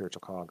stuck on the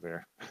spiritual cog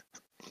there.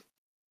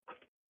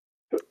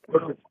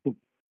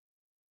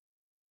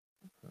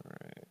 All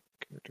right,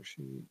 character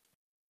sheet.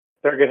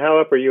 Durgan, how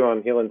up are you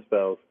on healing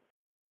spells?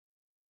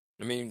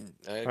 I mean,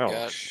 I Oh,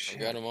 got shit.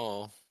 them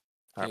all.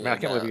 All right, You man, I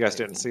know can't believe you guys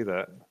about didn't see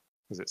that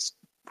because it's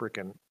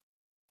freaking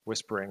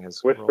whispering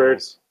his Whispered.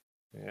 rolls.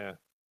 Yeah,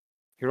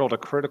 he rolled a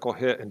critical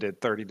hit and did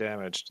 30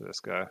 damage to this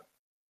guy.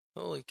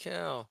 Holy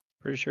cow.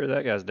 Pretty sure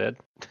that guy's dead.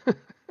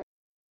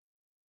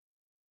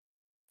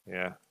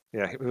 Yeah,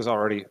 he was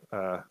already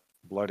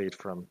bloodied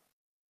from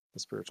the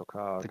spiritual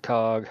cog. The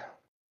cog.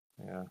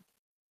 Yeah,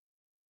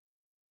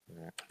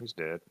 he's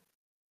dead.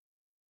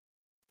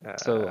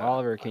 So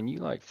Oliver, can you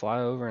like fly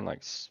over and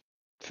like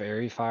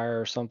fairy fire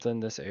or something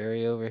this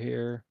area over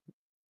here?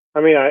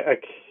 I mean, I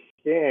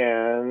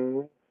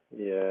can,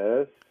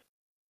 yes.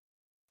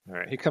 All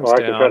right, he comes Or I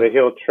down. can try to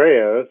heal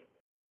Treos.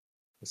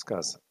 This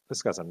guy's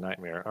a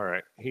nightmare. All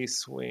right, he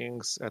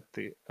swings at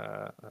the.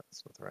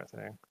 That's not the right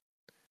thing.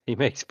 He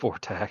makes 4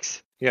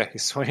 attacks. Yeah, he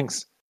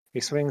swings.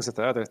 He swings at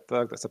the other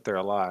thug that's up there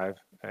alive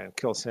and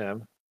kills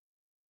him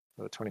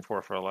with a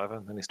 24 for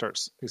 11. Then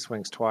he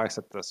swings twice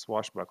at the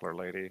swashbuckler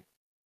lady.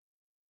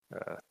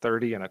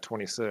 30 and a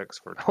 26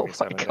 for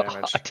 27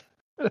 damage.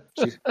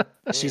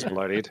 She's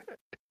bloodied.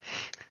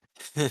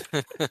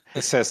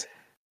 He says,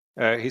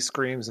 he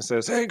screams and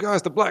says, "Hey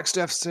guys, the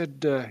Blackstaff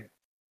said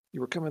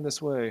you were coming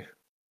this way."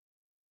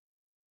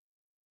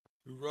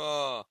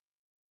 Hurrah.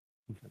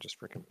 I just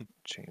freaking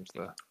changed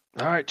the.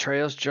 All right,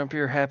 Trails, jump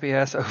your happy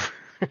ass over.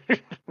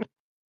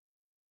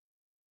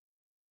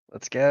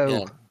 Let's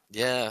go.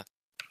 Yeah.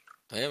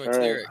 I am a All right.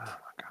 cleric. Oh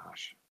my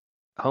gosh.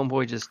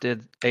 Homeboy just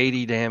did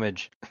 80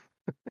 damage.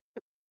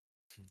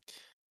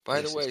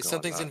 By This the is way, going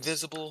something's nuts.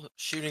 invisible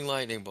shooting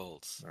lightning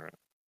bolts. All right.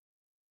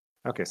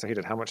 Okay, so he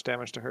did how much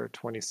damage to her?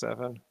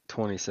 27?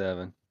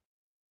 27.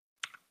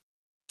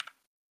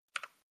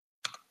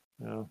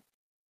 No.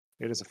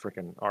 It is a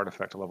freaking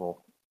artifact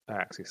level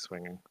axe he's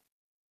swinging.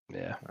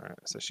 Yeah. All right,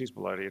 so she's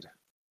bloodied.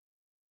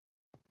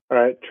 All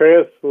right,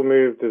 Treos will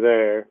move to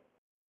there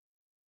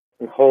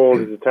and hold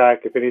his attack.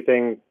 If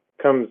anything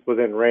comes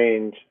within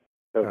range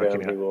of Oh,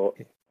 him, he will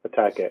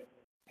attack it.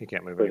 He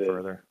can't move But any it's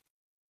further.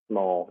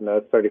 small. No,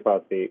 it's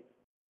 35 feet.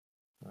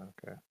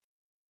 Okay.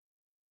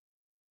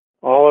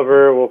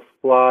 Oliver will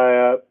fly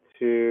up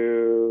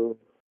to.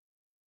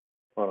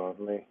 Hold on,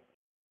 let me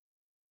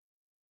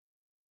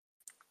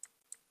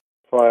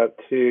fly up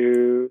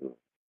to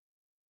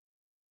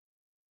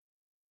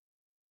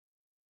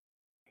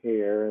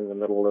here in the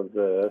middle of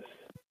this.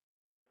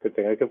 Good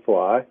thing I can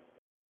fly.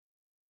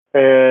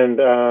 And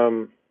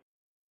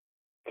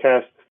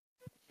cast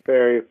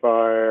Fairy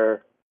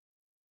Fire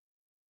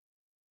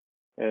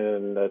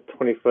and a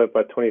 20-foot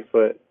by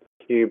 20-foot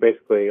cube,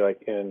 basically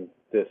like in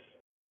this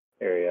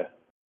area.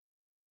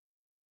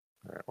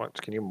 All right.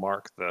 What can you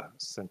mark the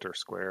center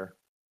square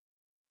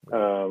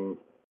Um,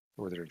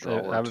 with your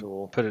So drawer I would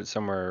tool? put it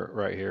somewhere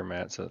right here,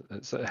 Matt. So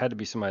it had to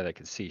be somebody that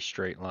could see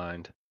straight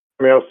lined.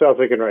 I mean, I was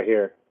thinking right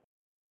here.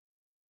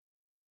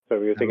 So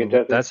you're I thinking,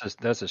 mean, Jesse?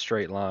 that's a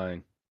straight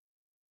line,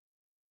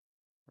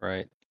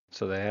 right?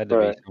 So they had to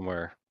Right. be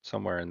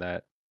somewhere in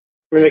that.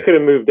 I mean, they could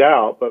have moved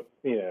out, but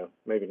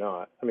maybe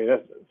not. I mean,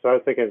 that's so I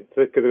was thinking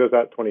because it goes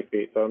out 20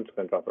 feet, so I'm just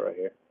going to drop it right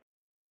here.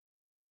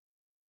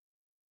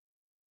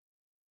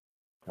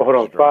 Well,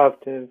 hold on,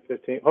 5, 10,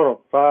 15. Hold on,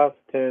 5,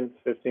 10,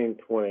 15,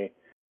 20. I'm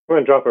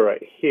going to drop it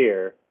right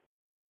here.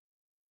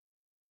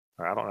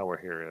 I don't know where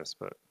here is,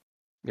 but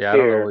Yeah, I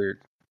don't know Here. where you're.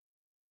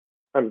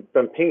 I'm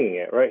pinging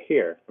it right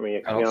here. I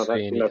mean, I don't see my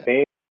any.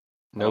 ping.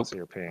 I don't Nope. see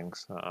your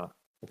pings.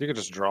 If you could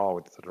just draw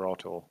with the draw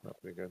tool, that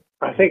would be good.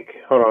 I think.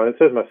 Hold on, it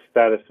says my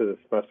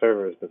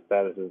server's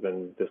status has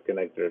been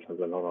disconnected or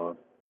something. Hold on.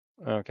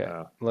 Okay.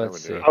 That Let's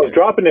would do see. it. I was here.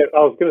 dropping it. I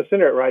was going to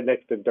center it right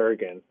next to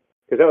Durgan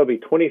because that would be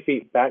 20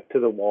 feet back to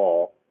the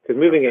wall. Because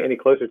moving it any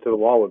closer to the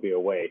wall would be a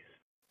waste.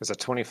 It's a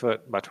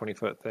 20-foot by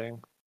 20-foot thing.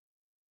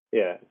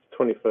 Yeah, it's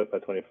 20 foot by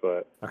 20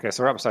 foot. Okay,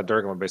 so right beside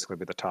Durgan would basically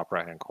be the top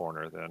right-hand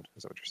corner. Then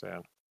is that what you're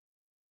saying?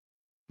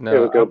 No, It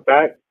would go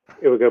back.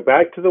 It would go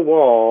back to the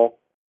wall,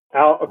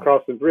 out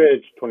across the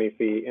bridge 20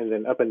 feet, and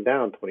then up and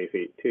down 20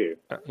 feet too.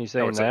 you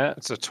saying it's that?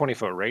 It's a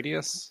 20-foot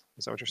radius.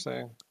 Is that what you're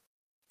saying?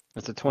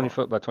 It's a 20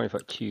 foot by 20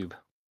 foot cube.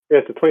 Yeah,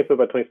 it's a 20 foot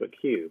by 20 foot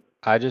cube.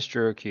 I just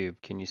drew a cube.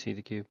 Can you see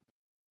the cube?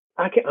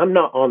 I'm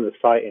not on the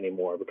site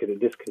anymore because it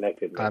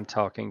disconnected me. I'm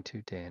talking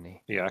to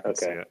Danny. Yeah, I can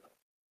see it.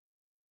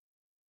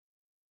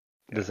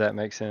 Does that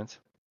make sense?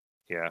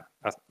 Yeah,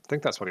 I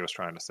think that's what he was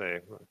trying to say.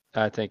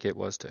 I think it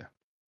was too.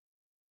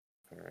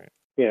 All right.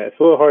 Yeah, it's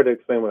a little hard to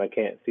explain when I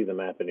can't see the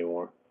map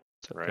anymore.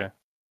 It's okay. Right.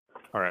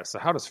 All right. So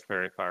how does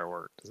fairy fire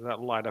work? Does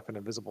that light up an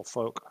invisible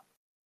folk?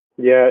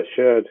 Yeah, it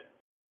should.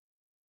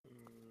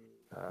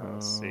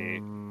 Let's see.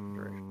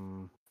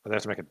 They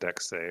have to make a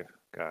dex save.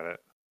 Got it.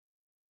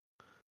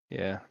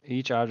 Yeah.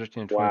 Each object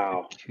in a 20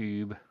 Wow. foot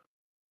cube.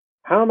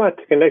 How am I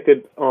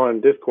connected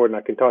on Discord and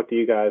I can talk to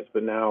you guys,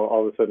 but now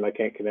all of a sudden I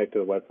can't connect to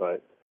the website?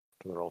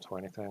 Do the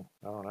Roll20 thing?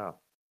 I don't know.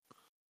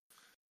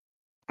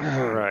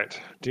 All right.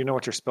 Do you know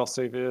what your spell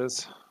save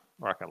is?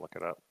 Or I can look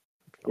it up.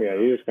 Yeah,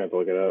 you're just going to have to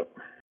look it up.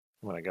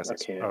 Well, I guess I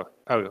it's can't.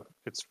 oh,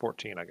 it's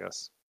 14, I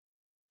guess.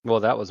 Well,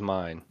 that was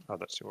mine. Oh,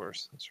 that's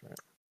yours. That's right.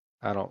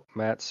 I don't.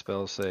 Matt's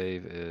spell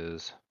save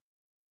is.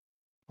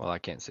 Well, I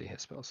can't see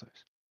his spell saves.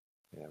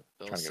 Yeah,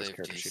 Spell trying to get his save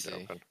character sheet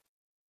DC. open.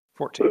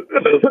 14.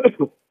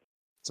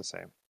 It's the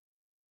same.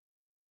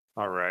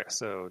 All right,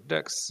 so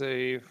dex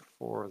save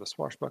for the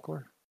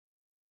swashbuckler.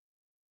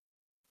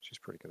 She's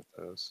pretty good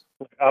at those.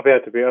 I'll be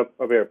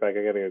right back.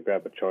 I got to go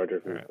grab a charger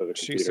All from the right.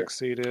 She computer.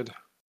 succeeded,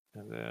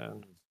 and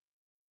then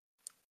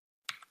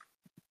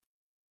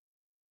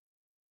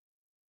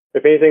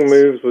If anything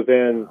moves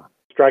within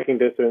striking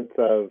distance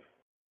of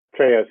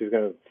Treos, he's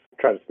going to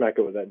try to smack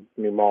it with that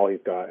new maul he's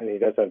got, and he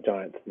does have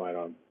giant smite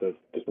on. So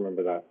just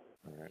remember that.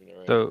 all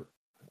right. So,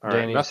 All right,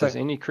 Danny, it says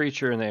nothing. any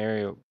creature in the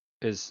area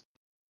is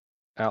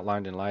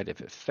outlined in light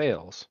if it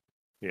fails.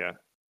 Yeah,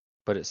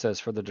 But it says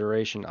for the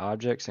duration,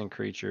 objects and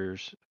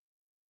creatures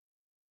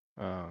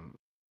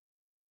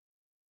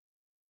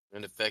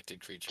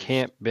Unaffected creatures.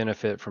 can't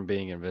benefit from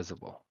being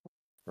invisible.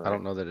 right. I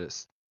don't know that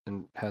it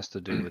has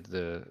to do with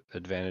the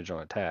advantage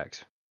on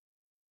attacks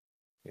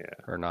Yeah,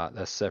 or not.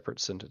 That's separate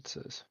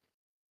sentences.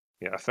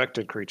 yeah.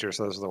 Affected creatures.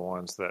 Those are the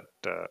ones that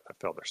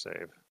failed their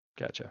save.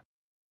 Gotcha.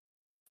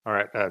 All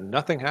right.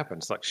 Nothing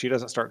happens. Like she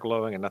doesn't start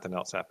glowing, and nothing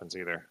else happens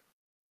either.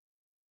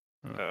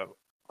 But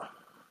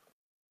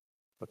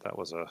that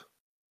was a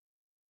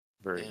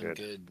very Damn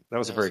good. That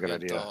was a very good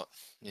idea. thought.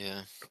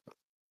 Yeah.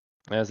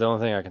 That's the only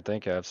thing I can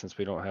think of since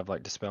we don't have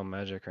like dispel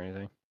magic or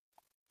anything.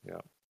 Yeah.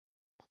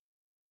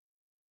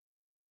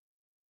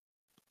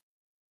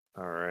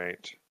 All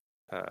right.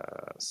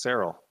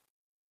 Sarril.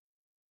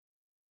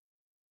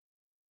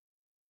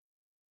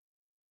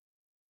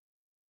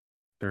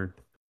 Turn.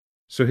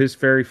 So his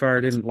fairy fire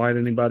didn't light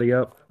anybody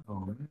up?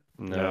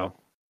 No.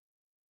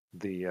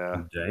 The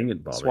Dang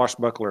it, Bobby.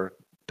 swashbuckler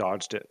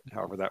dodged it,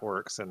 however that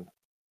works, and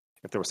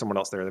if there was someone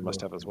else there, they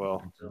must have as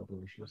well.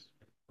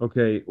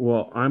 Okay,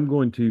 well, I'm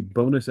going to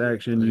bonus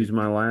action use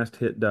my last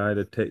hit die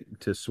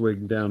to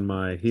swig down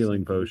my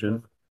healing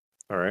potion.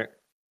 All right.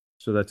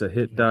 So that's a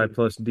hit die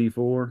plus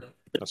D4.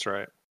 That's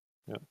right.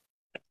 Yep.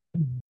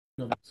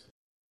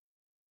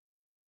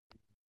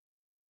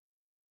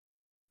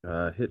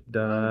 Hit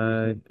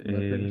die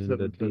and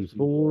a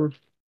D4.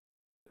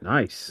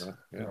 Nice.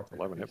 Yeah,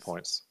 11 hit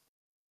points.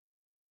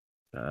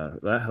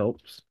 That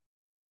helps.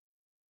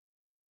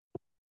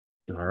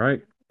 All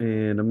right,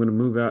 and I'm going to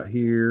move out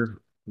here.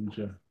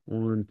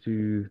 1,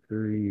 2,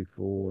 3,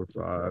 4,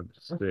 5,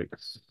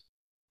 6.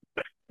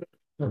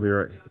 I'll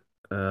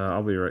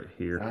be right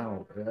here.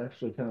 Ow, it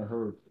actually kind of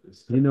hurt.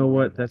 You know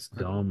what? That's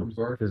dumb I'm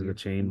sorry. because of the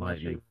chain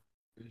lightning.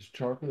 It's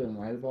chocolate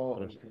and eyeball.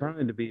 I was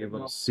trying to be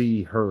able to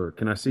see her.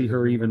 Can I see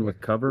her even with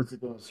cover?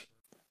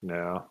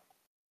 No,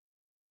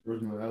 All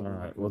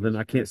right. Well, then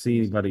I can't see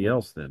anybody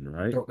else then,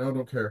 right?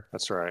 Don't care.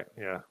 that's right.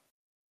 Yeah.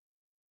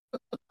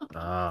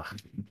 Ah,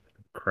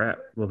 crap.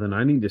 Well, then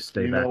I need to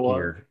stay You know back what?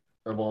 here.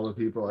 Of all the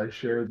people I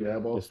shared the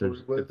eyeball If story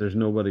with, there's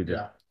nobody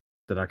yeah,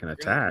 that I can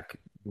attack.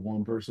 the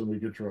one person we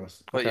could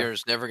trust. But Okay.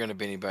 there's never going to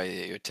be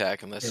anybody that you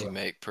attack unless you Yeah.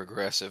 make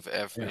progressive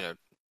effort, Yeah.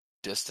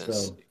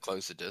 distance, So-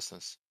 close the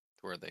distance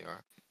to where they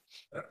are.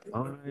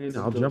 Fine,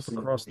 I'll jump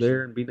across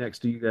there and be next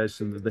to you guys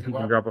so that he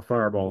can drop a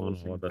fireball on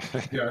all of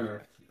us. Yeah, I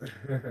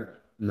know.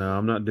 No,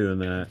 I'm not doing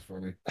that. That's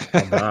funny.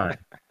 I'll die.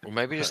 Or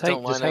maybe just Just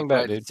don't line hang up back,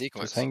 right in dude.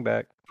 sequence. Just hang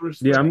back.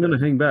 Yeah, I'm gonna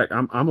hang back.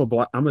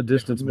 I'm a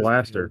distance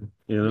blaster.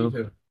 You know. Me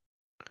too.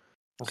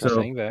 Just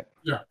So hang back.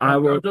 Yeah,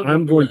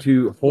 I'm going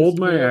to hold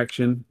my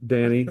action,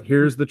 Danny.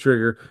 Here's the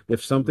trigger.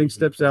 If something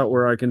steps out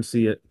where I can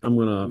see it, I'm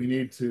gonna We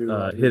need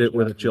to hit it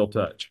with a chill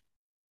touch.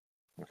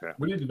 Okay.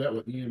 We need to do that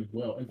with Ian as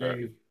well. And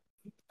Dave.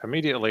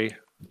 Immediately,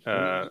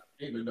 the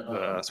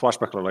Uh,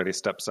 swashbuckler lady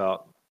steps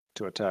out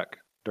to attack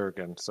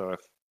Durgan. So if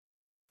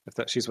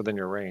she's within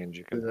your range,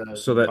 you can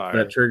So that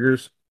fire.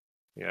 triggers.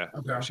 Yeah,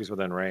 Okay. she's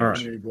within range. All right.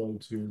 You're going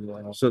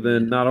to. So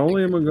then, not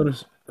only am I going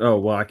to. Oh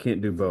well, I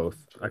can't do both.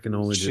 I can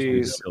only just do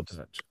She's chill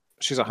touch.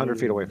 she's 100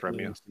 feet away from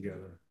you.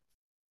 Together.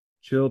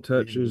 Chill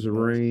touch's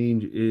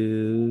range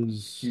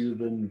is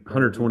Cuban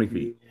 120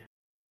 feet.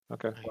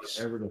 Okay. Nice.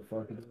 Whatever the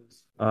fuck it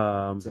is.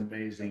 Um, It's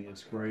amazing.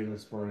 It's great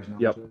as far as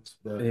Yep. nachos.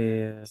 But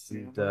and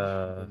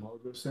the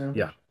logo sandwich,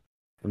 yeah,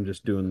 I'm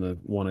just doing the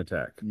one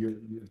attack. you're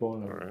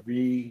going to Alright.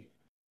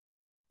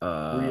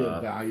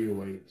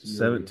 reevaluate your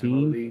 17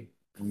 reality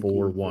and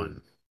for keep it-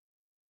 1.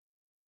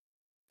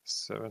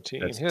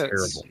 17 That's hits.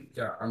 terrible.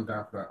 Yeah, I'm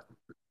down for that.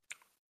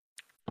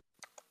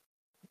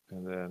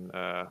 And then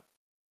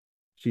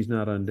She's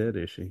not undead,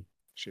 is she?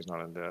 she's not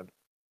undead.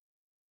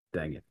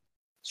 Dang it.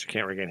 She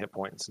can't regain hit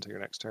points until your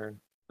next turn.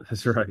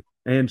 That's right.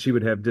 And she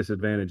would have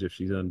disadvantage if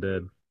she's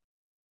undead.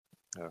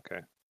 Okay.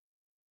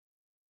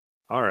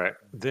 All right.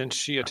 Then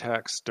she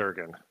attacks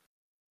Durgan.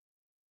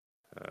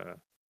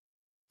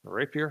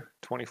 Rapier,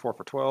 24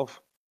 for 12.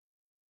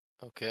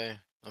 Okay,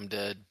 I'm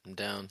dead. I'm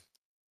down.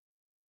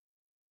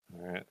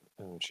 All right.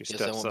 And she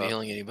Guess I steps won't up. be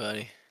healing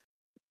anybody.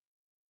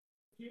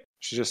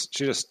 She just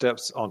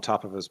steps on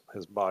top of his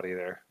body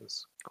there,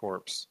 his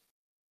corpse.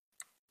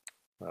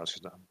 Well,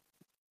 she's done.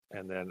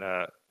 And then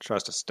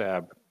tries to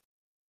stab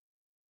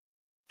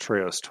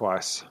Treos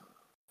twice.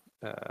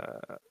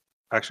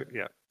 Actually,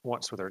 yeah,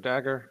 once with her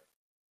dagger.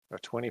 A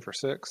 20 for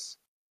 6.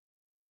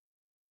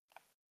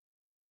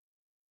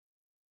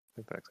 I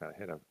think that's gonna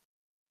hit him.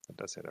 It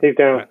does hit him. He's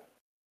down.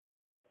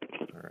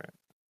 All right.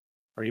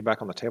 Are you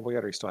back on the table yet,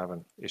 or are you still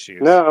having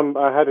issues? No,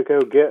 I had to go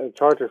get a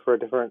charger for a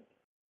different.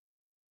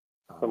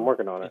 I'm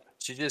working on it.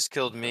 She just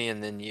killed me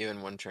and then you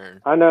in one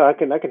turn. I know. I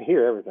can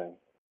hear everything.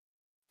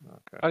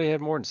 Okay. How do you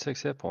have more than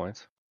 6 hit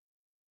points?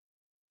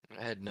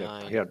 I had Yeah,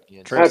 9. he had You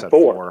had Treos had had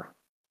 4. 4.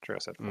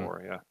 Treos had Mm.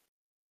 4. Yeah.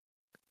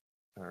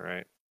 All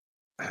right.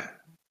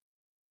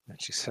 And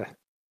she said,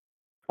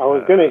 I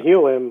was gonna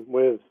heal him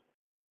with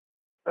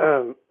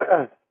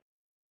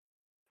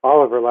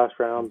Oliver last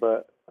round,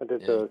 but I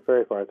did the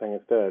fairy fire thing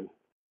instead.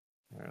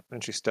 all right.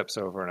 Then she steps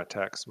over and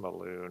attacks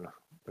Maloon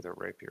with her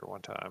rapier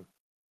one time.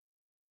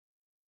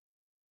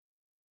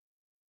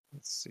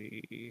 Let's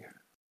see.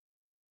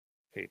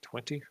 A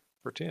 20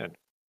 for 10.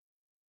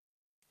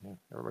 Yeah,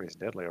 everybody's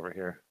deadly over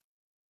here.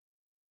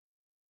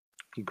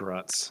 He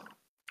grunts.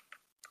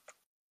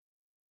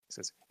 He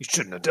says, "You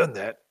shouldn't have done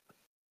that."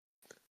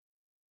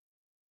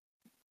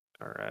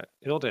 All right.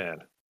 Ildan.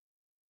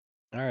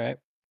 All right.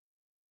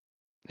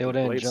 Big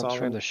Ildan blade jumps from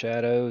solid. the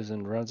shadows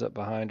and runs up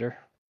behind her.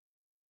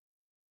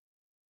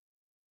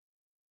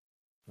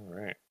 All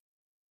right.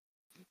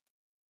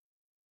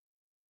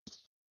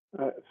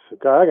 So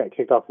God, I got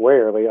kicked off way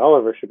early.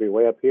 Oliver should be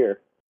way up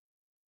here.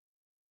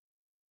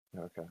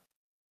 Okay.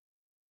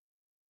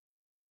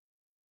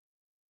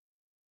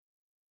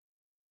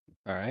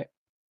 All right.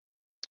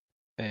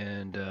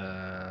 And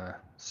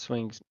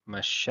swings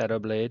my shadow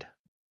blade.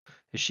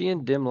 Is she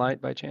in dim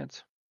light by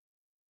chance?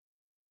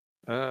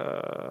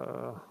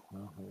 Well,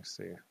 let me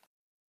see.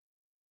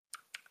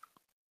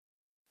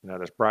 No,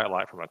 there's bright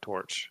light from a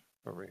torch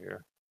over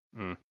here.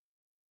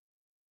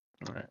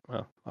 All right.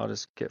 Well, I'll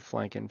just get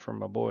flanking from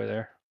my boy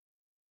there.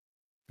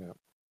 Yep.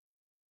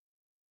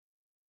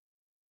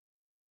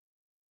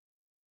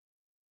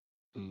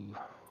 Ooh,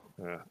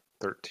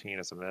 13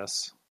 is a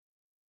miss.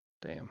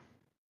 damn.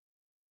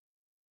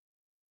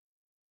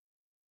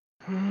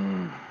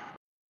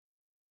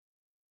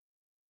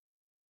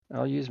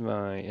 I'll use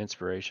my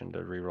inspiration to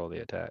reroll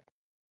the attack.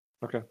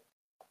 Okay.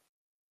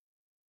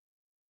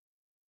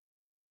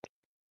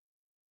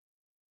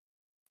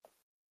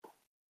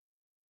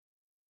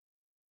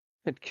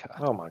 Good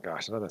God. Oh my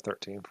gosh, another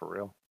 13 for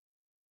real.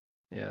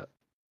 Yeah.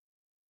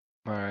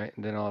 All right.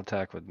 And then I'll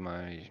attack with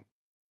my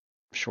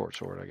short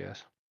sword, I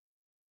guess.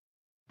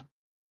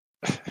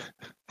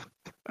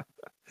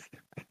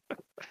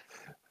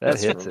 That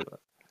hits it.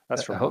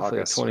 That's from Hopefully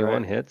a August, 21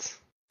 right?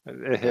 hits.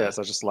 It hits.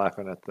 I was just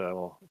laughing at the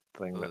little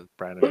thing that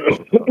Brandon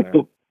actually put on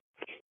there.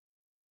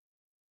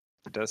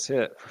 It does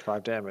hit for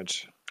 5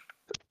 damage.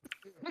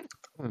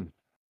 Hmm.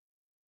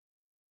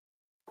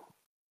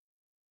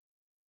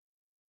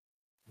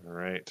 All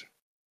right.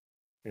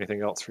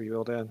 Anything else for you,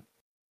 Ildan?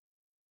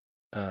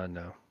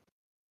 No.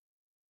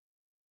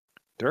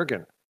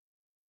 Durgan.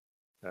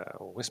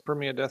 Whisper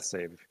me a death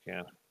save if you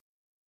can.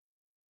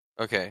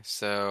 Okay,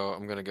 so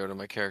I'm gonna go to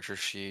my character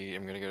sheet.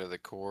 I'm gonna go to the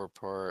core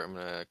part. I'm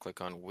gonna click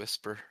on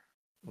Whisper.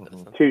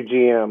 Mhm. 2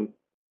 GM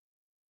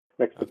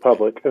next to Okay.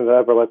 public in the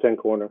upper left hand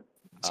corner.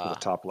 It's for the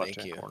top Thank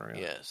left-hand you. corner.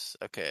 Yeah. Yes.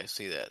 Okay, I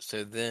see that.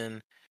 So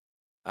then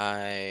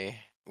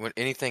when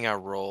anything I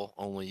roll,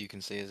 only you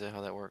can see. Is that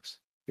how that works?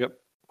 Yep.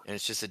 And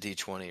it's just a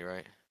D20,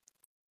 right?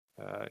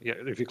 Yeah.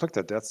 If you click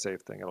the death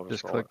save thing, it'll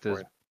just Just roll click it for this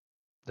you.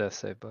 death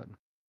save button.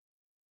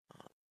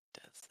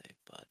 Death save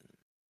button.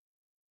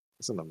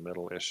 It's in the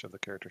middle-ish of the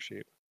character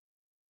sheet.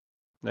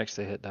 Next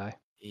to hit die.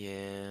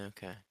 Yeah.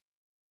 Okay.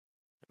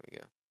 There we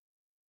go.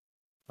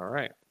 All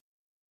right.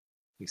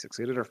 He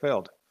succeeded or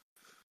failed.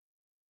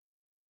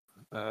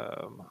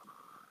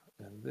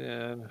 And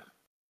then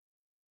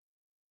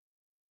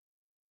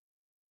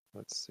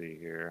Let's see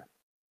here.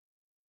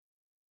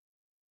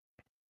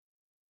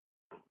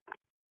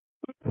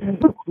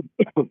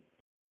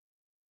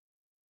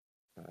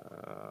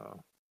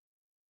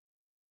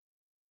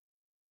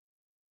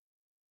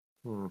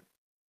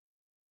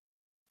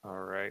 All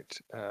right.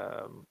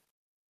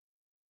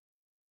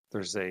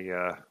 There's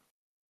a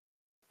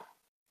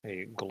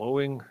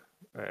glowing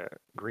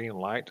green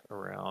light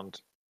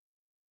around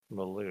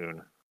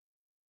Maloon.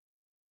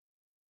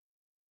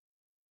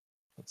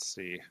 Let's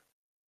see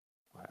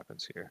what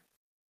happens here.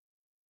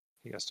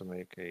 He has to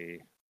make a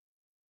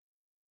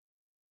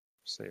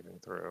saving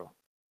throw.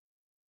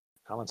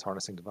 Alan's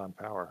harnessing divine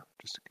power,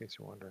 just in case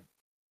you're wondering.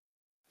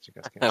 You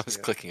guys can't I see was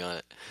it. clicking on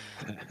it.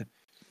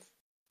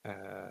 Blah,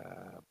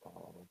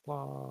 blah,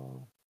 blah.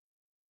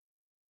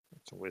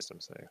 It's a wisdom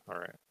save. All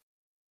right.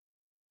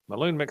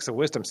 Maloon makes a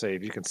wisdom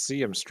save. You can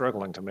see him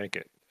struggling to make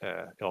it,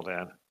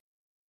 Ildan.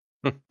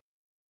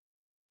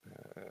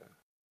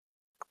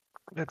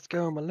 Let's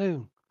go,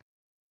 Maloon.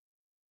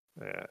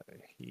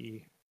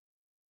 He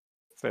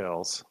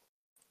fails.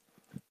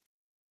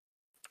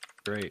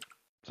 Great.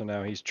 So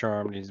now he's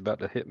charmed. He's about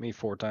to hit me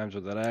 4 times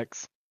with an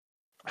axe.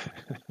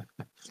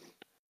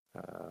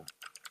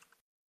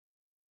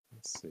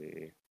 Let's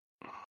see.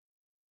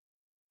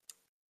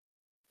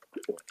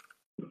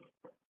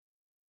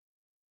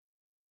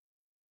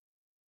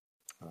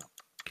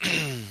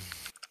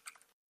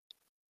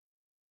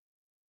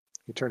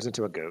 He turns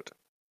into a goat.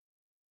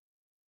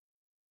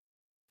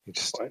 He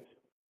just What?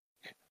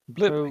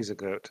 blip. So- He's a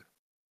goat.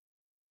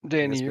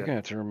 Danny, Yes, you're Ben. going to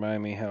have to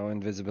remind me how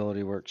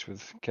invisibility works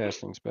with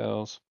casting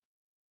spells.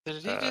 Did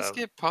he just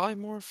get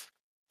polymorph?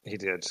 He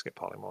did just get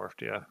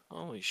polymorphed. Yeah.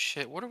 Holy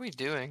shit! What are we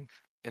doing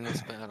in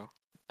this battle?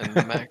 And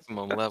the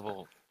maximum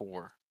level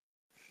 4.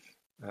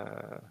 All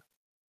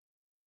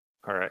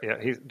right. Yeah.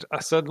 He's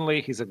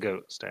suddenly he's a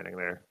goat standing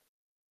there.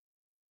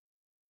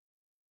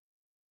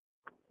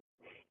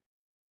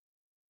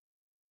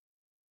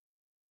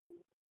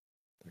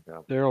 There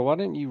you Daryl, why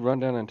didn't you run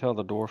down and tell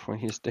the dwarf when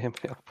he's damn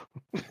help?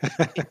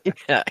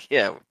 go.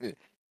 Yeah.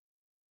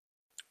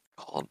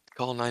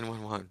 Call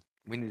 911.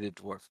 We need a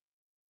dwarf.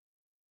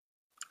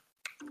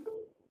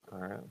 All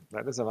right.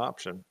 That is an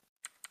option.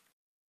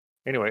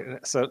 Anyway,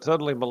 so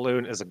suddenly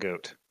Maloon is a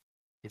goat.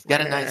 He's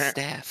got a nice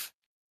staff.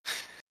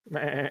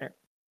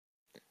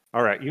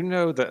 All right. You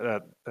know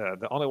that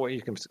the only way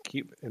you can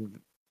keep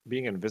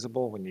being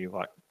invisible when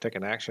you take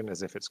an action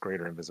is if it's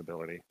greater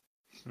invisibility.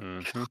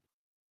 Mm-hmm.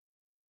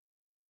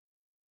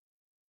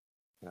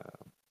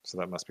 So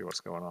that must be what's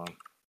going on.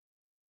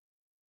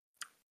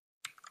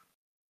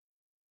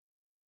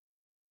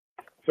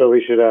 So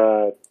we should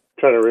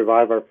try to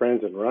revive our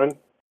friends and run.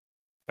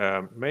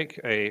 Make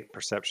a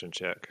perception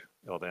check,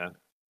 Ildan.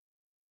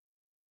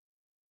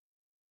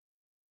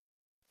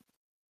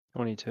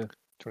 22.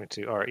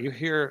 22. All right. You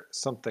hear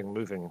something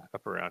moving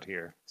up around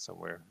here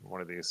somewhere in one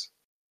of these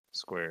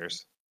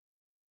squares.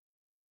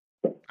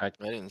 I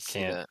didn't see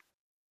Can't. that.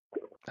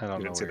 I don't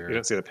You know didn't see where you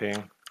didn't see the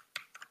ping?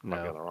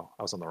 Might be on No. the wrong.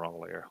 I was on the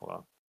wrong layer. Hold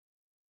on.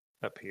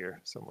 Up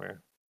here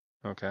somewhere.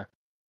 Okay.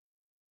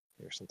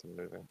 Here's something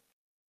moving.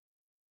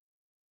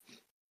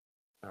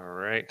 All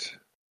right.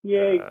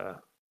 Yay.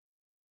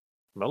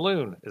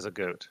 Maloon is a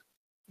goat.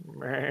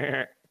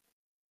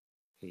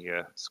 He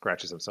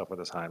scratches himself with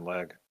his hind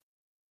leg.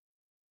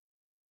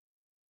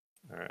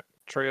 All right.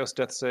 Treos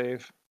death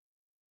save.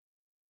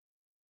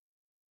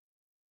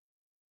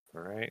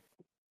 All right.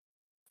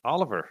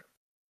 Oliver.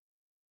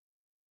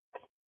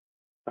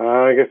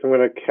 I guess I'm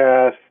going to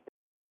cast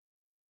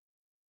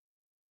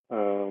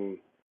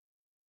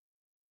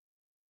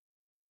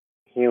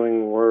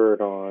Healing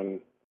Word on.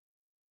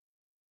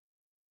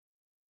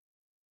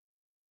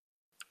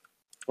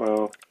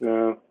 Well,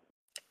 no.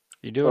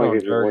 You do it Only on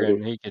gives you one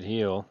Durgan, D- he could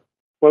heal.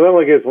 Well, that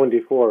only gives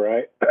 1d4,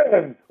 right?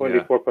 Yeah.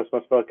 1d4 plus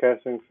my spell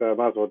casting, so I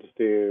might as well just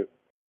do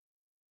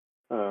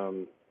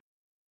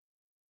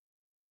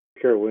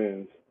Cure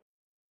Wounds.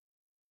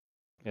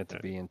 You have to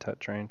be in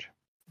touch range.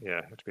 Yeah,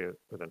 you have to be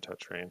within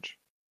touch range.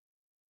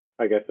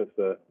 I guess that's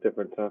the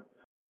difference, huh?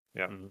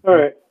 Yeah. Mhm. All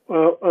right.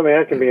 Well, I mean,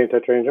 I can be in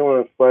touch range. I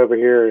want to fly over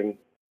here and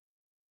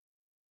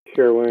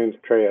Cure Wounds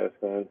Treos,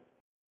 then.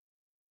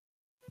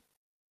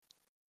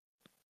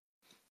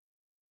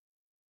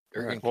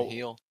 Durgan Well, can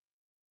heal.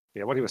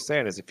 Yeah, what he was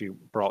saying is if you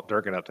brought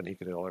Durgan up, then he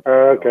could heal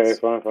everyone Okay,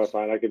 else.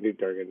 fine. I could do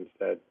Durgan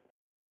instead.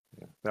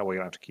 Yeah. That way you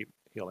don't have to keep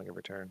healing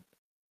every turn.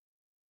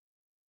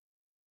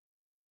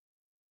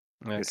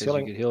 Yeah, He's because you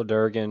healing- could heal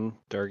Durgan.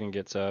 Durgan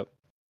gets up,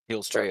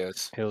 Heals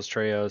Treos. heals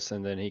Treos,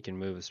 and then he can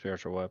move a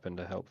spiritual weapon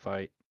to help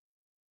fight.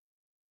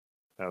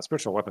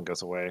 Spiritual weapon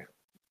goes away.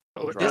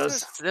 Oh, It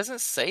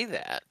doesn't say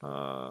that.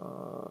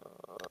 I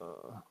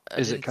Is it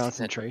didn't see that.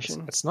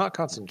 concentration? It's not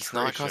concentration. It's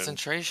not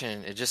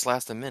concentration. It just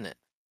lasts a minute.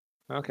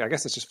 Okay, I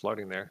guess it's just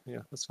floating there.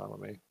 Yeah, that's fine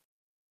with me.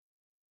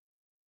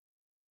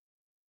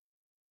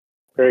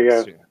 There you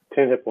Let's go. see.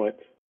 10 hit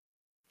points.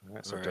 All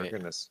right, so All right.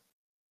 Durgan is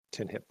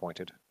 10 hit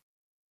pointed.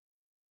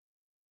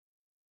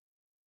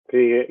 Do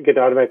you get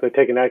to automatically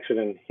take an action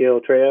and heal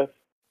Treos?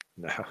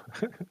 No.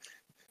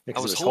 I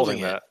was holding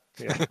it. that.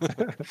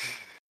 Yeah.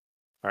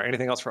 All right.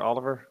 Anything else for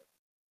Oliver?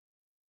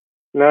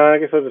 No, I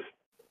guess I'll just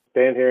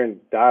stand here and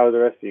die with the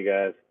rest of you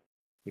guys.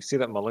 You see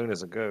that Maloon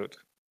is a goat.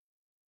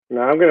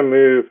 No, I'm gonna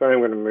move.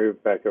 I'm gonna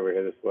move back over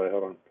here this way.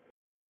 Hold on.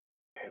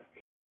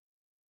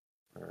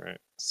 All right.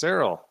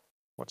 Sarril,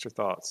 what's your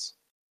thoughts?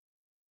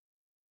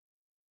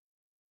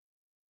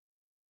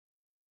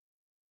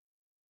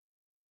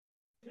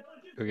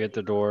 Go get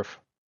the dwarf.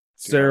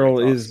 Do you have any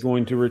Sarril is thoughts?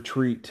 going to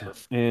retreat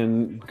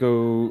and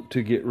go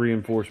to get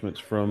reinforcements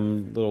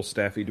from little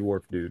staffy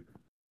dwarf dude.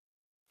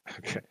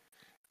 Okay.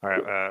 All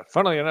right.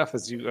 Funnily enough,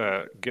 as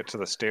you get to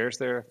the stairs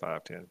there,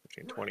 5, 10,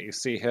 15, 20, you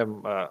see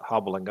him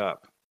hobbling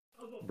up,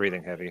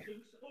 breathing heavy.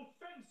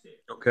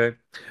 Okay.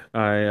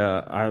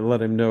 I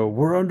let him know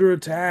we're under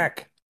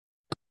attack.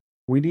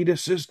 We need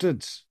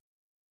assistance.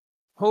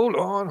 Hold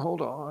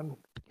on.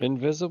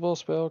 Invisible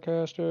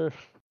spellcaster.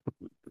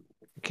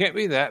 It can't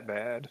be that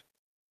bad.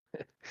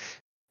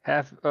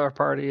 Half our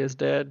party is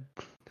dead.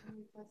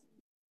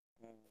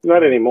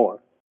 Not anymore.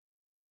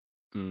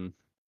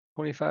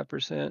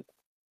 25%.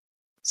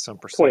 Some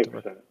percent of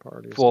 20%. the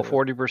party. is Well, dead.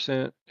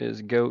 40%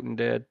 is goat and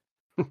dead.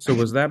 So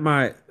was that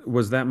my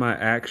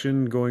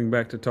action going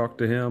back to talk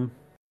to him?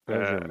 That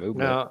was your movement.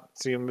 No,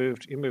 so you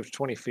moved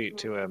 20 feet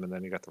to him, and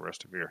then you got the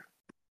rest of your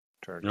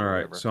turn. All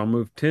right, so I'll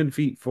move 10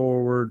 feet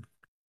forward.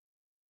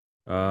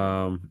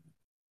 I'm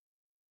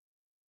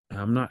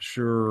not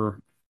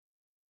sure.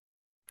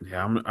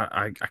 Yeah,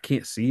 I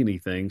can't see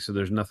anything, so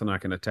there's nothing I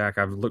can attack.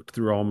 I've looked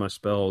through all my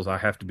spells. I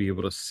have to be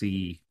able to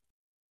see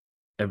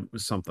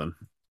something.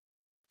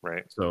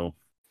 Right. So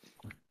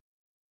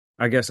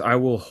I guess I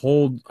will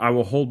hold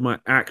my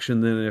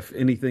action. Then, if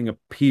anything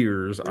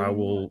appears, I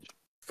will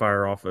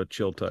fire off a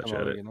chill touch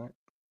at it. All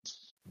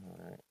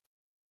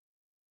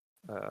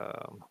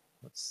right.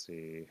 Let's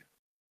see.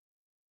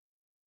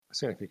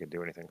 Seeing if he can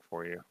do anything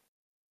for you.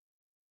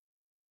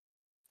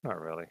 Not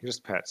really. He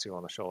just pats you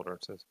on the shoulder and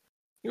says,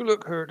 "You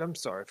look hurt. I'm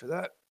sorry for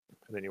that."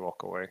 And then you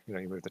walk away.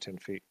 You move the 10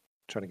 feet,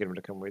 trying to get him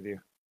to come with you.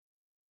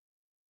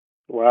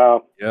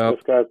 Wow. Yep.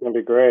 This guy's gonna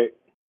be great.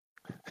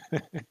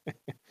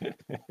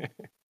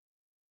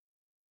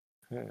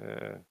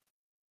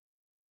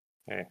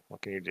 Hey,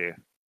 what can you do?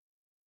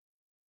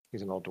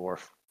 He's an old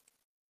dwarf.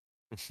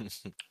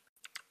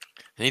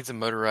 He needs a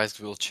motorized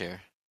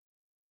wheelchair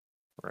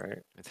Right.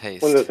 with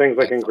haste. One of the things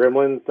like in Backfire.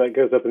 Gremlins that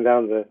goes up and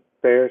down the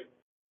stairs.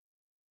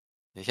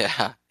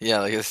 Yeah,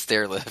 like a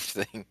stair lift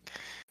thing.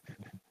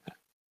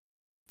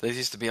 Those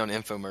used to be on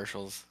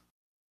infomercials.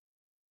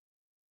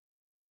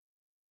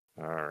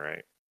 All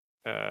right.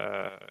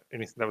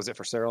 Anything? That was it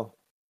for Sarril?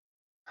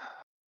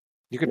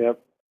 You could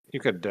Yep. You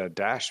could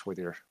dash with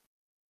your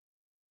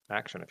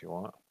action if you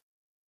want.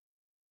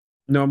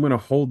 No, I'm going to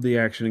hold the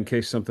action in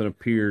case something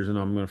appears, and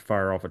I'm going to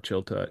fire off a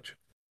chill touch.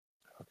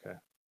 Okay.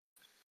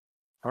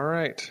 All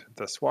right.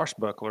 The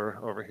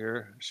swashbuckler over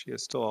here, she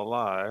is still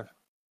alive.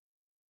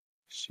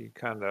 She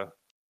kind of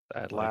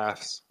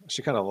laughs.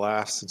 She kind of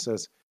laughs and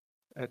says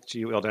at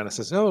you, Ildan, and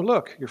says, "Oh,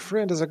 look, your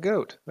friend is a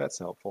goat. That's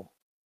helpful."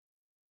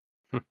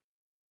 And,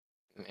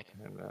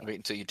 Wait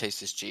until you taste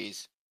this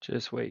cheese.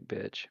 Just wait,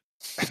 bitch.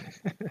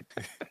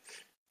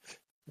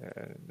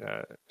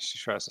 and she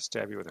tries to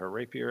stab you with her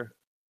rapier.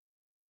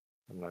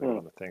 I'm not even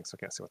on the thing, so I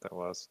can't see what that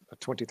was. A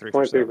 23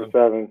 for 7.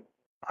 7.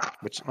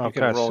 But you I'll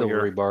can cast roll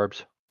silvery your.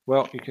 barbs.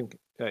 Well, you can.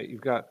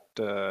 You've got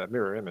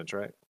mirror image,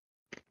 right?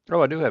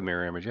 Oh, I do have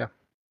mirror image, yeah.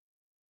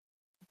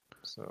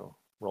 So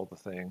roll the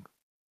thing.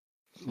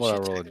 What, I She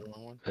roll attacked the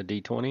wrong one. a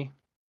D20?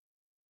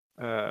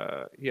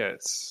 Yeah,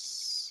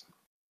 it's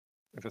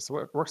if it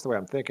works the way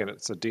I'm thinking,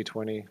 it's a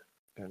D20,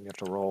 and you have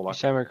to roll like.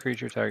 Each time a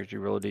creature targets you,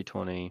 roll a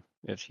D20.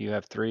 If you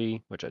have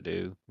 3, which I do,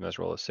 you must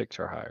roll a 6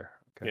 or higher.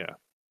 Okay. Yeah.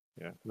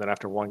 And then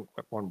after one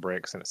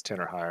breaks, and it's 10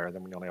 or higher.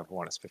 Then when you only have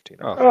one, it's 15.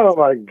 Oh. Oh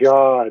my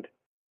god.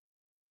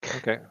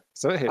 Okay,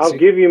 so it hits I'll you.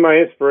 give you my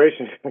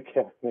inspiration.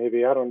 Okay,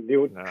 maybe. I don't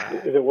do. Nah.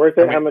 Is it worth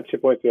it? I mean- How much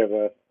hit points do you have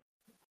left?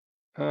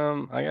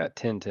 I got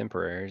 10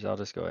 temporaries. I'll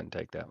just go ahead and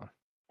take that one.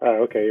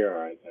 Oh, okay, you're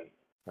all right then.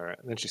 All right,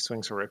 and then she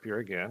swings her rapier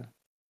again.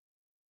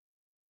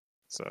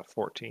 It's a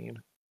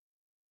 14.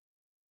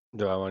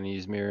 Do I want to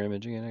use mirror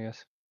image again, I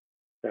guess?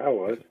 Yeah, I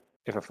was.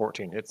 If a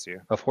 14 hits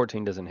you. A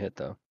 14 doesn't hit,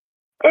 though.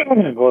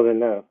 Well, then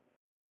no.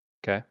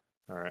 Okay.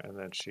 All right, and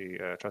then she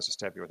tries to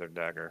stab you with her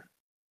dagger.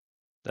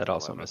 That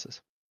also 11.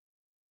 misses.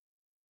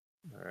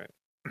 All right.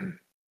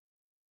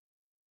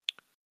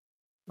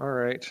 All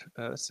right,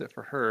 that's it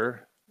for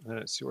her. Then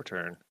it's your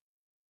turn.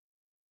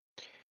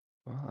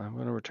 Well, I'm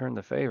going to return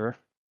the favor.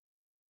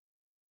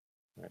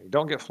 All right, you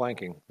don't get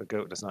flanking. The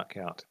goat does not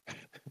count.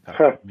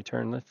 Let me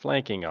turn the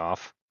flanking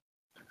off.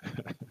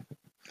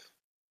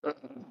 I'm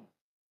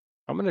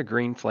going to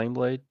green flame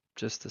blade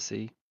just to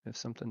see if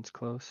something's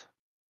close.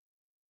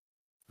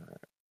 All right.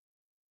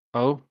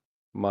 Oh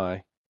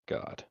my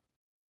god.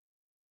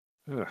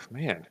 Ugh,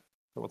 man.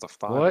 That was a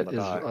 5 What on the is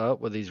die.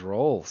 up with these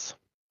rolls?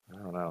 I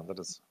don't know. That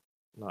is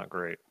not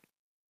great.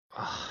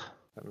 All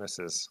That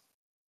misses.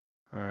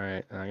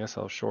 right, I guess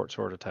I'll short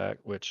sword attack,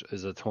 which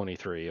is a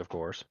 23, of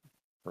course.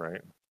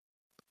 Right.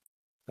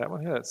 That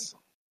one hits.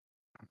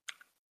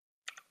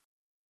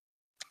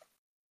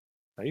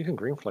 Now you can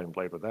green flame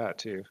blade with that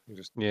too. You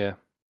just Yeah.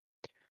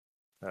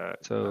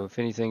 So if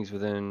anything's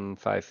within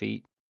 5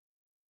 feet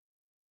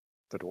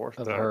the dwarf,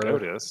 of the her,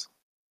 goat is.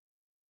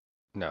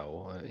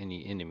 no,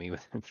 any enemy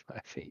within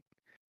 5 feet.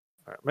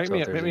 All right, So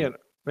if there's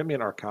make me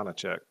an Arcana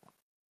check.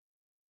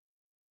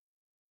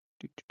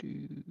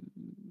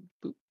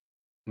 Boop.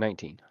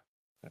 19.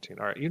 19.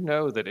 All right, you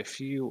know that if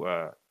you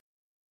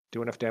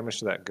do enough damage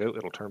to that goat,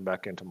 it'll turn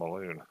back into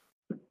Maloon.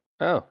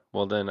 Oh,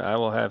 well then I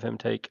will have him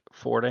take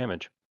 4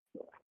 damage.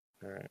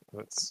 All right,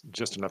 that's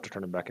just enough to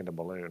turn him back into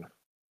Maloon.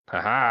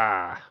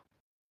 Haha!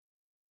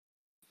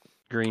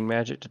 Green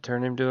magic to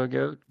turn him to a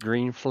goat.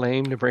 Green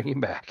flame to bring him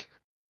back.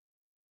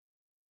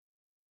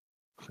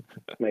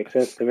 Makes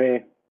sense to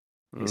me.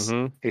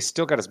 He's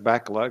still got his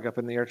back leg up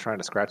in the air trying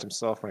to scratch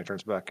himself when he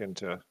turns back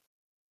into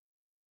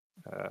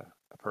a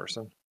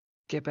person.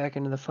 Get back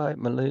into the fight,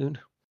 Maloon.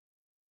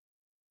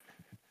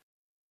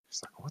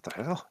 He's like, what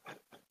the hell?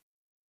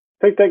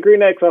 Take that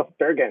green X off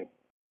Durgan.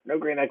 No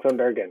green X on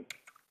Durgan.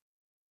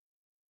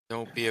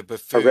 Don't be a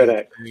buffoon. Red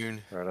X.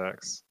 Red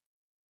X.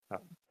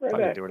 Red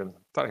Thought X.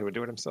 he would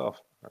do it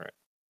himself. All right.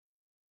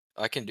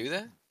 I can do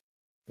that?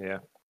 Yeah.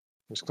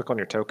 Just click on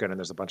your token and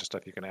there's a bunch of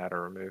stuff you can add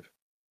or remove.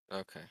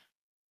 Okay.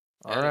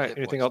 All Added right. hit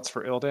Anything points. else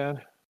for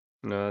Ildan?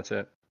 No, that's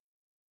it.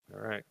 All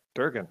right.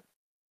 Durgan.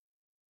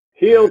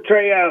 Heal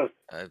Treos.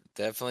 I'm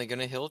definitely going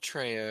to heal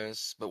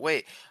Treos. But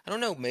wait, I don't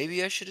know.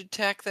 Maybe I should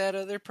attack that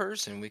other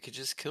person. We could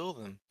just kill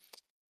them.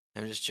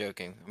 I'm just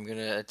joking. I'm going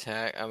to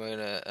attack. I'm going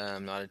to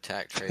not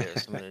attack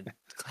Treos. I'm going to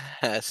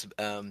cast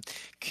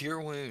Cure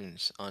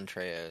Wounds on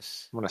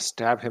Treos. I'm going to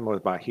stab him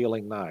with my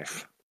healing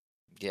knife.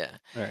 Yeah.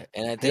 All right.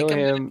 And I Heal think I'm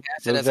going him. to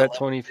cast it Move as a that level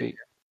 20 figure. feet.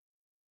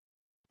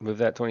 Move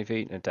that 20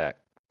 feet and attack.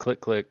 Click,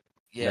 click.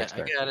 Yeah, Next I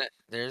turn. got it.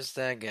 There's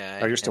that guy.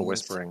 Oh, you're still And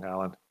whispering,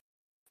 Alan.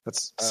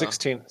 That's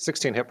 16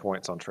 hit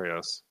points on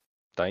Treos.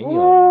 Damn.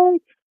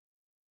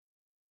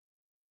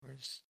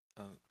 Where's,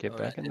 Get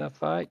back in the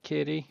fight,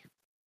 kitty.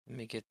 Let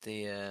me get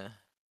the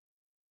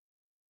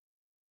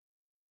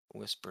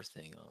whisper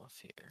thing off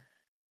here.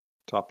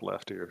 Top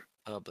left of your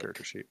Public.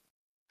 character sheet.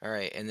 All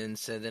right, and then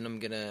I'm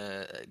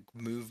gonna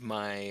move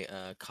my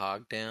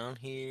cog down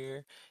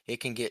here. It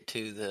can get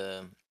to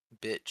the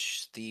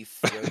bitch thief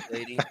road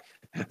lady.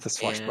 The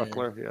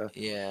swashbuckler, yeah.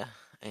 Yeah,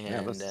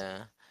 and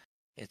Yeah,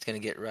 it's gonna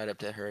get right up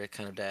to her,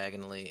 kind of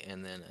diagonally,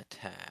 and then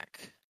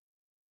attack.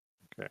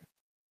 Okay.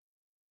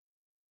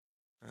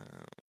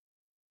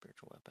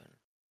 Spiritual weapon.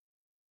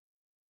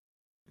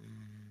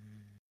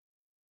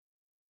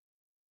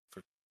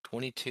 For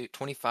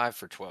 25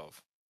 for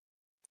 12.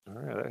 All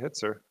right, that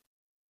hits her.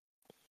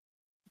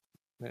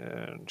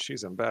 And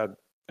she's in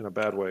a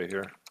bad way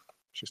here.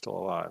 She's still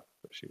alive,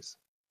 but she's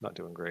not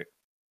doing great.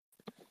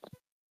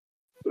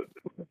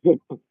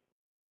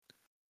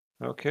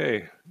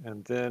 Okay,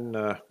 and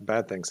then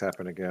bad things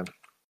happen again.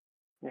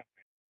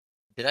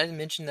 Did I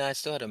mention that I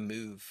still had a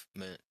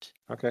movement?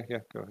 Okay, yeah,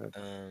 go ahead.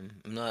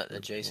 I'm not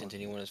adjacent to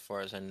anyone as far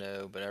as I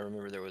know, but I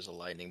remember there was a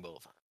lightning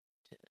bolt.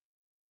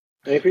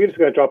 And if you're just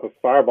going to drop a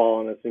fireball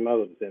on us, you might as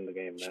well just end the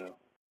game now.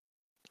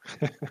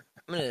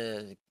 I'm going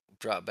to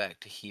drop back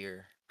to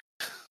here.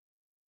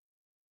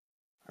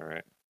 All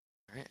right.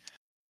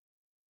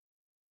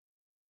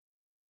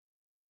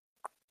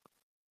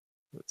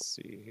 Let's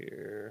see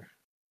here.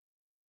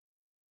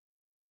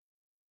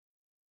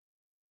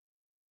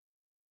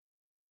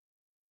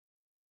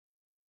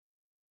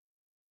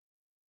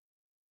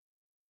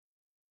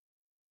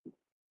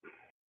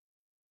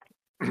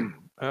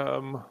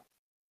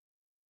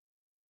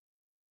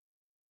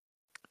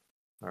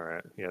 All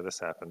right. Yeah, this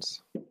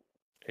happens.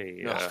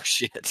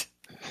 Shit.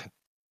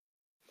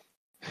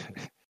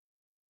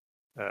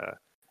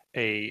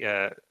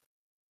 A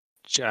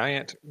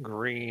giant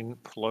green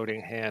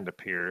floating hand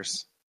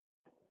appears,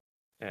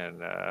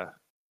 and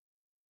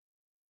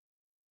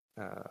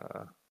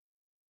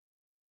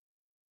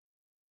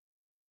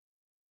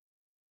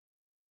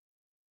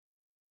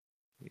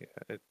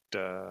it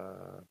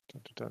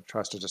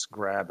tries to just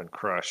grab and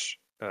crush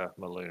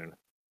Maloon.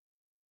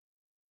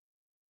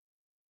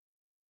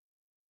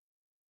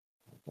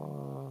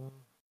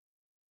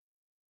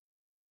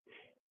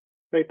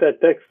 Make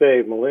that dex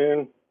save,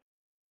 Maloon.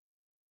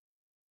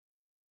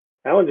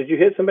 Alan, did you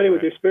hit somebody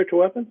with your spiritual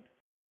weapon?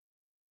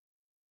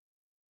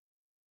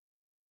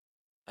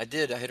 I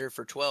did. I hit her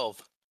for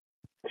 12.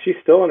 She's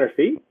still on her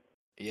feet?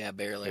 Yeah,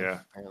 barely.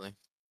 Yeah. Barely.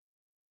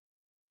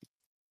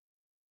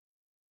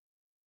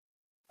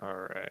 All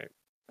right.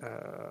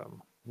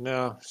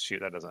 No, shoot,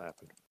 that doesn't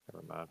happen.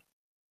 Never mind.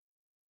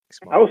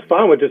 I was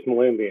fine with just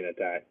Maloon being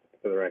attacked,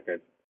 for the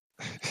record.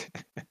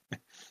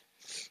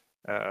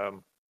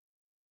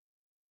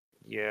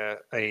 Yeah,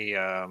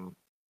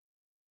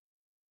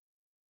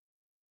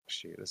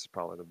 shoot, this is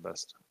probably the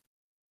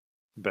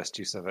best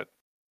use of it.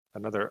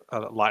 Another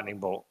lightning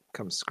bolt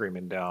comes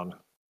screaming down,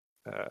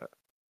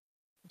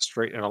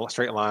 straight in a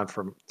straight line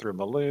through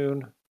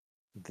Maloon,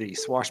 the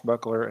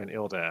swashbuckler, and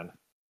Ildan.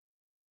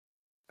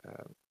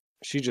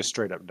 She just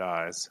straight up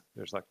dies.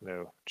 There's like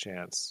no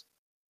chance.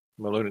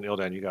 Maloon and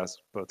Ildan, you guys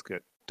both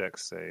get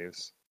dex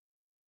saves.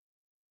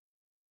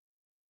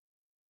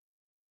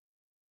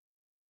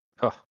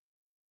 Oh.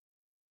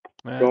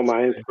 You want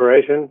my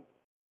inspiration?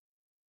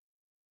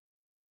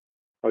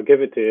 I'll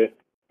give it to you.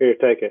 Here,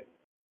 take it.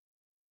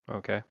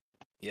 Okay.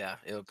 Yeah,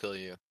 it'll kill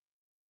you.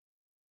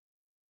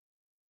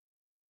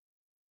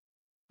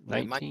 Well,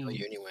 it might kill 19.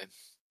 you anyway.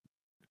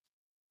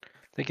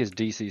 I think it's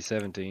DC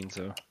 17,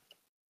 so.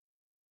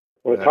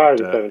 Well, it's higher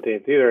than 17.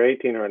 It's either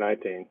 18 or a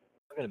 19. I'm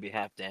going to be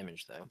half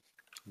damage, though.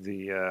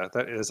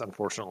 That is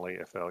unfortunately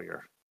a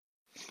failure.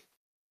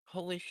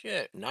 Holy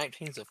shit.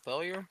 19's a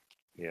failure?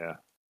 Yeah.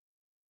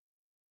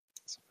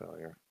 It's a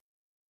failure.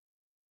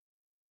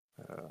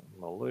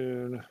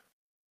 Maloon.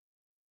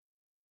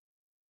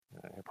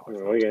 What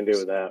are you going to do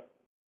with that?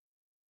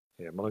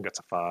 Yeah, Maloon gets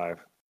a 5.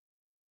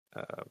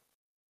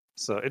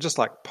 So it just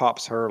like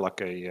pops her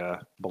like a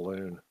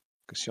balloon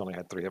because she only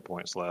had 3 hit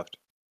points left.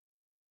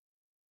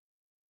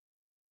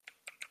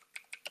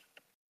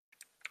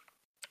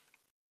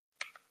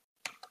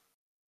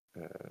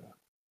 Uh,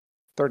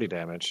 30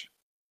 damage.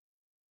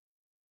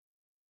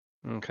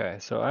 Okay,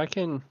 so I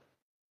can.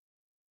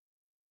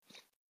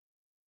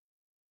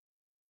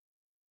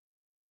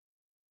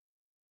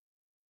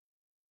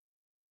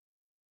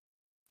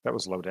 That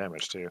was low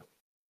damage too.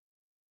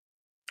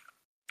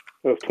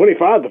 It was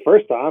 25 the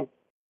first time.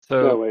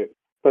 So, no, wait,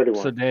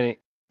 31. So, Danny,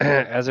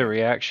 as a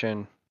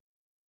reaction,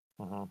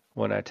 Uh-huh.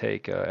 when I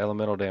take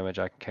elemental damage,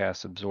 I can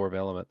cast Absorb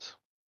Elements.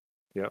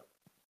 Yep.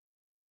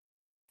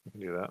 You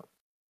can do that.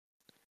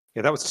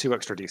 Yeah, that was 2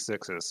 extra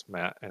d6s,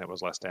 Matt, and it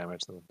was less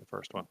damage than the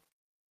first one.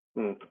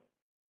 I mean,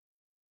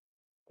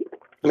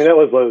 that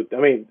was low.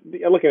 I mean,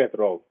 looking at the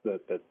rolls,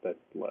 that's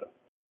low.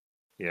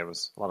 Yeah, it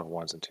was a lot of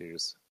 1s and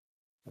 2s.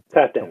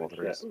 Half damage.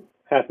 Yeah.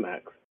 Half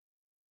max.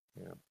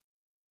 Yeah.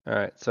 All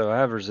right, so I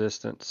have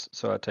resistance,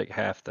 so I take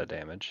half the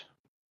damage.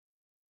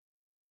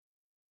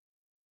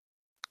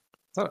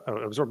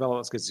 Absorb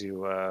Elements gives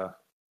you...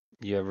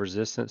 You have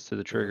resistance to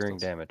the triggering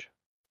resistance. damage.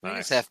 I guess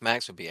Nice. half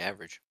max would be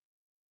average.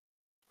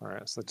 All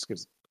right, so that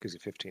just gives you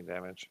 15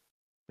 damage.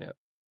 Yep.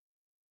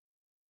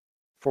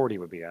 40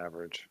 would be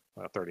average.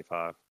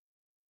 35.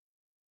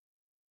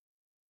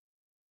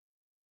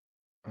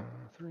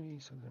 3,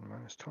 so then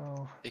minus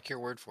 12. Take your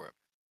word for it.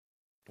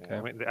 Yeah, Okay.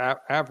 I mean, the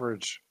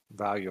average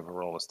value of a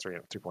roll is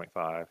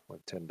 3.5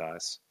 with 10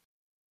 dice.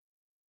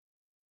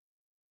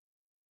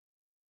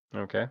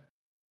 Okay.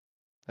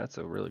 That's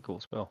a really cool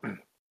spell.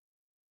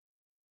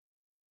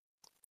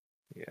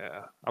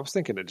 Yeah, I was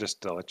thinking it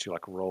just lets you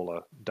like roll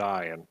a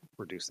die and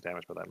reduce the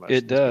damage by that much.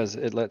 It does.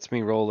 It lets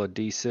me roll a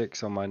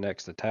d6 on my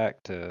next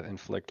attack to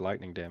inflict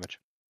lightning damage.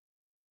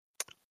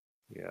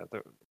 Yeah,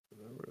 there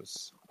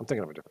was. I'm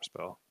thinking of a different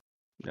spell.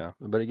 Yeah,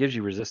 but it gives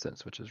you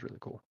resistance, which is really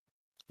cool.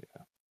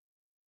 Yeah.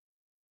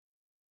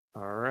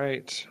 All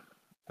right,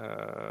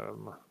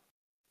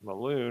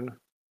 Maloon.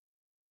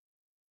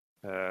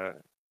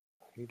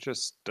 He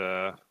just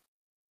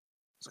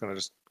is going to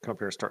just come up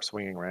here and start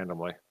swinging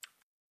randomly.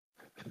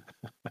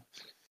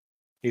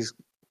 He's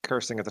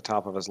cursing at the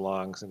top of his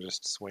lungs and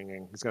just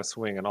swinging. He's going to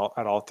swing at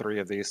all 3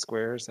 of these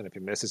squares, and if he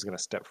misses, he's going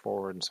to step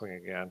forward and swing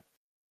again.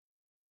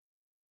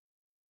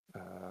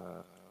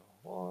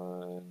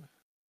 1,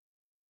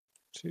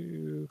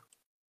 2,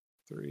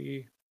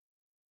 3.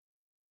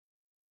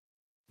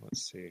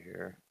 Let's see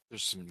here.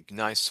 There's some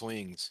nice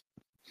swings.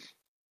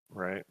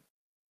 Right.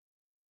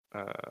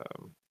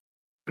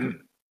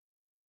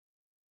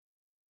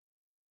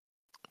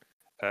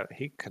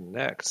 He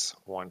connects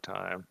one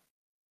time.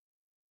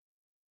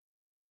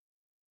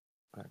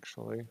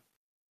 Actually.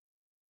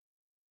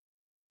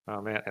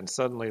 Oh man! And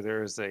suddenly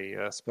there's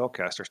a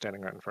spellcaster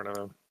standing right in front of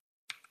him.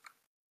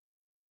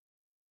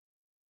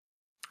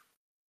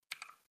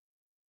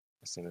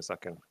 As soon as I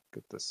can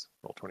get this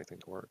Roll20 thing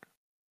to work.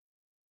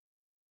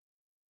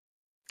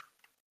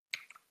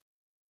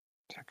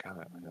 God,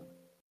 man.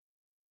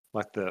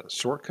 Like the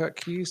shortcut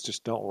keys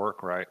just don't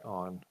work right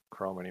on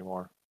Chrome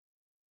anymore.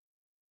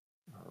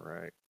 All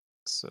right,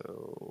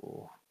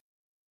 so.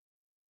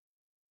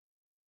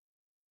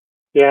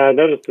 Yeah, I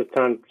noticed this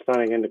time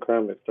signing into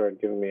Chrome, it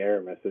started giving me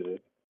error messages.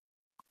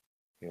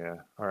 Yeah,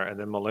 all right, and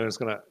then Maloon's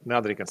gonna,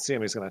 now that he can see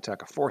him, he's gonna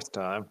attack a 4th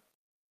time.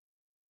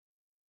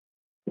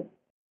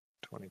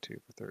 22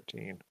 for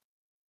 13.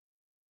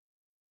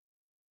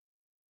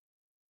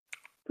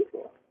 I'm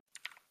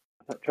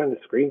not trying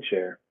to screen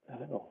share. I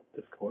don't know,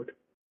 Discord.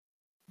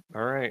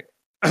 All right.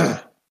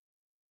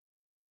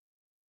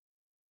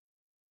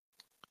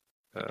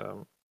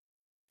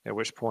 At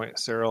which point,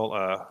 Sarril,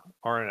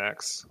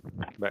 RNX,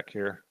 back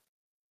here,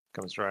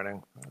 comes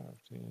riding.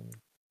 15.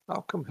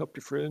 I'll come help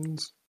your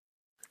friends.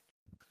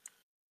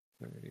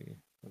 30.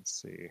 Let's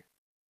see.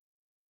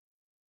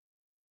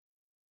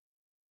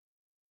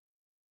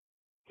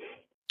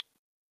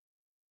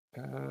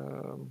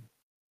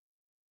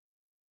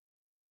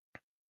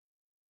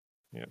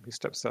 Yeah, he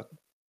steps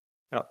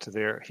out to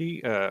there.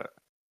 He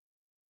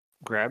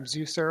grabs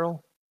you, Sarril,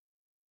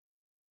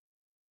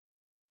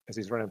 as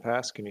he's running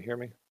past. Can you hear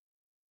me?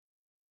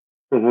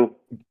 Mm-hmm.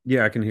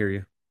 Yeah, I can hear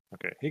you.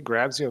 Okay. He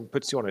grabs you and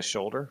puts you on his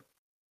shoulder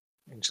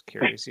and just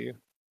carries you.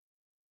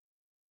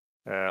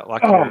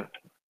 Like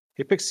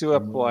He picks you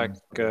up like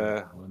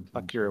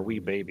you're a wee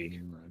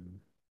baby.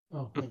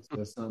 Oh, thanks.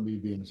 That's not me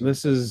being.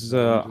 This is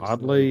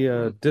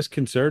oddly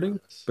disconcerting,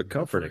 but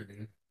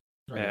comforting.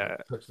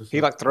 He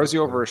like throws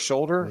you over his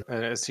shoulder,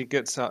 and as he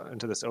gets out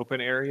into this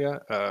open area,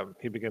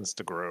 he begins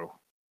to grow.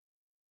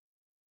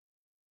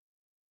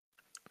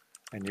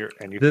 And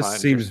you This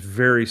find seems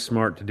very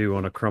smart to do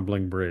on a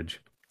crumbling bridge.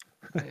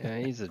 Yeah,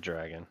 he's a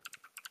dragon.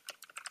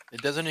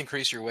 It doesn't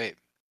increase your weight.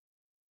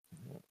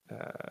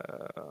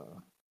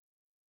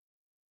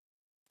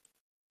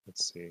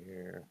 Let's see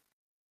here.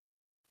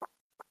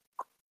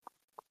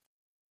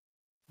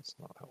 That's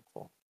not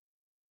helpful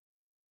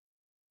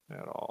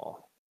at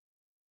all.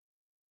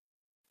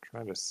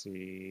 Trying to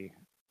see.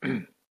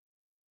 Unless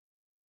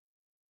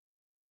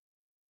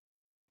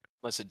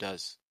it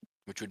does,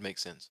 which would make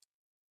sense.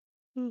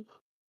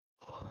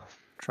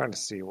 Trying to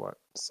see what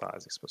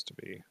size he's supposed to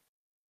be.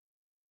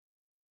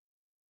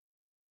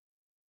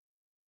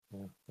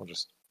 Yeah,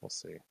 we'll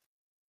see.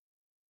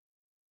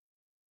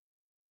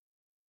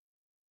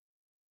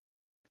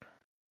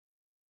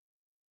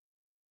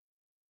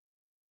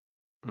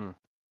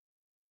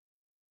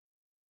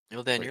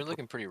 Ildan, you're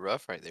looking pretty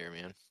rough right there,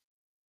 man.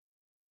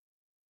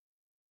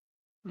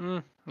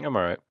 I'm all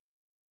right.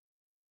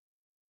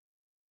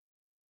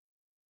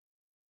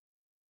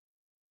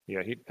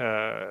 Yeah, he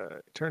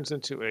turns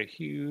into a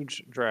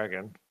huge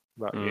dragon,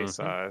 about yay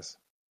size,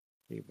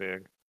 yay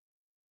big,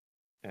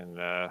 and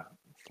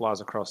flies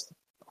across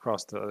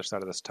the other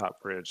side of this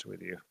top bridge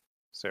with you,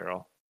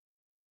 Sarril.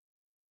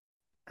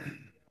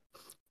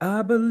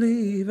 I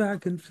believe I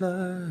can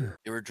fly.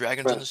 There were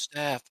dragons on the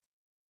staff.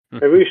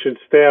 Maybe we should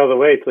stay out of the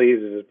way till he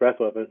uses his breath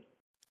weapon.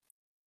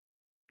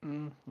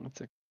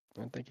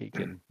 I think he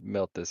can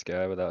melt this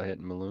guy without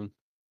hitting Maloon.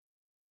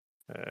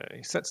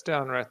 He sits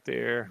down right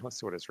there. Let's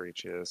see what his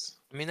reach is.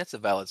 I mean, that's a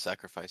valid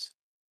sacrifice.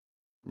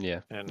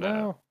 Yeah. And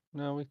without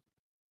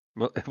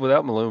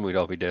Maloon, we'd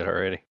all be dead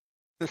already.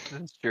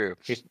 That's true.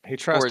 He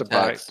tries to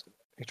bite. attacks.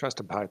 He tries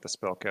to bite the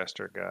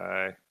spellcaster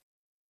guy.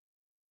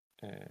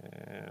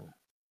 And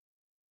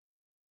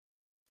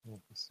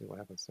let's see what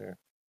happens there.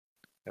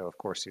 Oh, of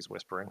course he's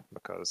whispering,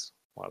 because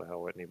why the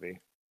hell wouldn't he be?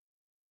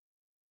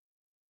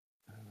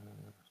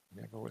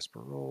 Never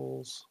whisper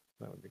rolls.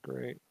 That would be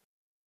great.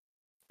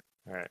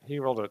 All right, he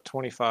rolled a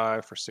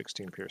 25 for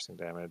 16 piercing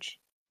damage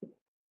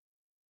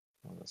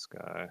on this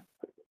guy.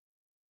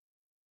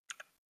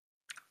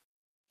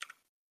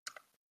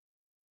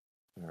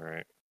 All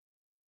right.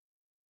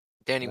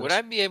 Danny, would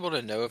I be able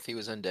to know if he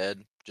was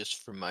undead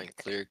just from my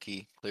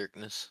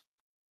clericness?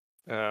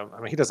 I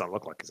mean, he doesn't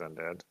look like he's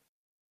undead.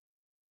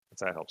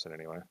 That helps it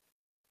anyway.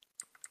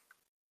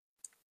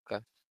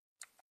 Okay.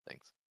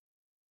 Thanks.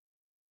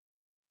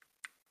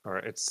 All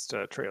right, it's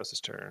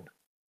Treos' turn.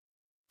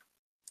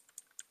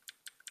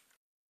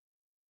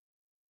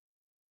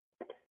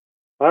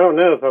 I don't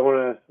know if I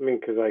want to. I mean,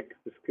 because like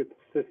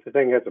this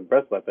thing has a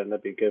breath weapon,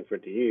 that'd be good for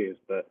it to use.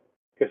 But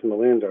I guess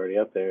Maloon's already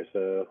up there,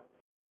 so.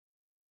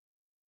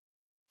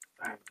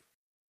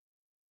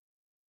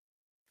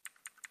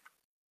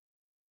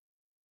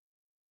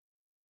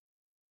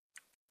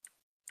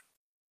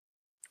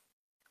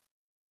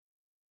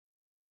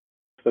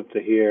 Up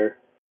to here.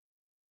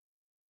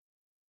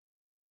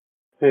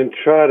 And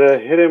try to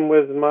hit him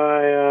with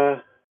my.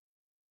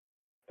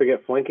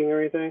 Forget flanking or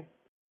anything?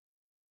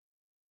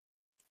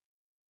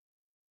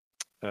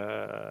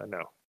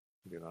 No,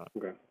 do not.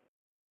 Okay.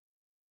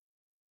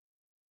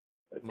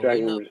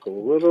 Dragging him just a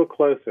little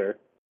closer.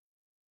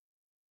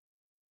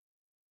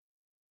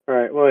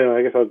 Alright, well, anyway,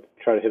 I guess I'll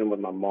try to hit him with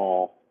my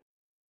maul.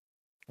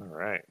 All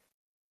right.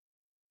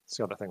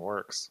 See how that thing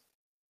works.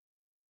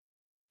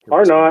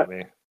 Or not.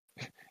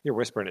 You're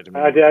whispering it to me.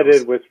 I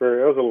did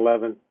whisper. It was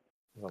 11.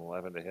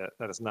 11 to hit.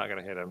 That is not going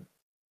to hit him.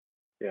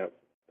 Yep,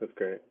 that's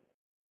great.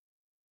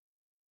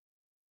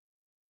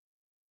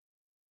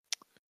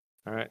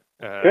 All right.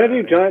 Can I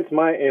do Giant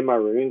Smite and my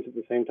runes at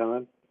the same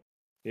time?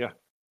 Yeah.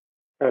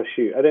 Oh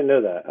shoot, I didn't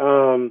know that.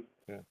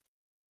 Yeah.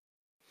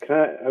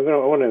 I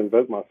want to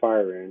invoke my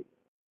fire rune.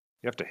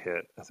 You have to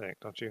hit, I think,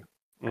 don't you?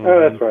 Mm-hmm. Oh,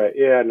 that's right.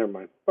 Yeah, never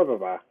mind.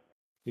 Bye.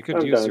 You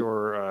could use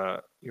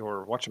your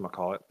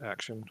whatchamacallit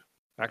action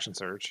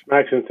surge.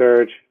 Action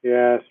surge.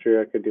 Yeah, that's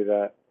true. I could do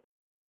that.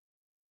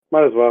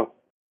 Might as well.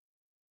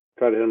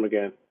 Try to hit him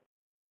again.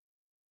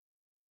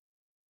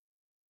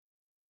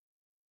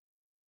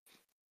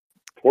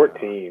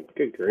 14.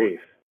 Good grief.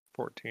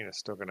 14 is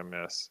still going to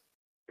miss.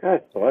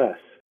 God bless.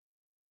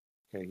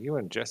 Okay, you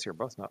and Jesse are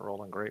both not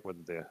rolling great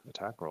with the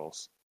attack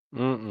rolls.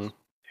 Mm-mm.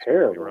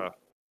 Terrible. Rough.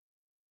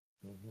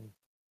 Mm-hmm.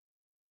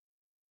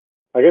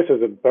 I guess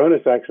as a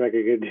bonus action, I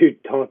could do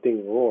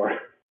Taunting Roar.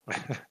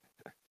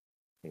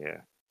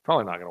 Yeah.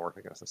 Probably not going to work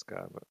against this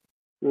guy, but...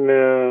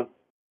 No.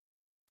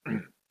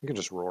 You can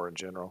just roar in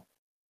general.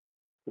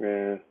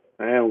 Yeah,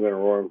 I am going to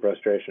roar in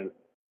frustration.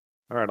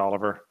 All right,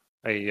 Oliver.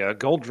 A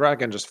gold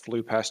dragon just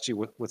flew past you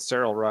with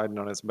Sarril riding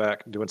on his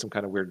back, doing some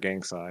kind of weird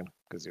gang sign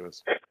because he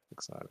was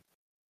excited.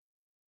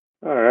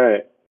 All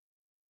right.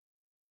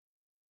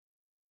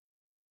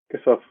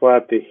 Guess I'll fly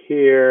up to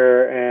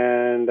here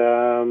and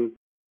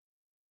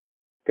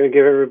Gonna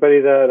give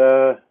everybody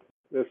that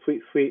the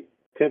sweet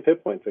 10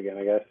 hit points again,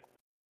 I guess.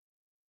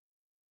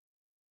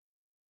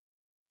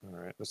 All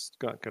right, that's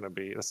not gonna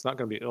be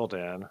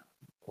Ildan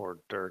or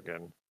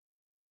Durgan.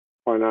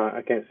 Why not?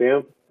 I can't see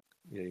them.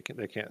 Yeah,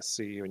 they can't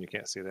see you, and you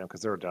can't see them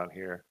because they're down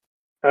here.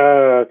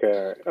 Oh, okay.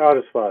 All right.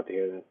 I'll just fly out to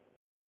here then.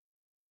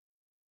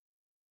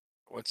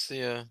 What's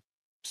the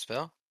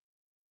spell?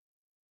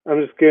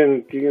 I'm just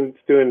doing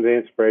the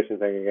inspiration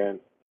thing again.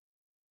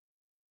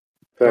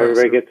 So Oh,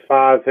 everybody so- gets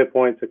 5 hit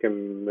points that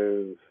can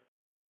move.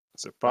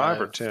 Is it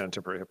 5 or 5. 10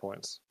 temporary hit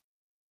points?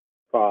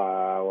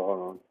 5. Well, hold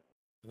on.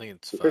 I think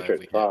it's I'm 5. pretty sure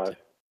it's We have 5.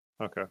 to.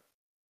 Okay.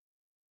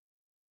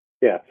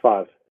 Yeah,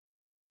 5.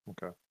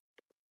 Okay.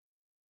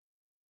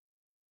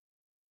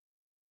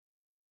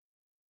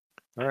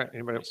 All right.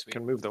 Anybody else Sweet.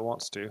 can move that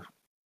wants to?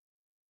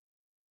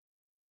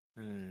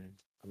 Hmm.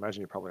 I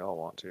imagine you probably all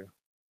want to.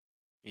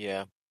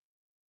 Yeah.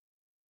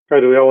 Or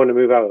do we all want to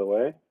move out of the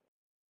way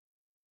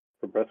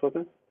for breath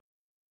weapon?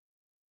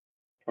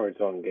 Or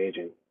it's all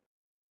engaging?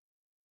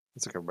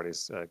 Looks like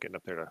everybody's getting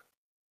up there to.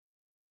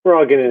 We're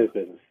all getting in his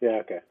business. Yeah,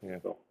 okay. Yeah.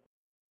 Cool.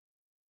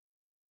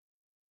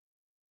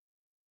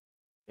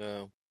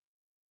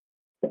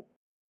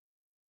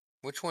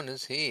 Which one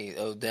is he?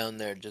 Oh, down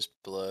there, just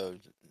below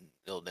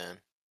Ildan.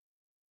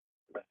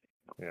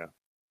 Yeah.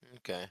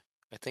 Okay.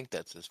 I think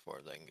that's as far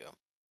as I can go.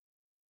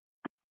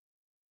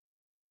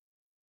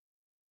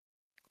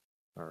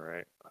 All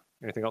right.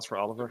 Anything else for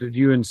Oliver? Did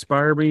you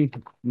inspire me,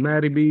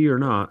 Matty B, or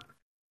not?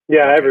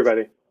 Yeah, Okay.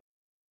 everybody.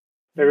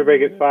 Everybody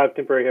gets 5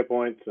 temporary hit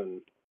points,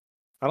 and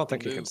I don't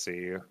think he Move. can see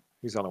you.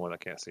 He's the only one that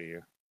can't see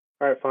you.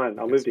 all right, fine.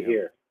 I'll Okay, move to see him.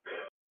 here.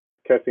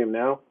 Can I see him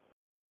now?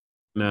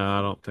 No,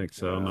 I don't think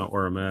so. No. Not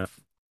where I'm at.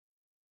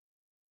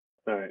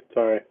 All right,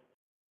 sorry.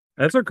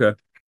 That's okay.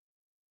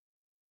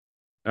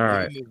 All You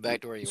right. can move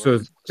back to where you So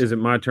were. is it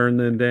my turn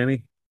then,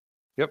 Danny?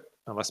 Yep.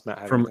 Unless Matt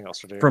had From- anything else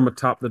to do. From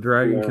atop the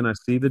dragon, Yeah. can I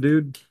see the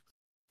dude?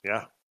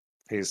 Yeah.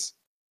 He's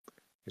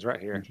right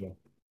here.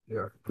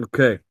 Yeah.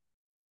 Okay.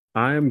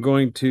 I am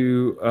going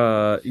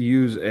to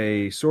use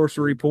a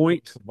sorcery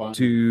point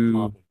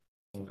to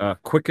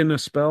quicken a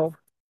spell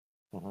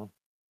hmm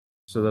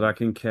so that I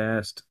can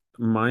cast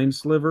Mind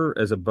Sliver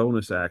as a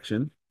bonus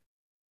action.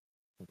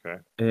 Okay.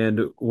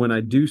 And when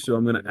I do so,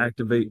 I'm going to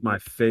activate my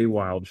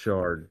Feywild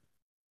Shard.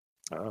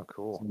 Oh,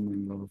 cool.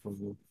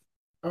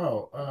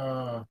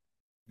 Oh,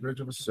 Bridge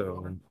of a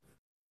So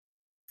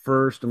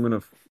first, I'm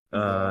going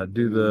to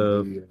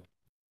do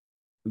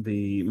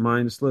the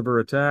Mind Sliver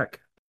attack.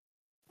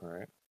 All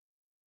right.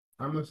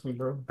 I'm listening,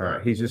 bro. All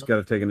right, he's just got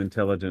to take an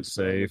intelligence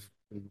save.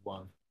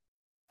 All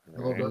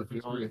Hello, right. Dark, if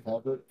you already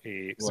have it.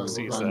 He Well,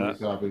 succeeds we'll that.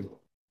 copy.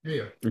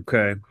 Yeah.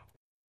 Okay.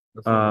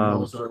 That's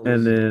fine.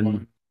 And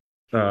then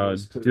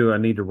do I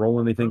need to roll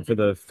anything for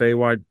the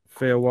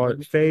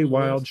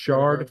Feywild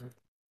Shard?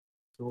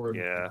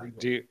 Yeah.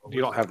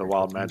 You don't have the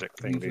wild magic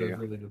thing, do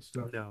you?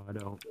 No, I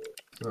don't.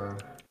 So,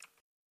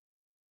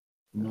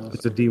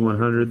 It's a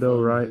D100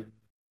 though, right?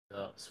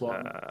 I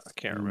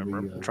can't remember.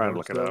 I'm trying to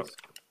look it up.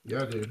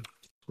 Yeah, dude.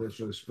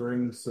 Especially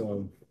spring,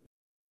 so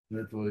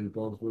naturally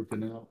both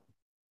working out.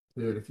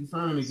 Dude, if you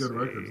find any good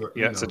records, let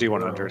me Yeah, it's a know,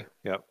 D100.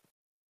 Yep.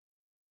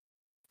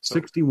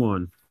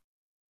 61.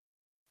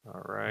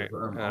 All right.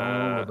 I'm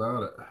all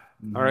about it.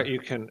 All right. You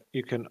can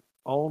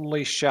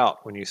only shout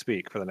when you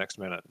speak for the next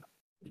minute.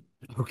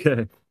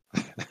 Okay.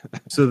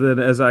 So then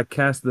as I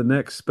cast the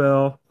next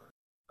spell,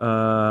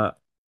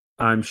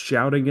 I'm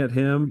shouting at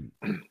him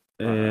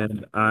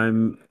and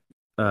I'm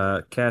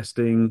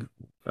casting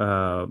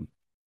I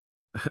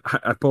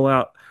pull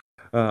out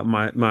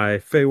my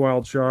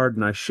Feywild Shard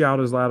and I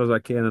shout as loud as I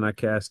can and I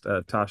cast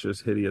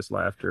Tasha's Hideous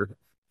Laughter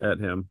at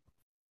him.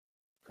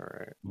 All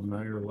right. Well,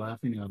 now you're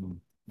laughing. I'm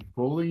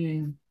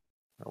bullying.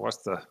 What's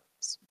the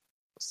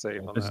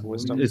save on It's, that?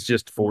 Wisdom? it's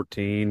just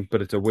 14,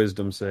 but it's a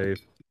wisdom save.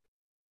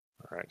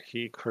 All right.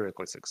 He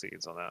critically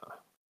succeeds on that.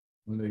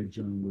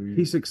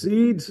 He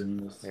succeeds?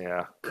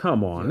 Yeah.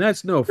 Come on,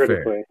 that's no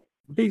fair. Critically.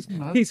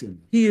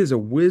 He is a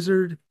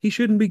wizard. He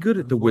shouldn't be good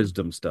at the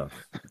wisdom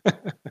stuff.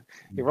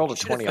 He rolled a You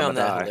should have 20 on found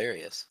the that die.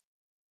 hilarious.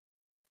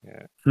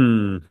 Yeah.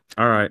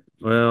 All right.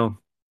 Well,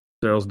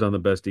 Daryl's done the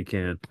best he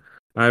can.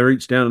 I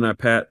reach down and I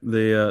pat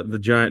the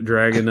giant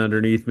dragon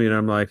underneath me, and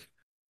I'm like,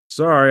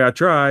 "Sorry, I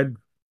tried."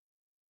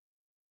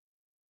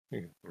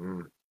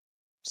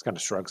 Just kind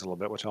of shrugs a little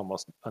bit, which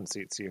almost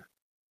unseats you.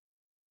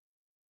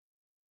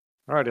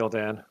 All right,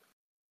 Ildan.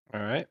 All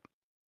right.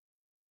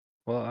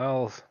 Well,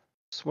 I'll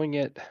swing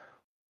at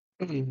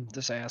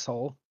this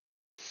asshole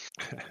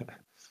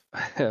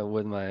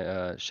with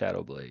my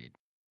shadow blade.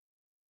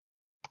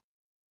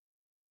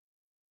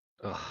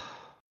 Ugh.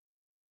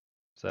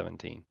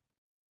 17.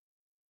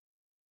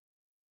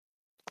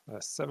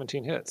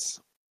 17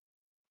 hits.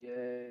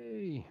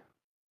 Yay.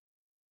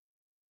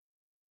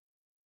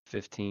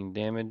 15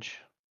 damage.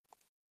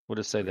 We'll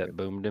just say that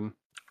boomed him.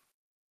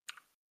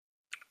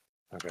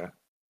 Okay.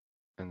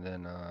 And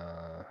then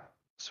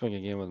swing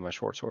again with my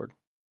short sword.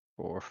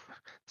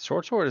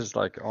 Short sword is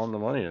like on the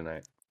money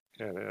tonight.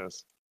 Yeah, it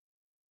is.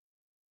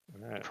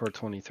 All right. For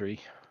 23.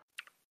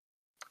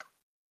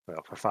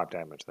 Well, for 5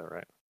 damage, though,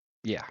 right?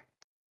 Yeah.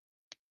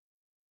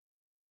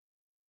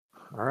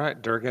 All right,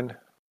 Durgan.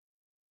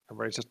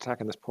 Everybody's just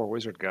attacking this poor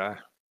wizard guy.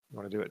 You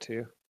want to do it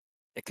too?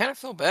 I kind of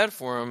feel bad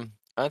for him.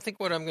 I think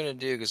what I'm going to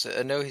do, because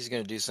I know he's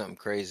going to do something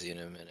crazy in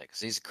a minute, because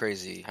he's a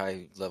crazy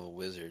high-level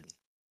wizard.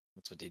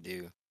 That's what they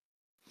do.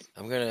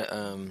 I'm going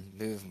to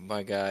move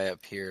my guy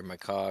up here, my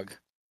cog,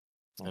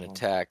 and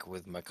attack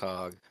with my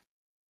cog.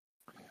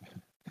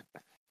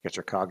 Get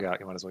your cog out.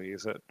 You might as well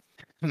use it.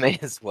 May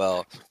as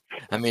well.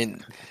 I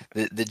mean,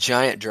 the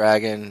giant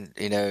dragon,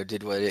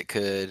 did what it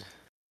could.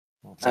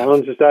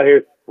 Alan's just out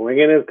here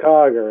swinging his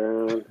cog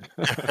around.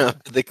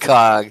 The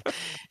cog.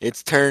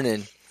 It's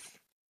turning.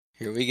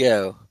 Here we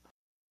go.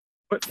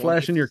 Quit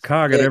flashing your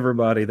cog at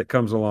everybody that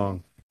comes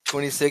along.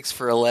 26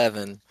 for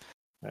 11.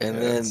 That And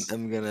hits. then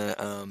I'm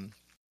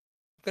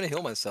gonna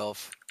heal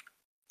myself.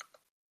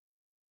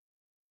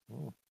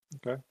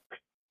 Okay.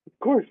 Of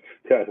course,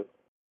 yeah.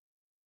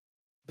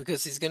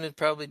 Because he's gonna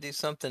probably do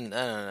something,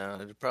 I don't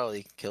know, it'll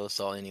probably kill us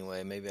all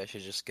anyway. Maybe I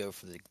should just go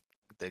for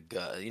the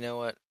gut. You know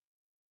what?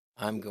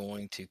 I'm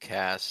going to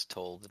cast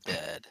Toll the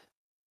Dead.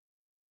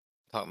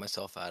 Talk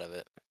myself out of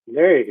it.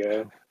 There you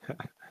go.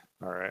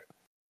 All right.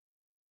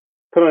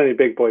 Put on your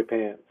big boy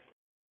pants.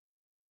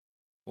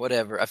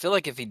 Whatever. I feel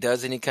like if he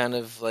does any kind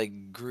of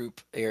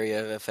group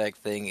area effect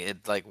thing,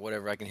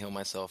 whatever I can heal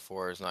myself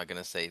for is not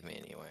gonna save me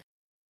anyway.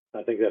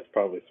 I think that's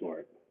probably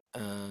smart.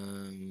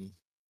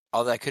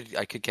 Although I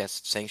could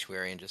cast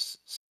Sanctuary and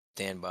just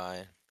stand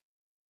by,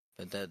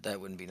 but that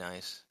wouldn't be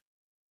nice.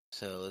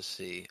 So let's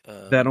see.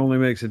 That only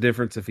makes a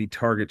difference if he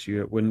targets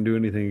you. It wouldn't do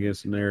anything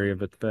against an area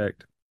of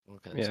effect.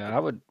 Okay, Yeah, I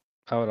would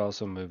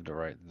also move to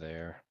right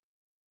there.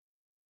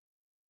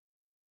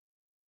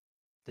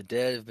 The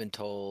dead have been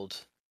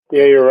told.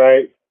 Yeah, you're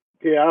right.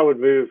 Yeah, I would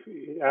move.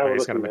 I would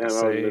he's listen gonna to make him.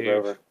 a I would move save.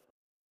 over.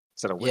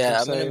 Is that a wisdom Yeah,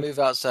 I'm save? gonna move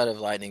outside of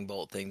lightning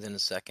bolt things in a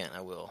second.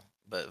 I will,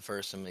 but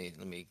first let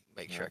me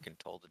make sure I can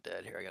toll the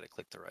dead here. I gotta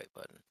click the right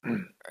button. All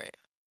right,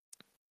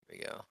 here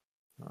we go.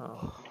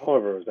 Oh.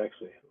 Oliver was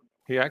actually.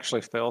 He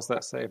actually fails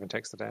that save and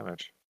takes the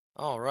damage.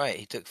 All right,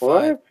 he took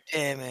What? 5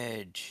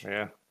 damage.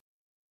 Yeah.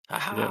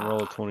 He didn't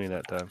roll a 20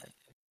 that time.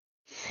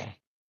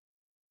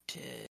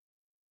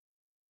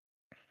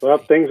 Well,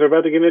 things are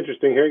about to get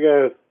interesting. Here it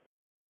goes.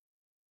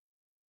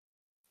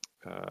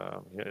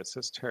 Yeah, it's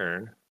his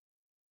turn.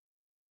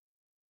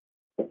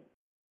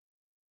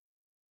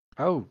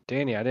 Oh,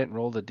 Danny, I didn't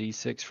roll the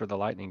d6 for the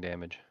lightning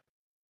damage.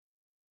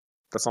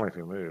 That's only if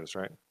he moves,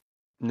 right?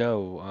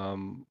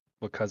 No,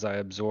 because I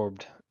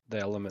absorbed the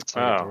elements,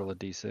 I get to Oh. roll a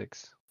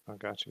d6. I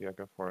got you. Yeah,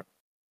 go for it.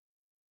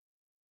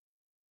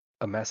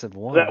 A massive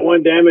 1. That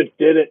one damage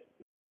did it.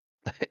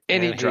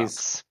 And he And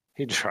drops.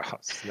 He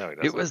drops. No, he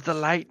doesn't. It was the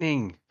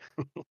lightning.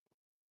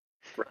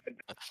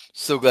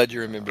 So glad you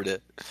remembered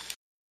it.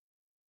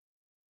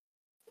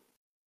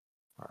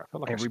 All right, I feel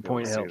like I Every should be able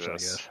point to see helps, I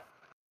this. guess.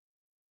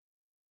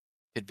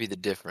 Could be the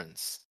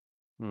difference.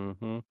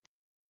 Mm-hmm.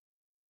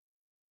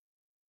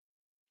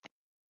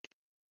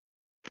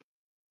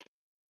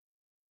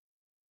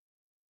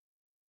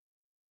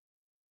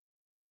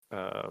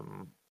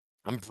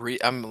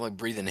 I'm like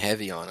breathing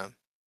heavy on him.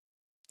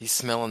 He's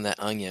smelling that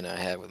onion I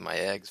had with my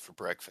eggs for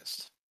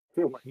breakfast.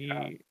 Oh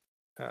my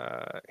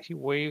God. He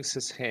waves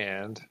his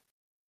hand,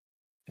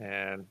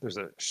 and there's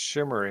a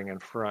shimmering in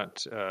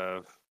front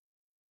of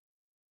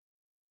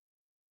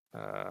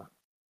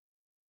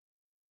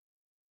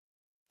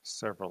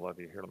several of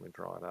you. Here, let me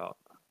draw it out.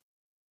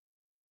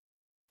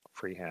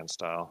 Freehand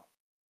style.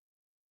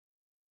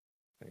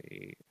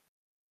 A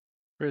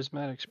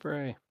Prismatic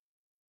spray.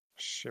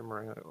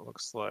 shimmering, it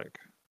looks like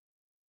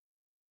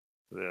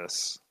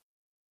this.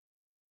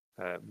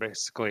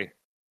 Basically,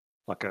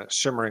 like a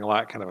shimmering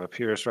light kind of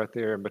appears right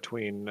there in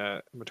between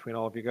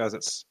all of you guys.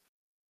 It's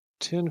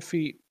 10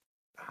 feet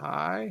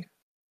high.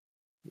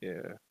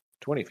 Yeah,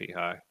 20 feet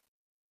high.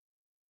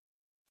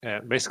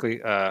 And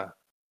basically,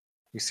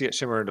 you see it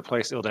shimmer into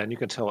place, Ildan. You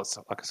can tell it's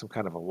like some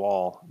kind of a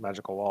wall,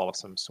 magical wall of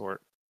some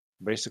sort.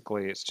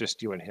 Basically, it's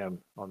just you and him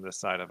on this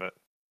side of it.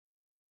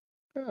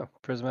 Oh,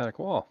 prismatic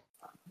wall.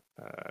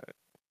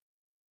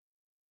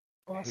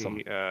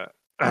 Awesome.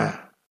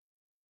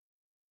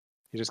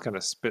 He just kind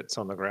of spits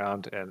on the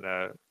ground and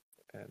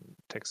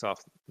takes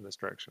off in this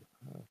direction.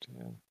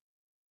 10.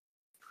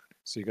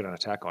 So you get an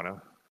attack on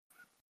him.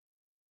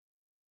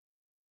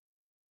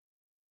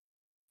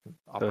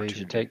 So he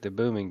should take the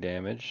booming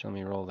damage. Let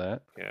me roll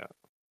that. Yeah,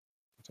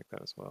 I'll take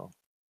that as well.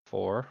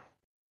 4.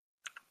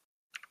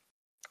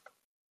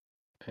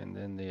 And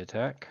then the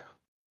attack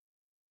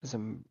is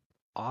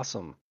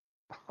awesome.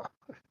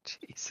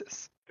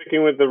 Jesus.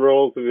 Sticking with the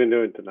rolls we've been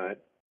doing tonight.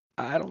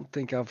 I don't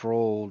think I've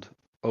rolled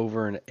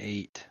over an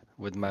 8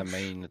 with my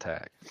main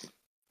attack.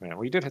 Man,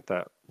 we did hit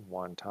that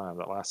one time,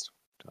 that last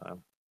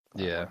time.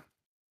 Yeah.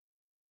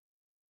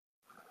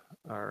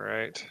 All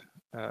right.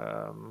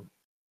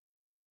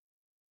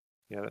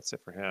 Yeah, that's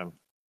it for him.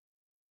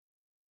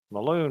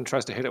 Maloon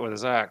tries to hit it with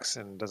his axe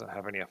and doesn't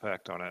have any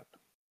effect on it.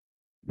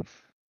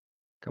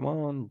 Come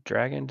on,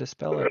 dragon,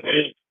 dispel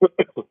it.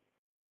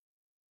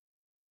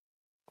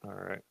 All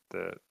right.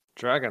 The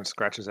dragon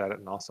scratches at it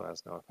and also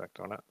has no effect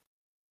on it.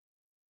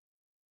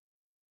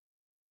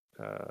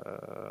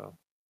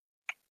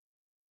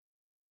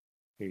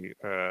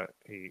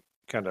 He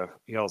kind of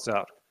yells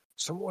out,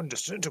 "Someone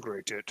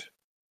disintegrate it!"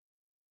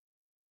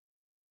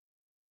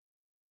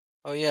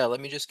 Oh yeah, let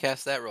me just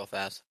cast that real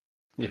fast.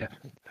 Yeah.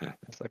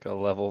 It's like a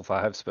level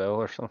 5 spell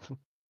or something.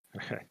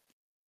 Okay.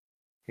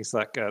 He's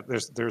like,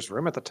 there's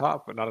room at the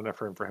top, but not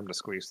enough room for him to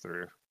squeeze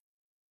through.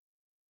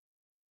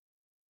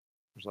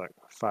 There's like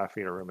 5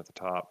 feet of room at the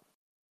top.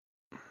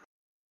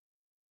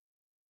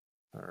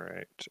 All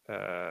right.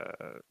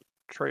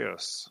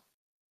 Treos.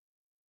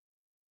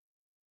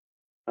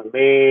 I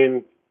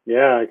mean,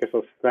 yeah, I guess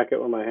I'll smack it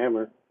with my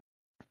hammer.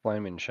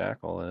 Flaming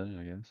shackle,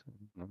 I guess.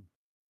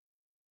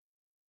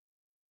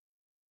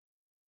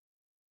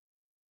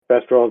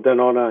 Best roll I've done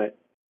all night.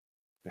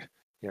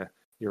 Yeah,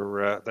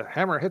 the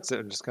hammer hits it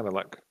and just kind of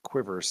like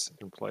quivers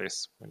in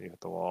place when you hit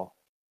the wall.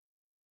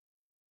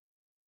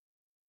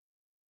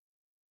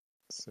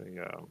 Let's see.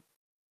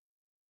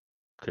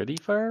 Could he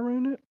fire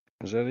rune it?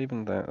 Is that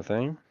even a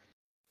thing?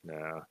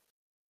 No.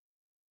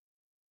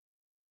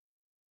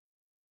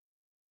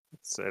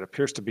 It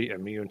appears to be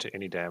immune to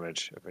any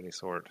damage of any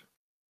sort.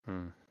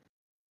 All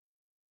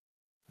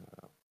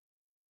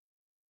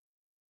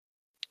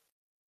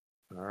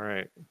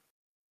right.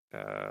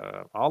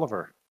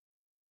 Oliver.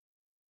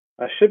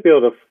 I should be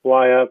able to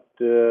fly up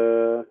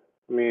to...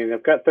 I mean,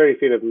 I've got 30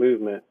 feet of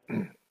movement.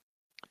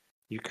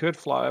 You could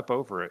fly up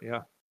over it,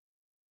 yeah.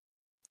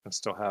 And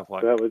still have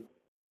like... That would...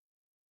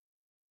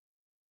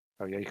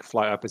 Oh, yeah, you can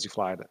fly up as you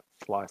fly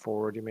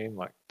forward, you mean?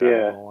 Like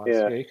yeah.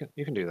 Yeah,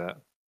 you can do that.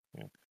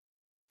 Yeah.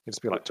 You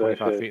just be like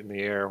 25 feet in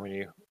the air when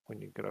you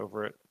get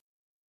over it.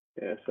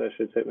 Yeah, so that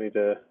should take me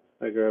to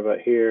like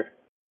about here.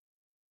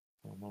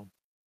 Mm-hmm.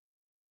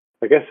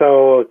 I guess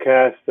I'll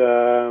cast.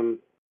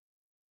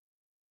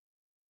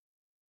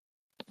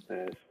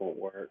 This won't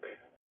work.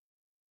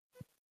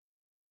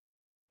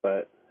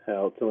 But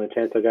hell, it's the only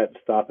chance I got to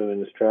stop him in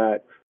his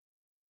tracks.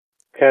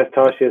 Cast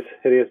Tasha's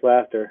Hideous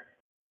Laughter.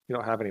 You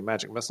don't have any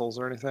magic missiles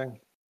or anything?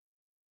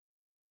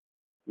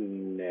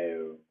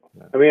 No.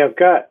 I mean, I've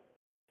got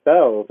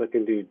spells that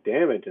can do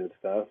damage and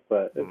stuff,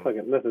 but it's like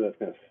nothing that's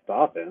going to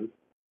stop him.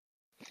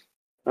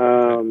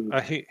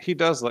 He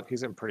does look.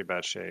 He's in pretty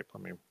bad shape.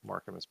 Let me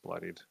mark him as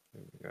bloodied.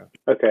 There you go.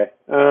 Okay.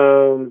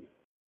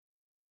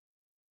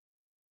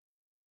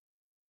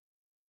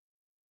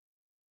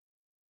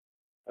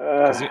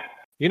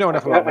 You know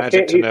enough about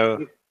magic to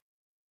know.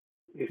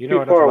 He's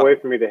too far away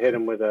for me to hit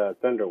him with a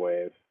thunder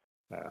wave.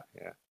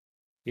 Yeah.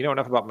 You know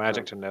enough about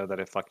magic to know that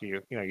if like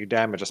you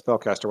damage a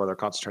spellcaster while they're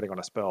concentrating on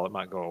a spell, it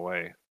might go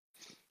away.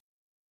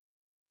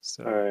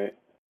 So. All right.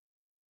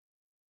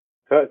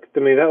 I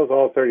mean, that was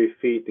all 30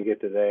 feet to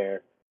get to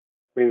there.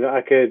 I mean,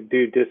 I could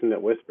do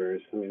Dissonant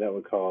Whispers. I mean, that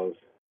would cause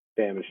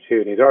damage too,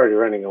 and he's already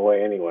running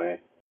away anyway.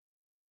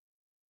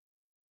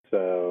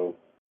 So,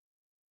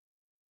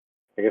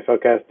 I guess I'll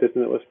cast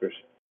Dissonant Whispers.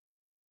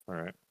 All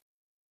right.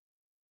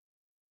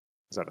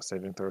 Is that a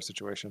saving throw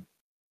situation?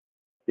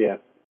 Yeah.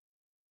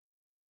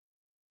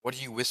 What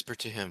do you whisper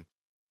to him?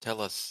 Tell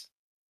us.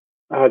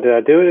 Oh, did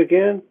I do it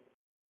again?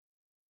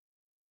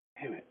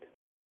 Damn it.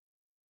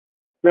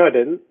 No, I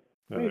didn't.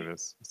 No, it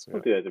is.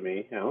 Don't do that to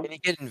me. No. Can he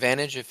get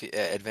advantage if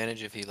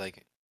he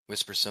like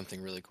whispers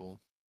something really cool?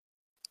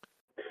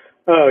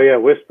 Oh yeah,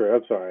 whisper.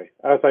 I'm sorry.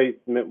 I thought you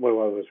meant what I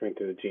was whispering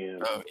to the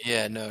GM. Oh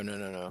yeah, no.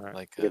 Right.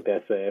 Like get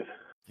that save.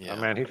 Yeah.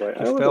 Oh man, he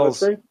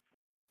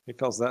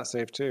fails that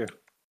save too.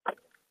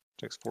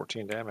 Takes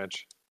 14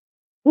 damage.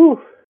 Whew.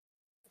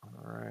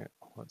 All right.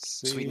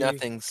 Let's see. Sweet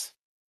nothings.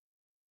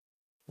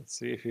 Let's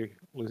see if he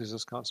loses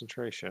his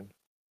concentration.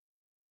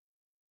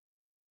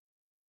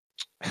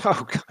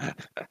 Oh, God.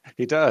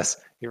 He does.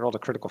 He rolled a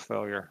critical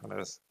failure on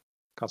his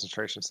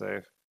concentration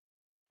save.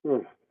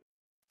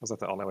 Was that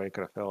the only way he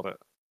could have failed it?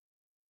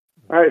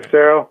 All right,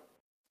 Sarril.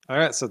 All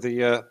right, so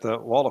the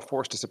wall of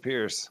force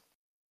disappears.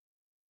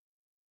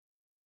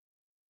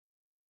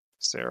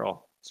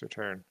 Sarril, it's your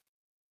turn.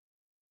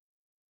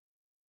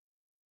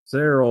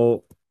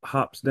 Sarril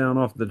hops down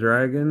off the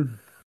dragon.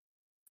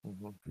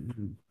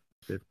 Mm-hmm.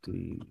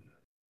 50,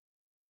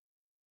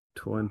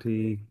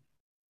 20.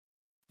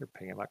 You're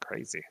pinging like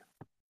crazy.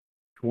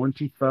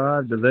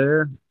 25 to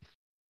there.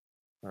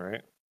 All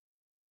right.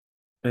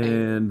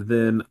 And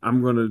then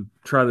I'm going to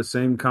try the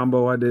same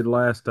combo I did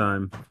last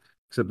time,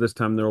 except this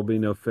time there will be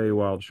no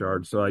Feywild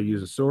Shard. So I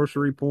use a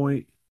sorcery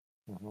point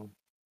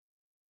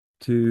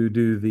to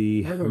do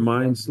the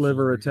Mind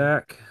Sliver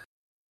attack.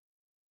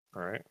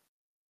 All right.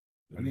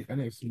 I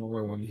need a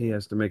smaller one. He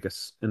has to make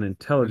an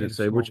intelligence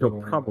save, which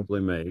he'll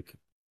probably make.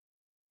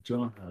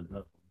 John had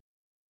that.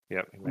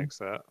 Yep, he makes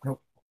that.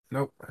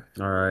 Nope.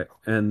 All right.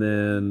 And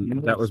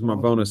then that was my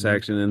bonus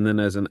action. And then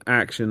as an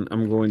action,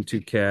 I'm going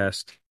to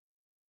cast,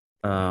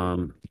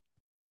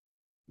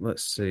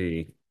 let's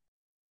see.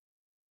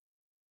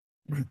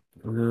 I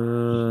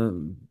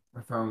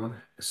found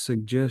one.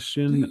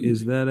 Suggestion.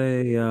 Is that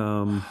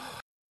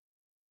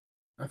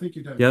I think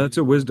you did. Yeah, that's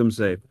a wisdom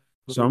save.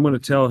 So I'm going to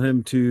tell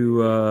him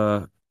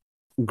to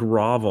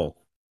grovel.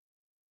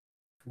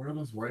 Where are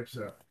those wipes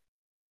at?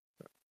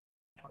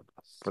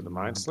 For the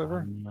mind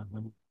sliver?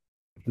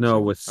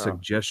 No, with Oh.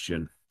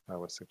 suggestion. Oh,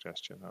 with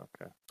suggestion.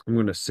 Okay. I'm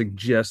going to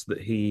suggest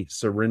that he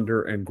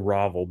surrender and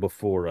grovel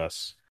before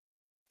us.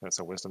 That's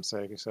a wisdom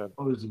save, you said?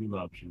 Oh, there's a new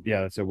option.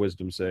 Yeah, that's a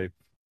wisdom save.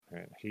 All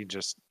right. He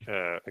just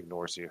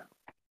ignores you.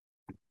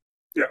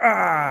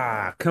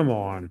 Ah, come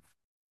on.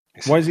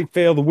 Why does he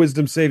fail the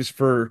wisdom saves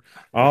for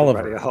Oliver?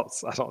 Everybody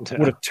else, I don't know.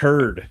 What a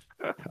turd.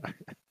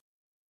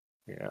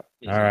 Yeah.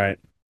 All right.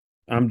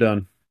 I'm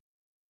done.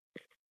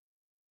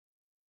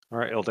 All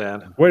right,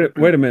 Ildan.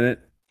 Wait a minute.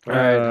 All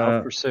right, I'll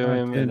Uh, pursue 5,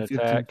 him 10, and 15,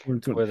 attack 20,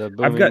 20. with a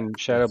I've got- booming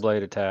Shadow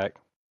Blade attack.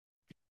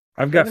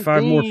 I've got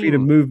 5 more feet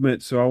of 17.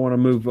 movement, so I want to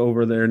move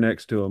over there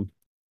next to him.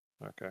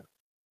 Okay.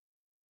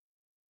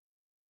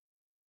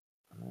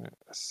 All right.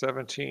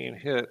 17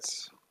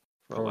 hits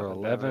For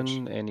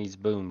 11, and he's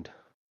boomed.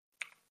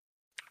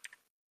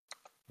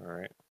 All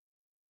right.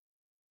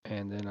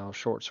 And then I'll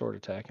short sword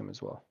attack him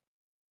as well.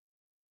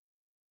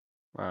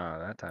 Ah,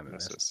 that time it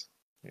missed. Misses.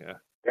 Yeah.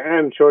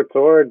 Damn, short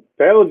sword.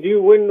 Failed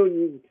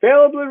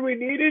when we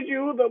needed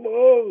you the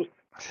most.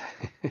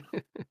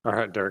 All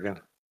right, Durgan.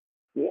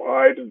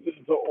 Why does this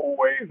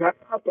always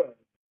happen?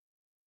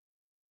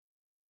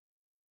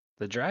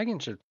 The dragon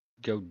should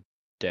go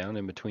down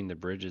in between the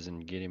bridges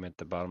and get him at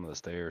the bottom of the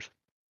stairs.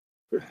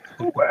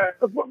 Where's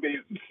what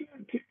being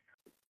sent here?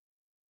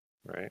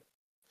 Right.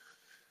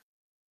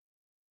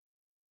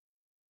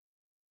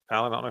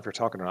 Alan, I don't know if you're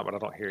talking or not, but I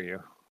don't hear you.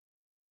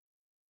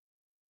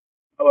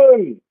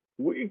 Alan,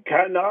 we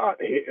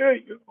cannot hear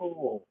you.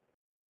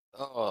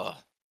 Oh,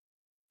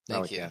 Now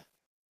thank we you. can.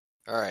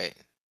 All right.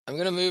 I'm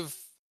going to move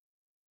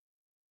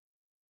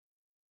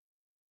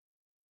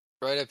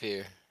right up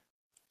here.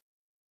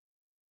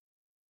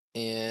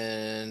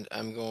 And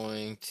I'm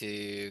going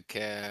to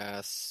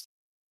cast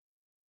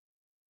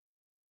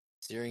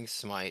Searing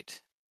Smite.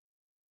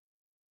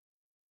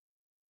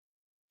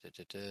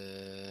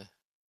 It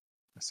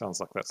sounds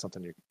like that's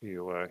something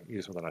you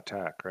use with an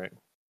attack, right?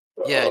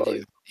 Yeah, I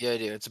do. Yeah, I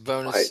do. It's a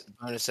bonus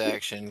Right.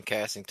 action,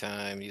 casting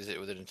time, use it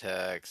with an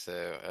attack.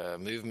 So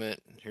movement,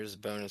 here's a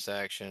bonus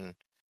action.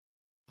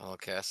 I'll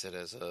cast it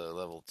as a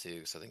level 2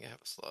 because I think I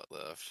have a slot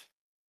left.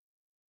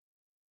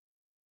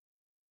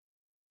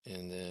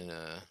 And then,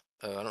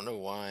 I don't know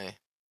why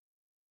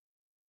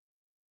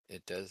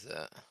it does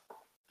that.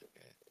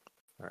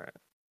 Okay.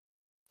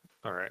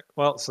 All right.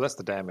 Well, so that's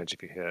the damage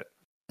if you hit.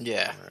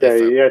 Yeah. Yeah,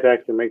 if I- you have to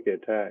actually make the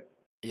attack.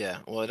 yeah,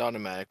 well, it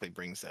automatically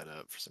brings that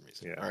up for some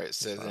reason. Yeah, All right,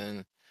 so that's fine.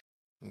 then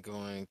I'm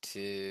going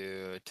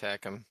to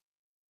attack him.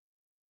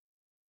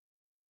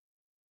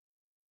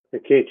 You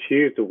can't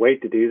choose to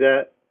wait to do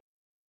that.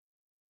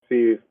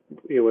 See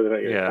whether or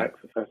not your Yeah.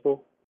 attack's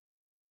successful.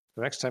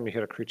 The next time you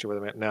hit a creature with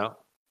a no,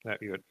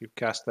 you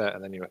cast that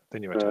and then you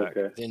Oh, attack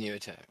okay. Then you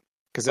attack.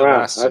 because it Wow,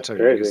 lasts that's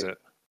until you use crazy. it.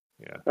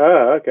 Yeah.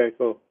 Oh, okay,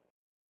 cool.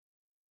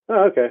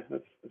 Oh, okay,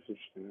 that's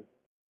interesting.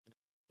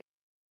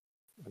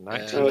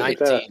 19. Oh, look at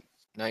that.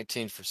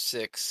 19 for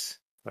 6.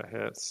 That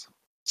hits.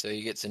 So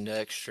he gets an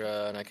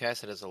extra, and I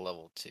cast it as a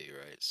level 2,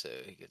 right? So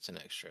he gets an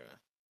extra,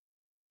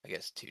 I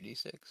guess,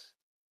 2d6.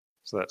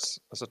 So that's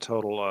a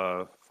total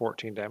of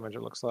 14 damage.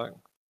 It looks like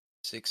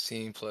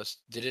 16 plus.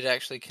 Did it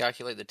actually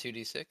calculate the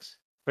 2d6?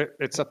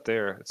 it's up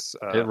there. It's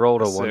It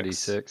rolled a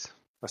six, 1d6.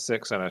 a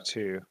 6 and a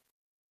 2.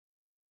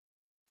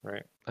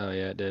 Right. Oh,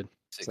 yeah, it did.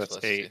 6 that's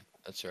plus 8. 2.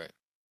 That's right.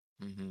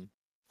 Mm-hmm.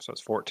 So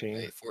it's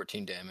 14.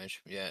 14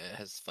 damage. Yeah, it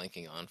has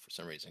flanking on for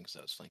some reason because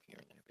I was flanking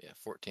earlier. But yeah,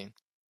 14.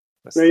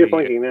 That's No, you're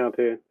flanking now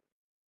too.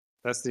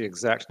 That's the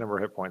exact number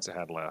of hit points it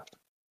had left.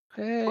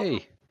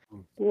 Hey,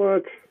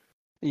 What?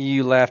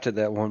 you laughed at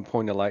that 1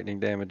 point of lightning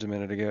damage a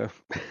minute ago.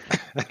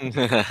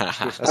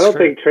 That's I don't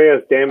true. think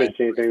Treos damaged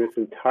anything this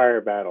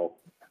entire battle.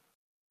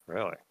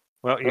 Really.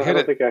 Well, you I hit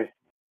don't it. think I.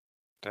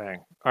 Dang.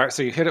 All right,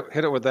 so you hit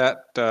it with that,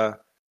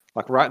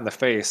 like right in the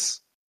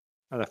face,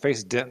 and the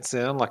face dents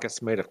in like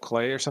it's made of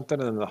clay or something,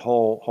 and then the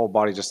whole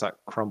body just like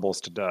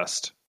crumbles to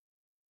dust.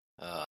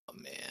 Oh,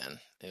 man.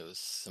 It was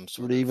some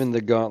sort Leaving of...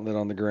 the gauntlet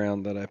on the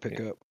ground that I pick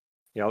up.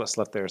 Yeah, all that's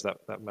left there is that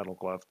metal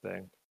glove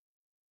thing.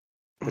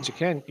 But you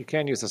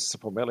can use this as a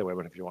simple melee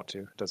weapon if you want to.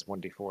 It does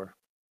 1d4.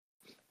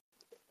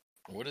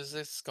 What is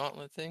this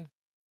gauntlet thing?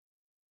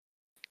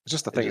 It's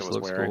just the It thing it just was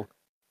looks wearing. cool.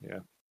 Yeah.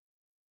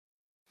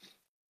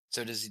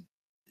 So does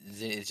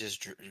it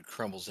just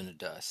crumbles into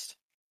dust?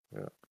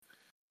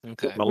 Yeah.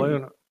 Okay.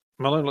 Malone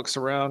looks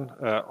around.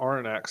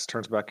 Arnax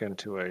turns back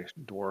into a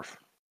dwarf.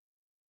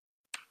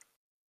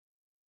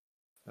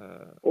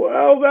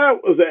 Well, that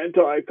was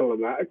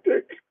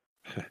anticlimactic.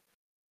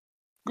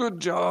 Good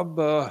job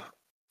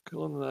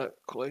killing that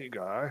clay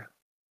guy.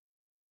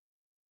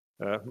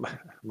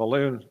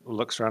 Malone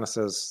looks around and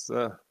says,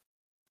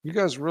 you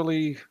guys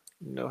really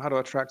know how to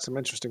attract some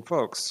interesting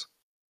folks.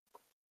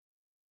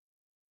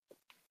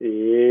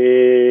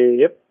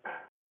 Yep.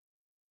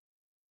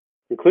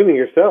 Including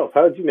yourself.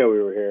 How did you know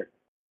we were here?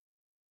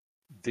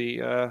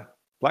 The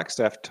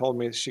Blackstaff told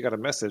me she got a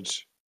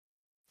message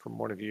from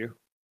one of you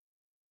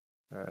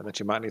and that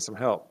you might need some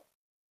help.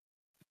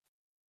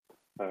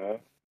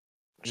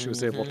 She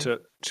was able to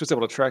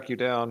track you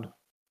down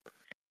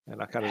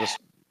and I kind of just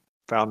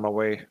found my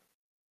way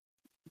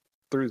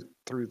through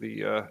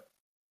the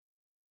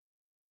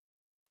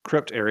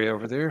crypt area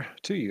over there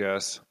to you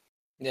guys.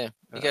 Yeah.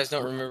 You guys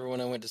don't remember when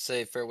I went to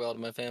say farewell to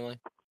my family?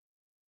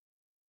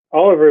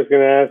 Oliver's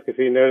going to ask if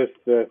he noticed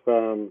if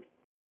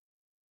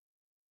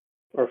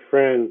our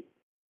friend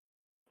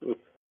was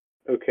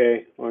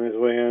okay on his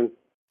way in.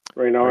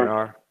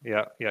 Raynar.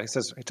 Yeah.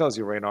 He tells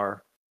you Raynar,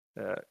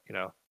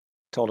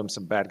 told him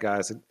some bad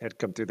guys had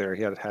come through there.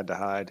 He had to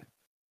hide.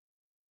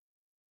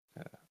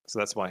 So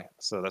that's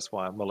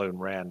why Malone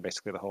ran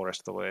basically the whole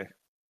rest of the way.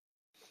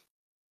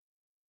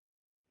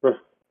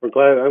 I'm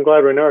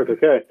glad Raynard's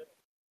okay.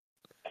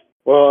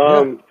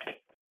 Well,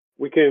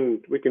 we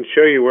can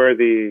show you where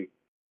the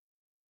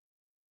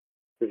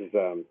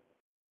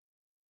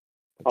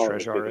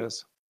treasure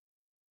is.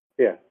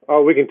 Yeah.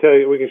 Oh, we can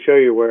show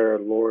you where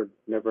Lord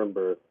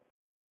Neverember.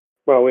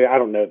 Well, I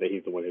don't know that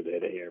he's the one who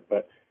did it here,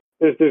 but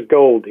there's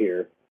gold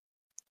here.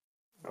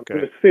 Okay.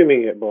 I'm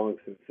assuming it belongs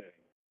to the city.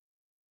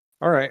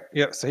 All right.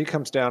 Yeah. So he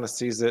comes down and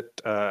sees it.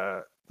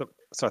 So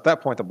at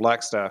that point, the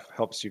Blackstaff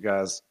helps you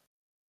guys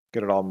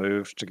get it all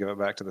moved to give it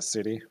back to the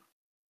city,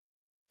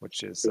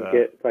 which is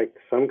get like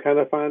some kind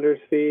of finder's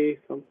fee,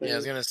 something. Yeah, I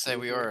was gonna say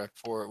we're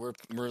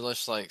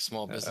less like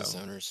small business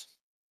owners.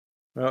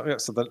 Well, yeah.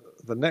 So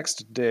the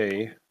next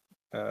day,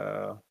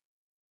 let's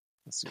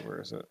see, where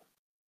is it?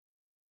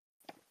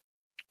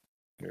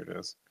 Here it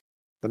is.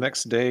 The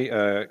next day,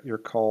 you're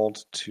called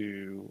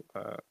to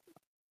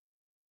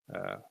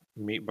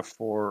meet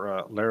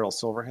before Laryl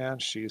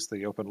Silverhand. She's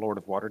the Open Lord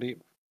of Waterdeep,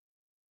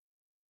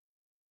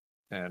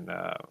 and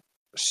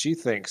she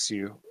thanks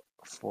you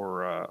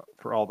for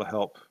all the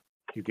help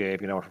you gave,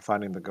 for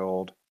finding the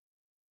gold.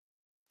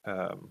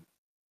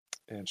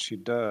 And she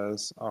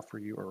does offer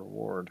you a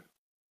reward.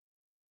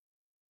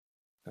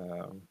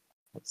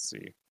 Let's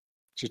see.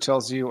 She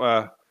tells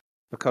you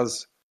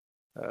because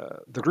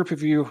the group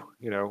of you,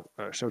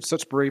 showed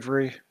such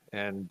bravery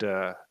and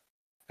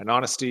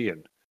honesty,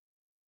 and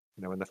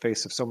in the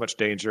face of so much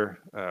danger,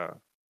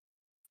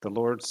 the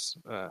lords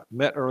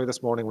met early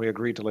this morning. We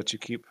agreed to let you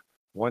keep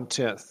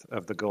 1/10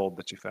 of the gold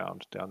that you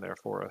found down there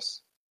for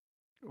us.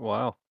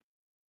 Wow.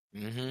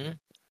 Mm-hmm.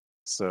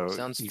 So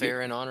sounds fair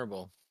and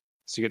honorable.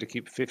 So you get to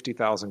keep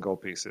 50,000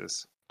 gold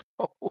pieces.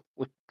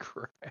 Holy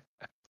crap!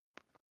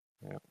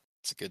 Yeah,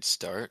 it's a good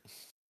start.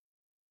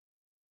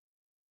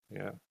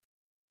 Yeah.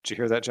 Did you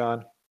hear that,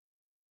 John?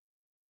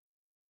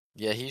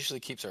 Yeah, he usually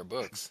keeps our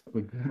books.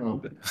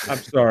 I'm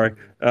sorry.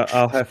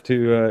 I'll have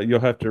to. You'll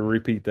have to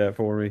repeat that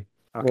for me.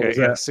 Okay.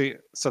 Yeah. See,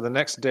 so the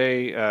next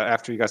day,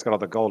 after you guys got all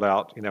the gold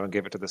out, and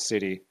gave it to the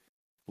city,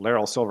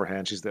 Laryl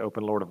Silverhand, she's the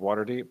Open Lord of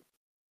Waterdeep.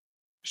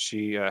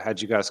 She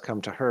had you guys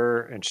come to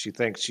her, and she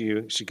thanks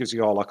you. She gives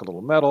you all like a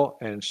little medal,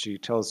 and she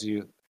tells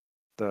you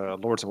the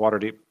Lords of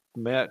Waterdeep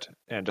met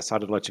and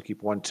decided to let you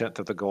keep 1/10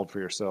 of the gold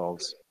for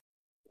yourselves.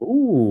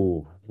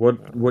 Ooh,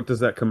 what does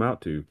that come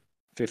out to?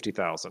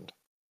 50,000.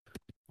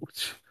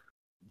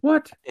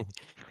 What?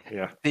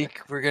 Yeah. I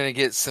think we're gonna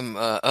get some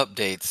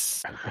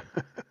updates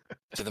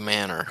to the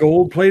manor.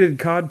 Gold-plated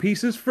cod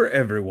pieces for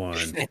everyone.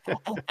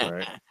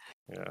 Right.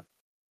 Yeah.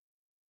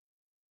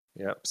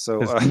 Yep. So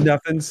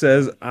nothing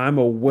says I'm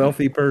a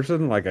wealthy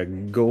person like a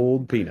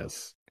gold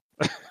penis.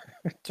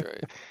 That's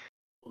right.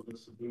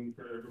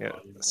 Yeah.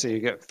 So you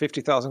get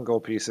 50,000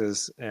 gold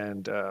pieces,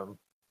 and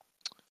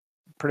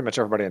pretty much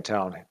everybody in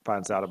town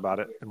finds out about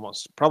it and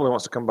probably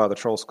wants to come by the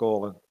Troll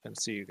Skull and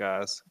see you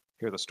guys,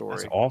 hear the story.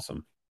 That's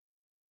awesome.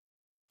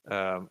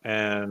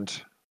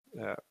 And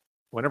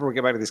whenever we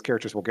get back to these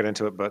characters, we'll get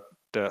into it. But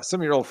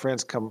some of your old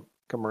friends come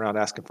around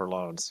asking for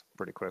loans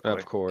pretty quickly.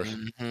 Of course.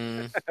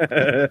 Mm-hmm.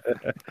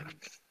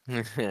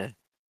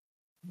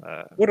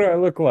 What do I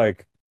look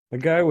like? A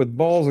guy with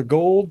balls of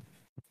gold?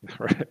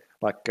 Right.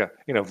 Like,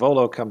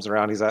 Volo comes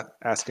around. He's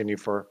asking you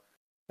for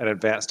an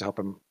advance to help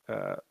him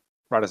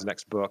write his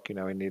next book. He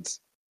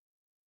needs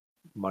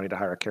money to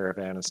hire a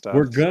caravan and stuff.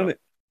 We're gonna.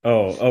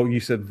 Oh, you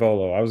said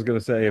Volo. I was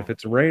gonna say if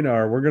it's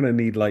Raynar, we're gonna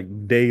need like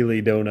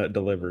daily donut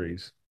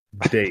deliveries.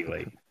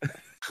 Daily.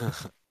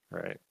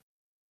 Right.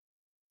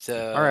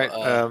 So. All right.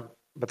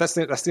 But that's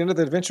the end of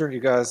the adventure. You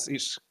guys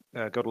each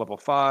go to level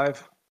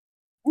 5.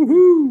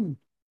 Woohoo!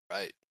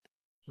 Right.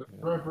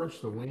 Can I brush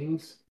the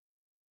wings?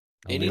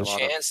 Any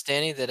chance,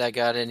 Danny, that I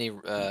got any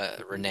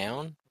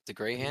renown with the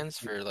Grey Hands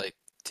for like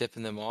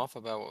tipping them off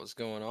about what was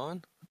going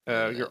on?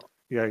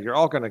 You're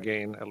all going to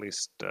gain at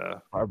least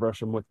I brush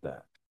them with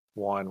that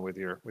 1 with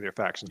your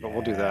factions, but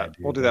we'll do that.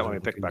 We'll do that when we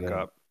pick back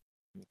up.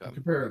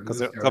 Because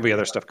there'll be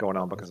other stuff going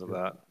on because of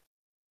that.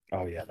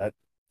 Oh yeah,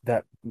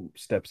 that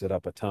steps it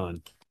up a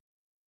ton.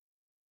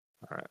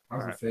 All right.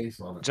 How's the face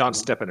on it? John's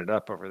stepping it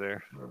up over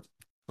there.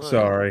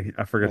 Sorry,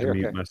 I forgot to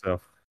mute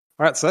myself.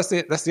 All right, so that's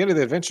the end of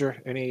the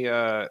adventure.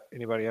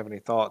 Anybody have any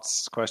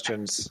thoughts,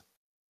 questions,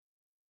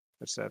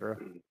 etc.?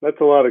 That's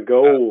a lot of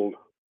gold.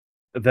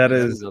 That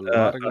is a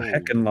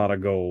heckin' lot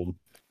of gold.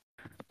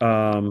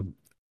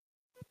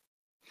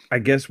 I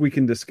guess we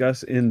can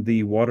discuss in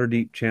the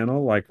Waterdeep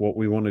channel like what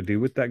we want to do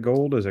with that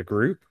gold as a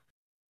group.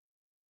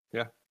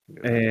 Yeah,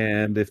 do that.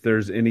 And if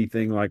there's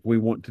anything like we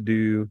want to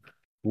do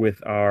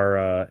with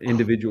our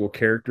individual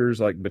characters,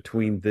 like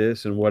between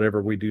this and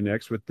whatever we do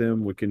next with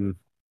them, we can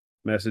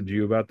message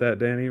you about that,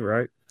 Danny,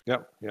 right?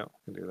 Yep,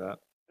 can do that.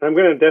 I'm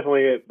going to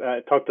definitely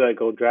talk to that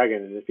gold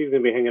dragon, and if he's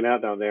going to be hanging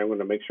out down there, I'm going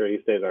to make sure he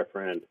stays our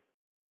friend.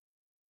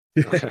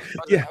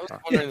 Yeah, I was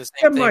wondering the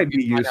same that thing. might We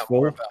be find out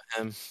more useful.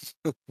 about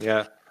him.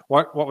 Yeah.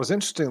 What was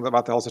interesting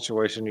about the whole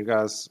situation, you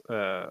guys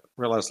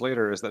realized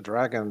later, is that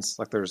dragons,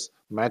 like there's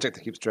magic that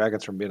keeps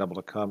dragons from being able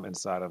to come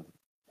inside of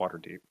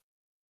Waterdeep.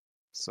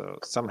 So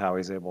somehow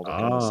he's able to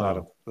come inside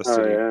of the Oh,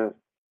 city. yeah.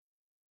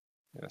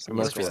 Yeah, It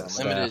must be going that on.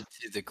 staff. Limited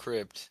to the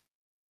crypt.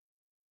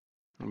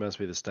 It must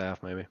be the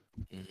staff, maybe.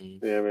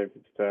 Mm-hmm. Yeah, maybe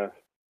it's tough.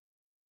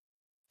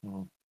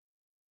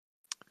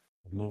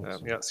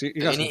 Yeah, so you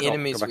guys Any can go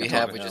enemies back we and talk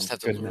have, to we him. just have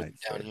to Good lure night,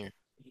 them down sir. here.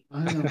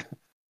 I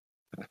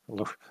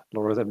know.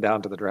 Lower them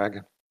down to the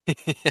dragon.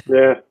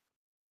 Yeah.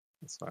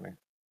 That's funny.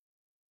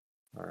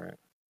 All right.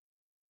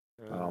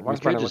 We Why does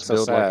could Brennan look just so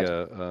build like sad?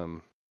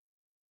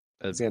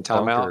 a Is he in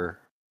timeout? bunker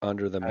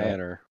under the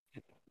manor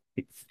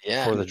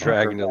Yeah. for the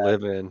dragon to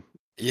live in.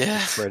 Yeah.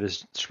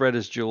 Spread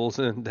his jewels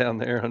in down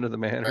there under the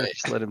manor. Right.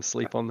 Just let him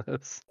sleep on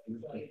those.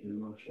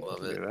 Love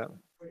Do it. that.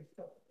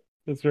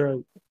 That's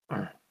right.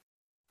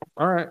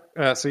 All right.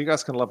 So you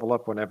guys can level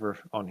up whenever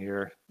on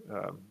here. If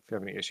you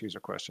have any issues or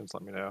questions,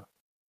 let me know.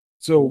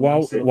 So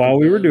while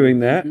we were doing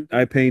that,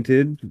 I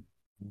painted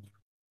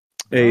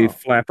a Oh.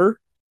 flapper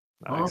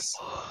Nice.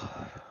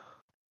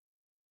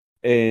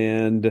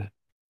 and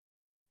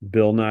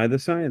Bill Nye the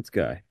Science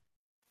Guy.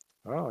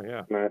 Oh,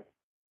 yeah. Nice.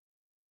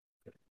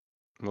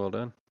 Well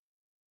done.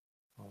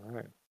 All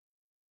right.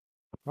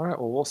 All right.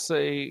 Well, we'll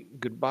say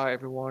goodbye,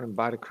 everyone, and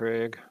bye to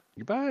Craig.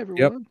 Goodbye,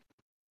 everyone.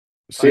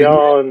 See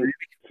y'all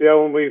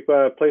when we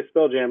play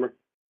Spelljammer.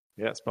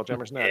 Yeah,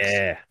 Spelljammer's next.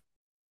 Yeah.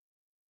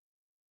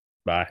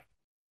 Bye.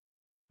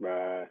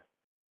 Bye.